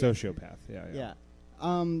sociopath. Yeah. Sociopath, yeah.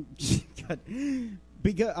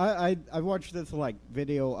 Because I watched this like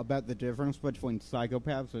video about the difference between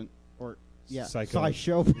psychopaths and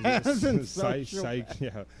psychopaths and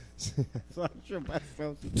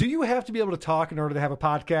sociopaths. Do you have to be able to talk in order to have a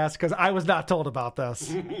podcast? Because I was not told about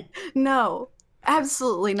this. No,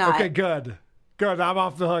 absolutely not. Okay, good. Good. I'm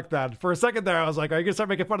off the hook then. For a second there, I was like, are you going to start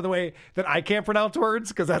making fun of the way that I can't pronounce words?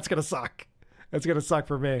 Because that's going to suck. That's going to suck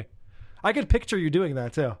for me. I could picture you doing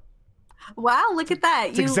that too. Wow, look at that.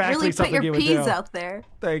 It's you exactly really put your something you P's would do. out there.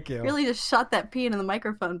 Thank you. Really just shot that P into the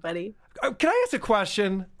microphone, buddy. Can I ask a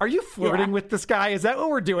question? Are you flirting with this guy? Is that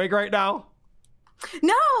what we're doing right now?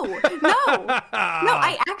 No.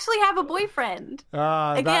 I actually have a boyfriend.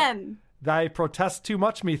 Again. I protest too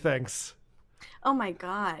much, methinks. Oh my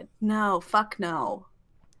God. No, fuck no.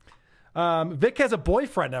 Vic has a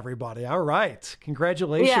boyfriend, everybody. All right.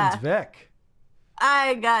 Congratulations, Vic.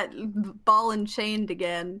 I got ball and chained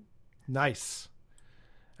again. Nice.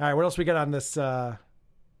 All right, what else we got on this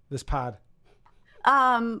this pod?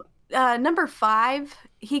 Number 5,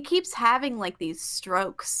 he keeps having like these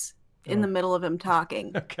strokes in the middle of him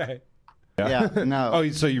talking. Okay. Yeah, no. Oh,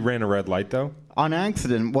 so you ran a red light though? On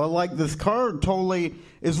accident. Well, like this car totally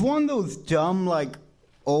is one of those dumb like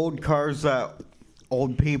old cars that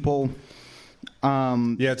old people.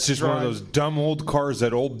 Yeah, it's just one of those dumb old cars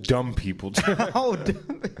that old dumb people drive.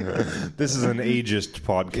 This is an ageist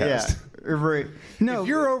podcast. Yeah, right. No, if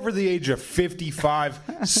you're over the age of 55,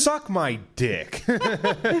 suck my dick.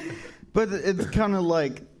 But it's kind of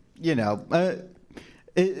like, you know,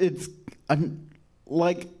 it's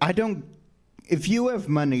like I don't. If you have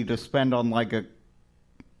money to spend on like a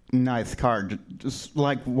nice car, just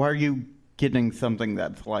like why are you getting something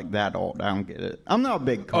that's like that old? I don't get it. I'm not a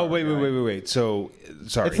big car. Oh, wait. So,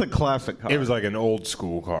 sorry. It's a classic car. It was like an old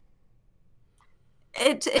school car.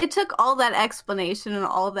 It took all that explanation and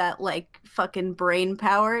all that like fucking brain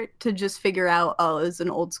power to just figure out, oh, it was an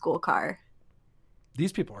old school car.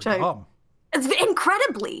 These people are dumb. It's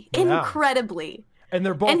incredibly. And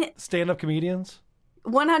they're both stand-up comedians?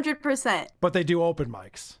 100%. But they do open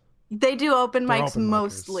mics. They do open They're mics open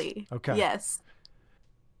mostly. micers. Okay. Yes.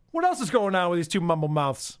 What else is going on with these two mumble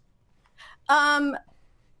mouths? Go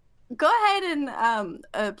ahead and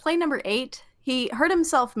play number 8. He hurt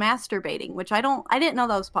himself masturbating, which I didn't know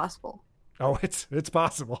that was possible. Oh, it's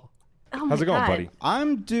possible. Oh How's it going, buddy?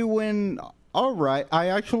 I'm doing all right. I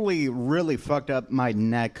actually really fucked up my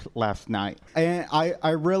neck last night. And I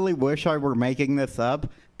really wish I were making this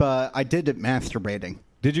up, but I did it masturbating.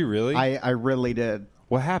 Did you really? I really did.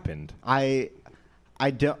 What happened? I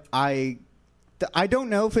I don't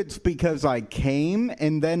know if it's because I came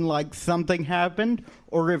and then like something happened,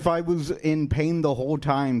 or if I was in pain the whole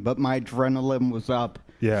time, but my adrenaline was up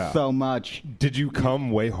so much. Did you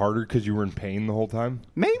come way harder because you were in pain the whole time?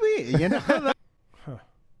 Maybe, you know.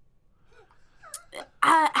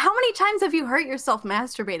 How many times have you hurt yourself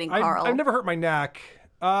masturbating, Carl? I've never hurt my neck.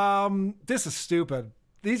 This is stupid.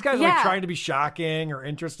 These guys are like trying to be shocking or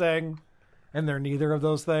interesting, and they're neither of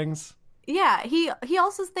those things. Yeah, he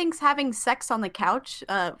also thinks having sex on the couch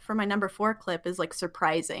for my number 4 clip is like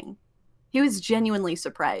surprising. He was genuinely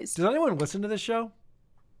surprised. Does anyone listen to this show?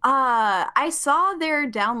 I saw their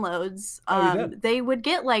downloads. Oh, you did? They would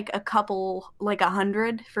get like a couple, like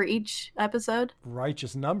 100 for each episode.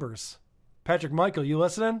 Righteous numbers. Patrick Michael, you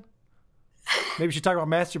listening? Maybe you should talk about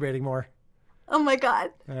masturbating more. Oh my God.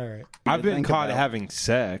 All right. I've been caught having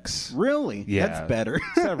sex. Really? Yeah. That's better.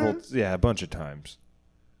 A bunch of times.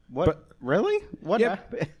 What? But, really? What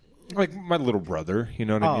happened? Like my little brother, you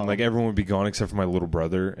know what I mean? Like everyone would be gone except for my little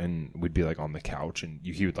brother, and we'd be like on the couch, and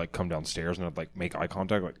he would like come downstairs, and I'd like make eye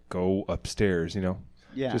contact, like go upstairs, you know?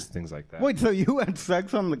 Yeah. Just things like that. Wait, so you had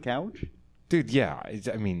sex on the couch? Dude, yeah.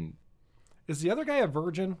 I mean... Is the other guy a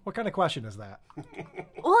virgin? What kind of question is that?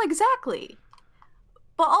 Well, exactly.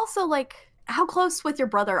 But also, like, how close with your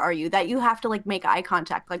brother are you that you have to like make eye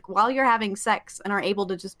contact, like while you're having sex, and are able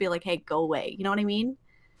to just be like, hey, go away. You know what I mean?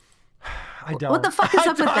 I don't. What the fuck is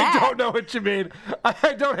up with that? I don't know what you mean.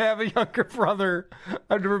 I don't have a younger brother.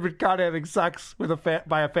 I've never been caught having sex with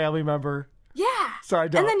by a family member. Yeah. So I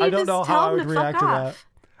don't. And then you I don't just know tell how I him would to react fuck to off. that.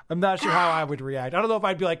 I'm not sure how I would react. I don't know if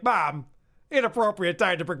I'd be like, Mom, inappropriate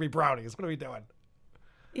time to bring me brownies. What are we doing?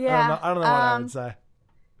 Yeah. I don't know what I would say.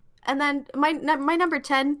 And then my number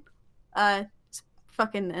 10, it's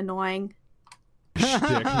fucking annoying.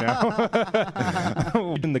 Shtick now.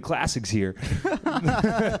 In the classics here.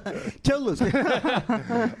 Tell us.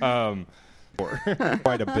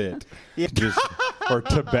 Quite a bit. Yeah. Or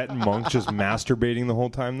Tibetan monks just masturbating the whole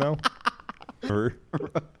time, though. Has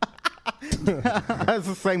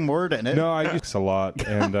the same word in it. No, I use a lot,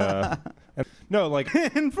 and no, like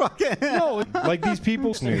and fucking no, like these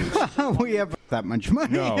people snooze. We have that much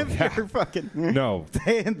money. No, if you're fucking no,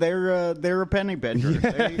 they're a penny pincher.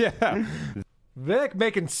 Yeah. Vic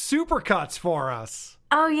making supercuts for us.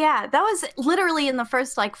 Oh yeah, that was literally in the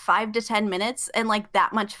first like 5 to 10 minutes, and like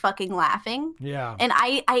that much fucking laughing. Yeah. And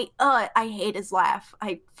I hate his laugh.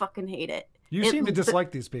 I fucking hate it. You seem to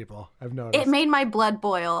dislike these people, I've noticed. It made my blood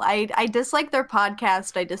boil. I dislike their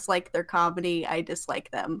podcast. I dislike their comedy. I dislike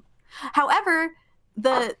them. However,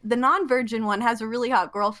 the non-virgin one has a really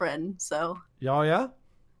hot girlfriend, so. Oh, yeah?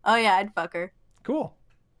 Oh, yeah, I'd fuck her. Cool.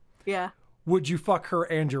 Yeah. Would you fuck her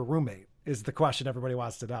and your roommate, is the question everybody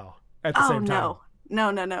wants to know at the same time.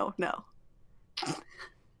 No.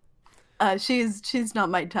 She's not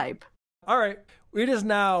my type. All right. It is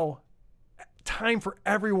now time for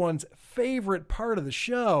everyone's favorite part of the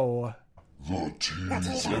show. The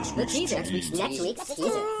teaser. Next week's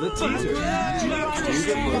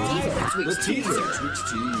teaser.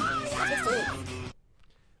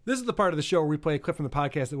 This is the part of the show where we play a clip from the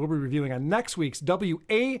podcast that we'll be reviewing on next week's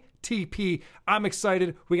WATP. I'm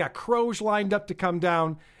excited. We got Croge lined up to come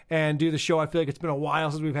down and do the show. I feel like it's been a while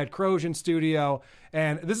since we've had Croge in studio.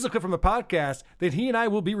 And this is a clip from the podcast that he and I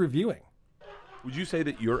will be reviewing. Would you say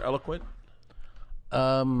that you're eloquent?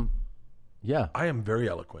 Yeah. I am very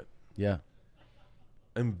eloquent. Yeah.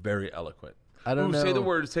 I'm very eloquent. I don't know. Say the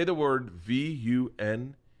word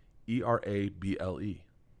VUNERABLE.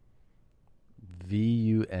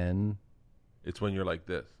 VUN. It's when you're like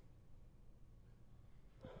this.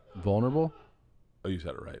 Vulnerable? Oh, you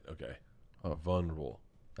said it right. Okay. Oh. Vulnerable.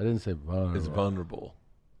 I didn't say vulnerable. It's vulnerable.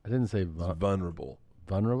 I didn't say It's vulnerable.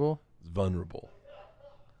 Vulnerable? It's vulnerable.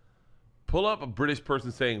 Pull up a British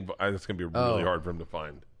person saying that's going to be really hard for him to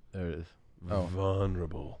find. There it is. Oh.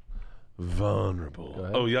 Vulnerable. Vulnerable. Go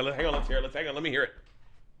ahead. Oh, yeah. Hang on. Let's hear it. Hang on. Let me hear it.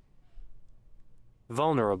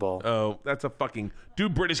 Vulnerable. Oh, that's a fucking... Do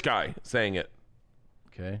British guy saying it.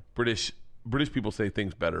 Okay. British people say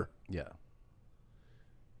things better. Yeah.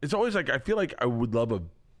 It's always like... I feel like I would love a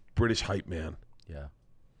British hype man. Yeah.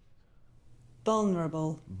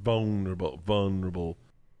 Vulnerable. Vulnerable.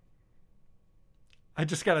 I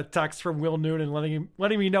just got a text from Will Noonan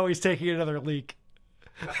letting me know he's taking another leak.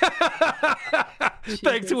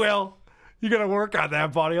 Thanks, Will. You got to work on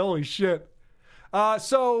that, buddy. Holy shit.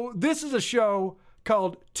 So this is a show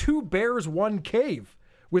called Two Bears, One Cave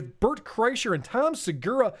with Bert Kreischer and Tom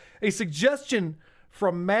Segura, a suggestion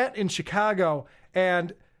from Matt in Chicago.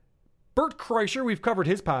 And Bert Kreischer, we've covered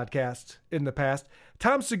his podcast in the past.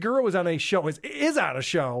 Tom Segura was on a show, is on a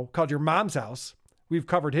show called Your Mom's House. We've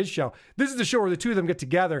covered his show. This is the show where the two of them get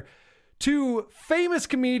together to famous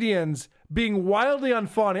comedians being wildly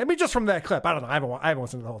unfunny. I mean, just from that clip. I don't know. I haven't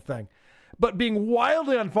listened to the whole thing. But being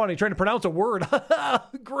wildly unfunny, trying to pronounce a word.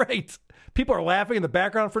 Great. People are laughing in the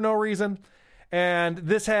background for no reason. And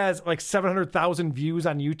this has like 700,000 views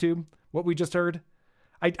on YouTube, what we just heard.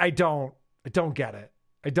 I don't get it.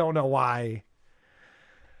 I don't know why.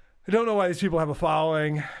 I don't know why these people have a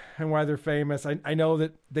following and why they're famous. I know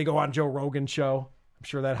that they go on Joe Rogan's show. I'm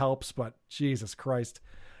sure that helps, but Jesus Christ.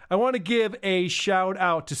 I want to give a shout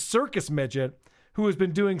out to Circus Midget, who has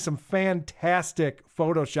been doing some fantastic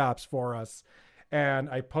Photoshops for us. And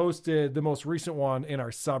I posted the most recent one in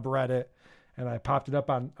our subreddit, and I popped it up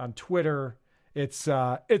on Twitter. It's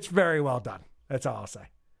very well done. That's all I'll say.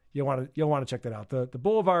 You'll want to check that out. The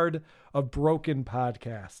Boulevard of Broken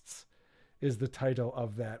Podcasts is the title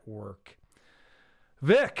of that work.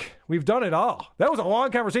 Vic, we've done it all. That was a long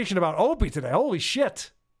conversation about Opie today. Holy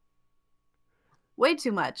shit. Way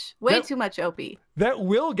too much. Way too much Opie. That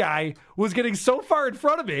Will guy was getting so far in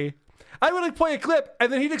front of me. I would like play a clip,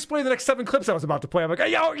 and then he'd explain the next 7 clips I was about to play. I'm like,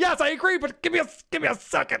 yo, yes, I agree, but give me a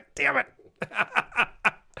second. Damn it.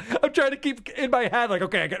 I'm trying to keep in my head, like,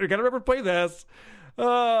 okay, I gotta remember to play this.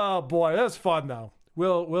 Oh, boy, that was fun, though.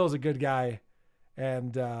 Will's a good guy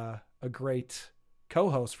and a great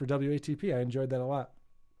co-host for WATP. I enjoyed that a lot.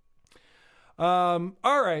 All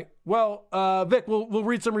right. Well, Vic, we'll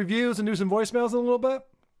read some reviews and do some voicemails in a little bit.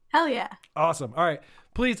 Hell yeah. Awesome. All right.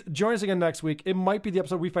 Please join us again next week. It might be the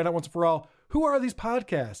episode we find out once and for all, who are these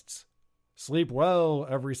podcasts? Sleep well,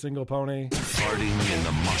 every single pony. Farting in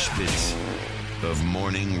the mosh pits of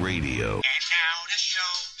morning radio.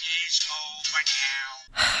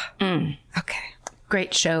 Okay.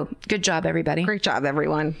 Great show. Good job, everybody. Great job,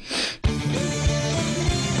 everyone.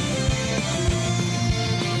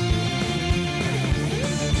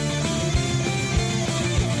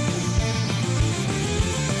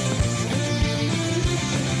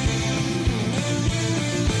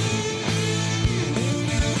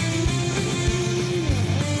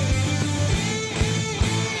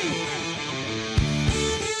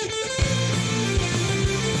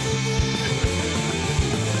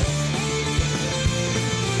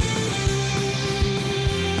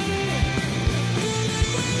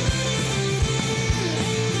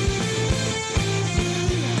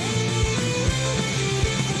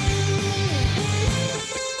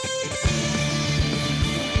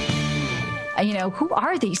 Who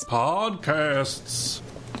are these podcasts?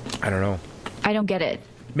 I don't know. I don't get it.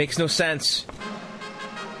 Makes no sense.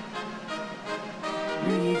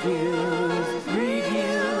 Reviews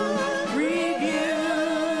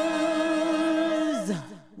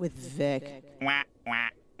with Vic.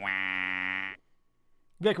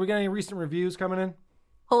 Vic, we got any recent reviews coming in?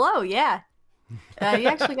 Hello, yeah. You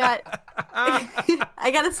actually got...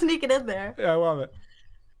 I got to sneak it in there. Yeah, I love it.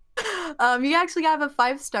 You actually got a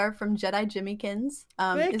 5-star from Jedi Jimmykins.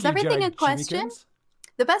 Is everything a question? Jimmykins.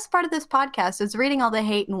 The best part of this podcast is reading all the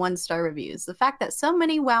hate and 1-star reviews. The fact that so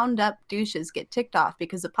many wound up douches get ticked off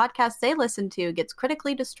because the podcast they listen to gets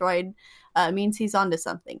critically destroyed means he's onto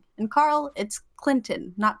something. And Carl, it's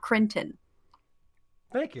Clinton, not Crinton.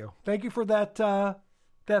 Thank you. Thank you for that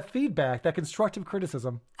feedback, that constructive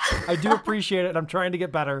criticism. I do appreciate it, and I'm trying to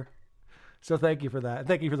get better. So thank you for that.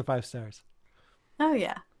 Thank you for the 5 stars. Oh,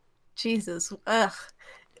 yeah. Jesus. Ugh.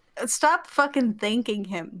 Stop fucking thanking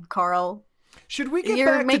him, Carl. Should we get You're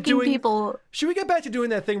back making to doing people... Should we get back to doing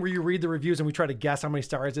that thing where you read the reviews and we try to guess how many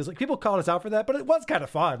stars it is? Like, people called us out for that, but it was kind of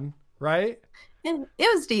fun, right? It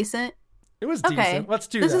was decent. It was Okay. decent. Let's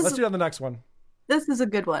do that. Let's do it on the next one. This is a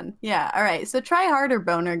good one. Yeah. All right. So try hard or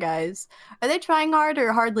boner, guys. Are they trying hard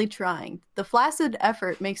or hardly trying? The flaccid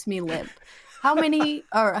effort makes me limp. How many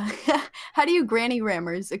or how do you granny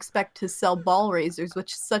rammers expect to sell ball raisers with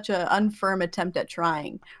such an unfirm attempt at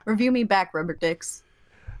trying? Review me back, rubber dicks.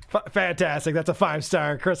 Fantastic. That's a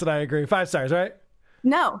 5-star. Chris and I agree. 5 stars, right?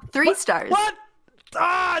 No, 3 stars. What?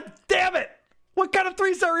 Ah, damn it. What kind of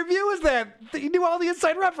 3-star review is that? You knew all the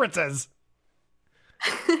inside references.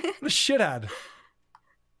 What a shithead.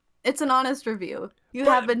 It's an honest review. You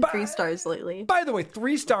have been 3 stars lately. By the way,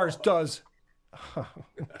 3 stars does... Oh,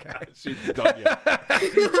 okay. She's done yet.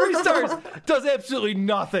 3 stars does absolutely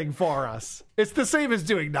nothing for us. It's the same as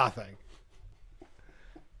doing nothing.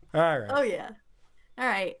 All right. Oh, yeah. All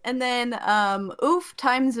right. And then, oof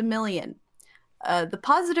times a million. The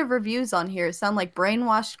positive reviews on here sound like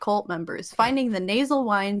brainwashed cult members. Finding the nasal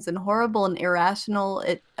whines and horrible and irrational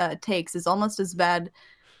it takes is almost as bad.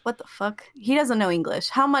 What the fuck? He doesn't know English.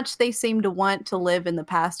 How much they seem to want to live in the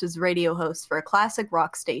past as radio hosts for a classic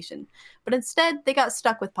rock station. But instead, they got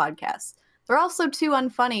stuck with podcasts. They're also too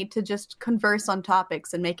unfunny to just converse on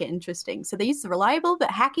topics and make it interesting. So they use the reliable but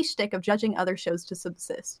hacky shtick of judging other shows to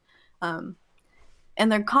subsist. And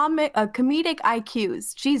their comedic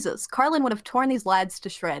IQs. Jesus, Carlin would have torn these lads to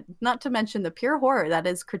shred. Not to mention the pure horror that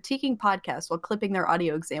is critiquing podcasts while clipping their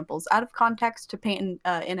audio examples out of context to paint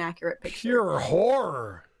an inaccurate picture. Pure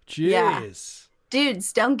horror. Jeez. Yeah.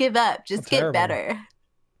 Dudes, don't give up. Just get better.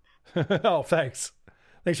 Oh, thanks.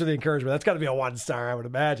 Thanks for the encouragement. That's got to be a 1-star, I would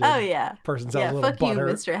imagine. Oh, yeah. Person sounds a little fuck you,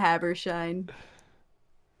 butthurt. Mr. Habershine.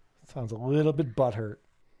 Sounds a little bit butthurt.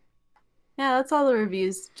 Yeah, that's all the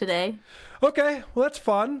reviews today. Okay, well, that's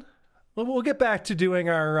fun. We'll get back to doing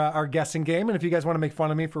our guessing game, and if you guys want to make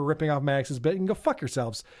fun of me for ripping off Max's bit, you can go fuck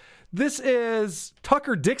yourselves. This is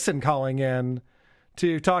Tucker Dixon calling in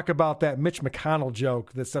to talk about that Mitch McConnell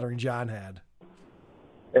joke that Stuttering John had.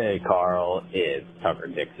 Hey, Carl, it's Tucker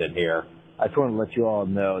Dixon here. I just want to let you all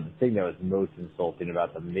know the thing that was most insulting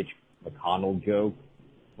about the Mitch McConnell joke,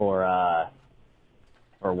 or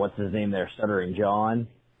what's his name there, Stuttering John,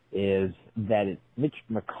 is that it's Mitch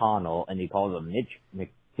McConnell and he calls him Mitch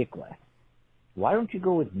McTickle. Why don't you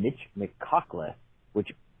go with Mitch McCockle, which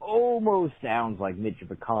almost sounds like Mitch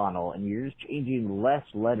McConnell, and you're just changing less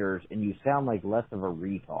letters and you sound like less of a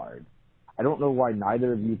retard. I don't know why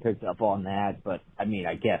neither of you picked up on that, but I mean,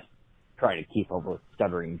 I guess trying to keep up with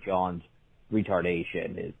Stuttering John's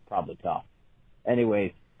retardation is probably tough.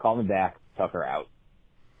 Anyways, call me back. Tucker out.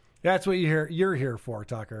 That's what you're here for,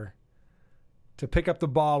 Tucker. To pick up the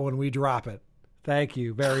ball when we drop it. Thank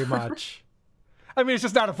you very much. I mean, it's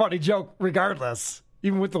just not a funny joke regardless.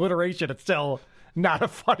 Even with alliteration, it's still not a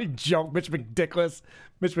funny joke. Mitch McDickless,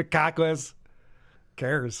 Mitch McCockless.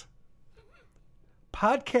 Cares.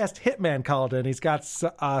 Podcast Hitman called in. He's got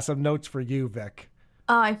some notes for you, Vic.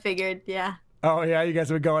 Oh, I figured, yeah. Oh, yeah? You guys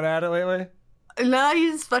have been going at it lately? No, he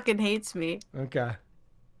just fucking hates me. Okay.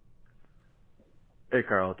 Hey,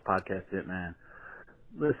 Carl, it's Podcast Hitman.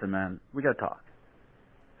 Listen, man, we gotta talk.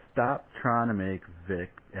 Stop trying to make Vic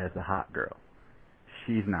as a hot girl.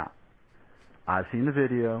 She's not. I've seen the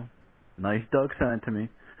video. Nice Doug sent it to me.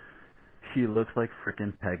 She looks like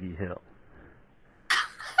frickin' Peggy Hill.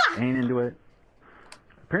 Ain't into it.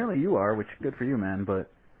 Apparently you are, which is good for you, man, but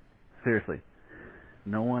seriously,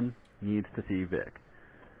 no one needs to see Vic.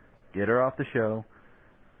 Get her off the show.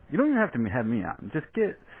 You don't even have to have me on. Just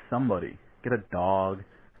get somebody. Get a dog,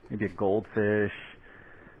 maybe a goldfish.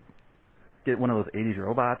 Get one of those 80s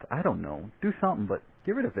robots. I don't know. Do something, but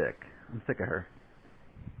get rid of Vic. I'm sick of her.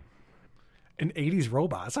 An 80s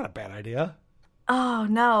robot. That's not a bad idea. Oh,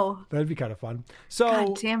 no. That'd be kind of fun. So,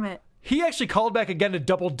 God damn it. He actually called back again to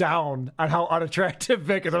double down on how unattractive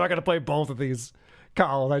Vic is. I'm not going to play both of these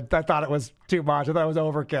calls. I thought it was too much. I thought it was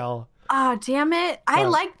overkill. Oh, damn it. I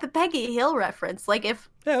like the Peggy Hill reference. Like, if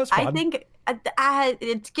yeah, it was fun. I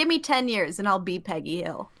think give me 10 years and I'll be Peggy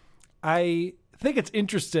Hill. I think it's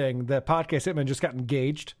interesting that Podcast Hitman just got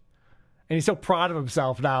engaged, and he's so proud of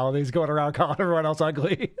himself now that he's going around calling everyone else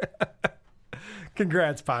ugly.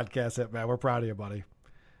 Congrats, Podcast Hitman. We're proud of you, buddy.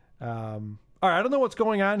 All right, I don't know what's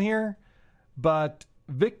going on here, but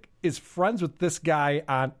Vic is friends with this guy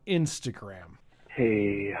on Instagram.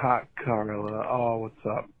 Hey, hot Carla. Oh, what's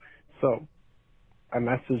up? So, I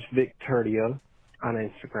messaged Victoria on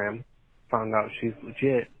Instagram, found out she's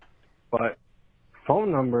legit, but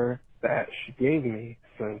phone number that she gave me,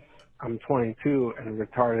 since I'm 22 and a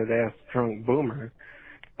retarded-ass drunk boomer,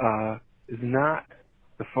 is not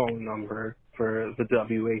the phone number for the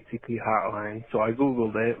WATP hotline. So I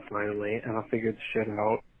Googled it, finally, and I figured the shit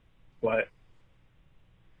out. But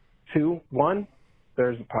 2, 1,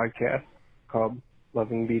 there's a podcast called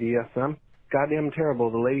Loving BDSM. Goddamn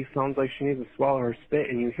terrible. The lady sounds like she needs to swallow her spit,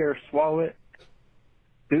 and you hear her swallow it.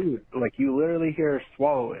 Dude, like, you literally hear her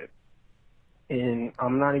swallow it. And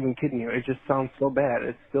I'm not even kidding you. It just sounds so bad.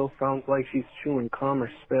 It still sounds like she's chewing cum or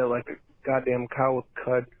spit like a goddamn cow with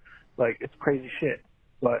cud. Like, it's crazy shit.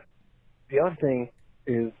 But the other thing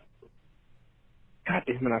is, God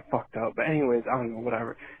damn it, I fucked up. But anyways, I don't know,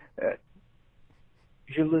 whatever.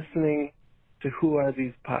 You're listening to Who Are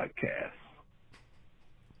These Podcasts?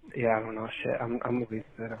 Yeah, I don't know, shit. I'm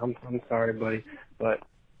wasted. I'm sorry, buddy. But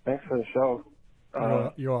thanks for the show.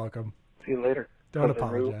 You're welcome. See you later. Don't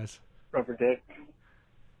apologize. Rubber dick.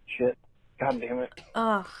 Shit. God damn it.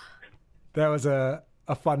 Ugh. That was a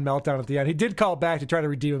fun meltdown at the end. He did call back to try to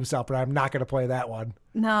redeem himself, but I'm not going to play that one.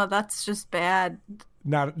 No, that's just bad.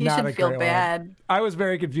 Not You should a feel great bad. one. I was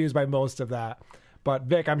very confused by most of that. But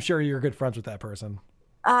Vic, I'm sure you're good friends with that person.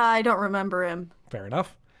 I don't remember him. Fair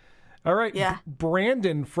enough. All right. Yeah.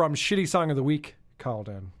 Brandon from Shitty Song of the Week called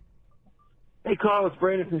in. Hey, Carl, it's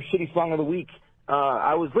Brandon from Shitty Song of the Week.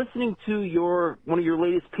 I was listening to one of your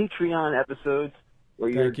latest Patreon episodes where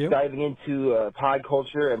you're diving into pod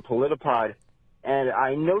culture and Politipod, and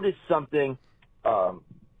I noticed something.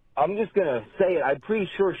 I'm just going to say it. I'm pretty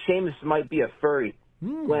sure Seamus might be a furry.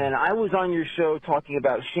 When I was on your show talking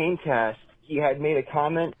about Shamecast, he had made a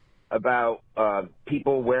comment about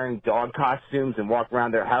people wearing dog costumes and walk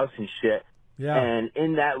around their house and shit. Yeah. And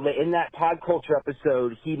in that pod culture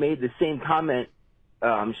episode, he made the same comment,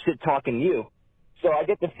 shit talking you. So I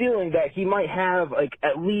get the feeling that he might have like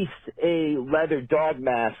at least a leather dog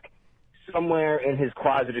mask somewhere in his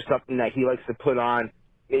closet or something that he likes to put on.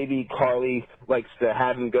 Maybe Carly likes to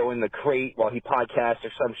have him go in the crate while he podcasts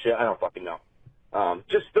or some shit. I don't fucking know.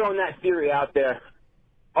 Just throwing that theory out there.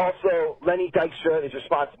 Also, Lenny Dykstra is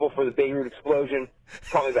responsible for the Beirut explosion.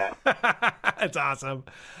 Call me back. That's awesome.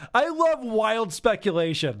 I love wild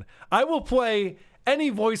speculation. I will play any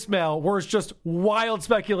voicemail where it's just wild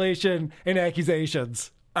speculation and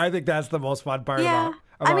accusations. I think that's the most fun part about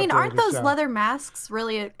I mean, doing aren't this those show. leather masks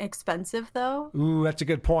really expensive, though? Ooh, that's a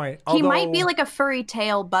good point. He might be like a furry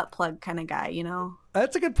tail butt plug kind of guy, you know?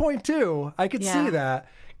 That's a good point, too. I could see that.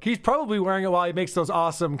 He's probably wearing it while he makes those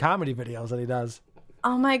awesome comedy videos that he does.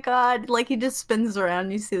 Oh my God. Like he just spins around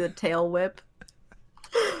and you see the tail whip.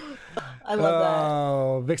 I love that.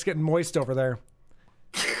 Oh, Vic's getting moist over there.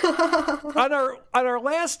 on our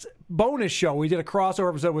last bonus show, we did a crossover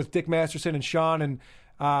episode with Dick Masterson and Sean, and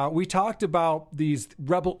we talked about these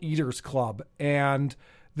Rebel Eaters Club, and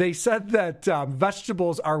they said that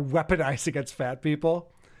vegetables are weaponized against fat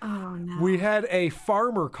people. Oh no. We had a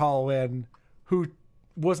farmer call in who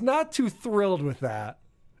was not too thrilled with that.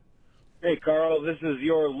 Hey, Carl, this is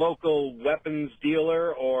your local weapons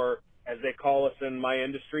dealer, or as they call us in my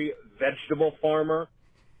industry, vegetable farmer.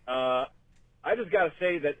 I just got to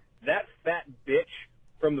say that fat bitch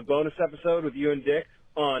from the bonus episode with you and Dick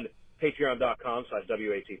on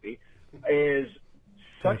patreon.com/WATP is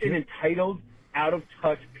such an entitled,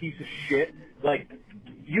 out-of-touch piece of shit. Like,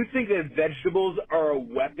 you think that vegetables are a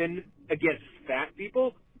weapon against fat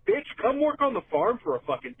people? Bitch, come work on the farm for a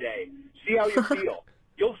fucking day. See how you feel.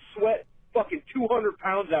 You'll sweat fucking 200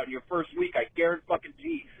 pounds out in your first week, I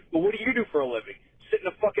guarantee. But what do you do for a living? Sit in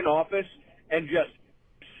a fucking office and just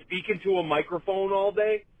speak into a microphone all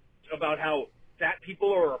day about how fat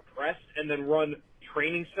people are oppressed and then run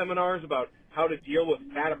training seminars about how to deal with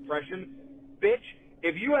fat oppression? Bitch,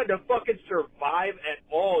 if you had to fucking survive at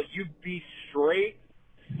all, you'd be straight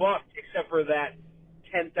fucked except for that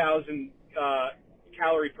 10,000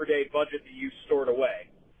 calorie per day budget that you stored away.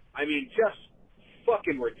 I mean, just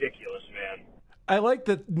fucking ridiculous, man. I like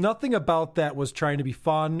that nothing about that was trying to be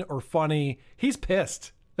fun or funny. He's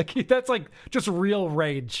pissed. Like that's like just real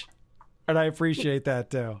rage. And I appreciate that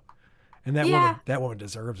too. And that woman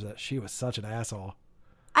deserves it. She was such an asshole.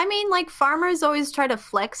 I mean, like, farmers always try to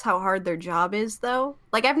flex how hard their job is, though.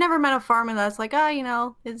 Like, I've never met a farmer that's like, you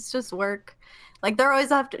know, it's just work. Like, they always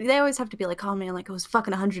have to be like, oh man, like it was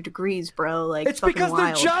fucking 100 degrees, bro. Like, it's because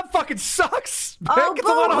wild. their job fucking sucks. Oh, it's a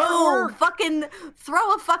lot of hard work. Fucking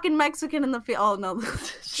throw a fucking Mexican in the field. Oh no.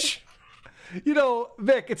 You know,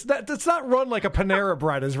 Vic, it's not run like a Panera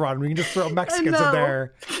Bread is run. We can just throw Mexicans in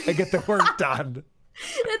there and get the work done.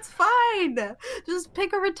 It's fine. Just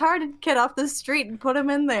pick a retarded kid off the street and put him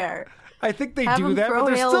in there. I think they do that, but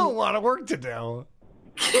there's still a lot of work to do.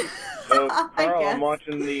 So, Carl, I'm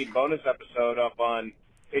watching the bonus episode up on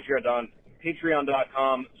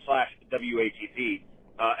patreon.com/WATP.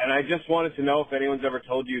 And I just wanted to know if anyone's ever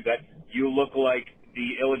told you that you look like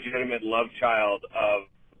the illegitimate love child of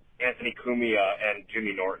Anthony Cumia and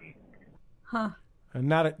Jimmy Norton. Huh. And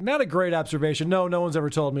not a great observation. No one's ever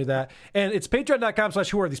told me that. And it's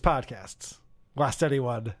patreon.com/whoarethisepodcasts. Last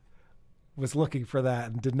anyone was looking for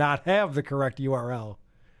that and did not have the correct URL.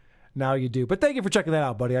 Now you do. But thank you for checking that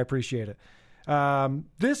out, buddy. I appreciate it.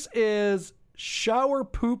 This is Shower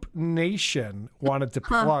Poop Nation wanted to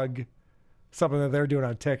plug something that they're doing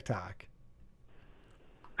on TikTok.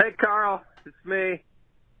 Hey, Carl. It's me.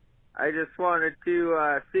 I just wanted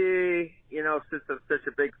to see, you know, since I'm such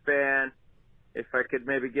a big fan, if I could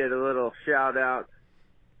maybe get a little shout out.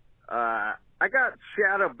 I got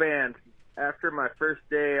shadow banned after my first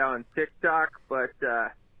day on TikTok, but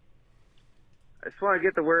I just want to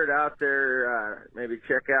get the word out there. Maybe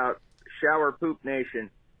check out Shower Poop Nation.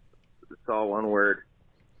 It's all one word.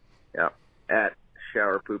 Yeah, at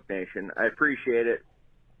Shower Poop Nation. I appreciate it.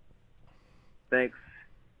 Thanks.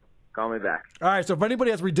 Call me back. All right, so if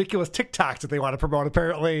anybody has ridiculous TikToks that they want to promote,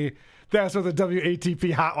 apparently that's what the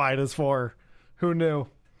WATP hotline is for. Who knew?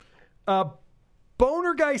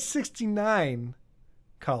 Boner Guy 69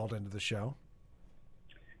 called into the show.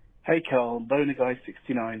 Hey, Carl. Boner Guy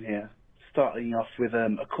 69 here. starting off with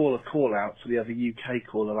a caller call-out to the other UK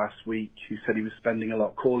caller last week who said he was spending a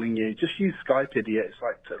lot calling you. Just use Skype, idiot. It's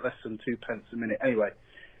like less than 2 pence a minute. Anyway,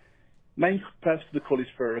 main purpose of the call is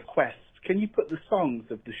for a request. Can you put the songs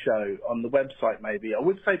of the show on the website maybe? I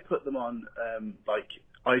would say put them on like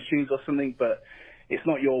iTunes or something, but it's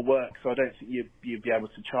not your work, so I don't think you'd be able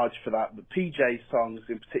to charge for that. But PJ's songs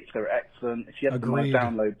in particular are excellent. If you have my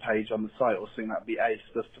download page on the site or something, that'd be ace.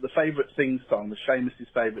 The favourite theme song, the Seamus's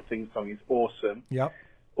favourite theme song, is awesome. Yep.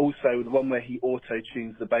 Also, the one where he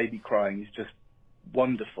auto-tunes the baby crying is just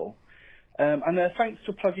wonderful. And thanks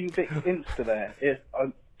for plugging Vic's Insta there.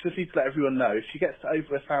 Just need to let everyone know, if she gets to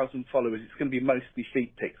over 1,000 followers, it's going to be mostly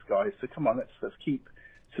feet pics, guys. So come on, let's keep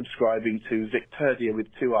subscribing to Victurdia with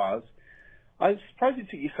 2 R's. I'm surprised it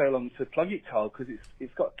took you so long to plug it, Carl, because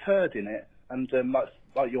it's got turd in it, and that's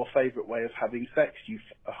like your favourite way of having sex.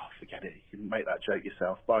 Forget it. You can make that joke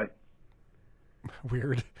yourself. Bye.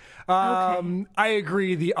 Weird. I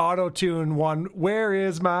agree. The auto-tune one. Where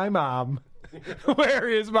is my mom? Where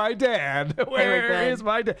is my dad? Where is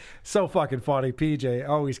my dad? So fucking funny. PJ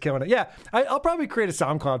always killing it. Yeah, I'll probably create a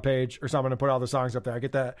SoundCloud page or something and put all the songs up there. I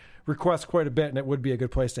get that request quite a bit, and it would be a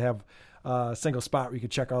good place to have a single spot where you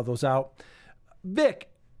could check all those out. Vic,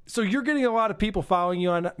 so you're getting a lot of people following you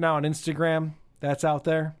now on Instagram. That's out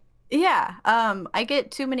there? Yeah. I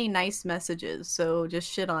get too many nice messages, so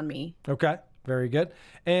just shit on me. Okay. Very good.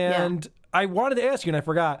 And I wanted to ask you, and I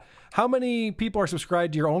forgot, how many people are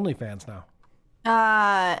subscribed to your OnlyFans now?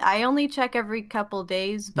 I only check every couple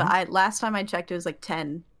days, but last time I checked, it was like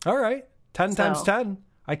 10. All right. 10 times 10.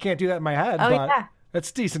 I can't do that in my head, but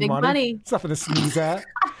that's decent Big money. It's nothing to sneeze at.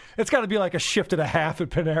 It's got to be like a shift and a half at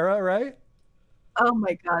Panera, right? Oh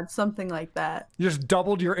my God, something like that. You just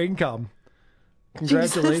doubled your income.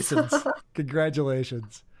 Congratulations.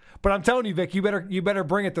 Congratulations. But I'm telling you, Vic, you better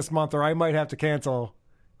bring it this month or I might have to cancel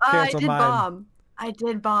I did mine. I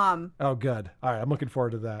did bomb. Oh, good. All right, I'm looking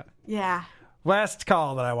forward to that. Yeah. Last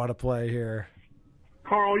call that I want to play here.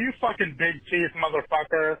 Carl, you fucking big teeth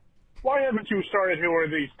motherfucker. Why haven't you started Who Are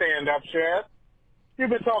These stand-ups yet? You've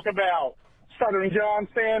been talking about Stuttering John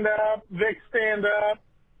stand-up, Vic stand-up,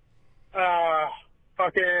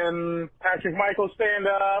 fucking Patrick Michael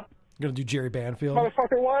stand-up. You're going to do Jerry Banfield?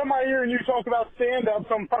 Motherfucker, why am I hearing you talk about stand-ups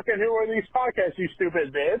on fucking Who Are These podcasts, you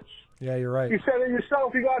stupid bitch? Yeah, you're right. You said it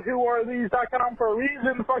yourself. You got whoareThese.com for a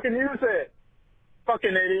reason. Fucking use it.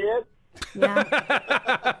 Fucking idiot. Yeah.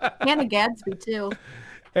 Hannah Gadsby, too.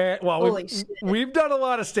 Well, we've done a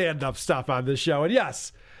lot of stand-up stuff on this show. And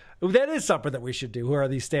yes, that is something that we should do. Who are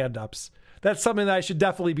these stand-ups? That's something that I should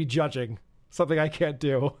definitely be judging. Something I can't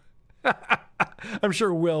do. I'm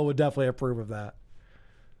sure Will would definitely approve of that.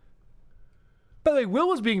 By the way, Will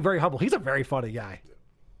was being very humble. He's a very funny guy.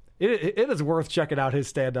 It is worth checking out his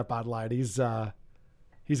stand-up online. He's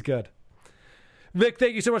good. Vic,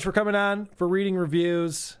 thank you so much for coming on, for reading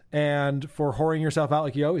reviews, and for whoring yourself out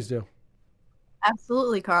like you always do.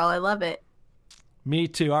 Absolutely, Carl. I love it. Me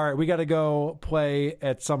too. All right, we got to go play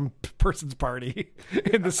at some person's party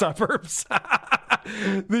in the suburbs.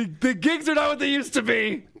 The gigs are not what they used to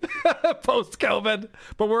be post-COVID,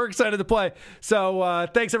 but we're excited to play. So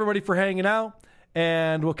thanks, everybody, for hanging out,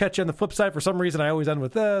 and we'll catch you on the flip side. For some reason, I always end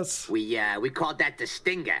with this. We called that the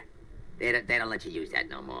stinger. They don't let you use that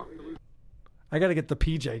no more. I got to get the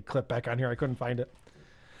PJ clip back on here. I couldn't find it.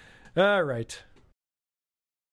 All right.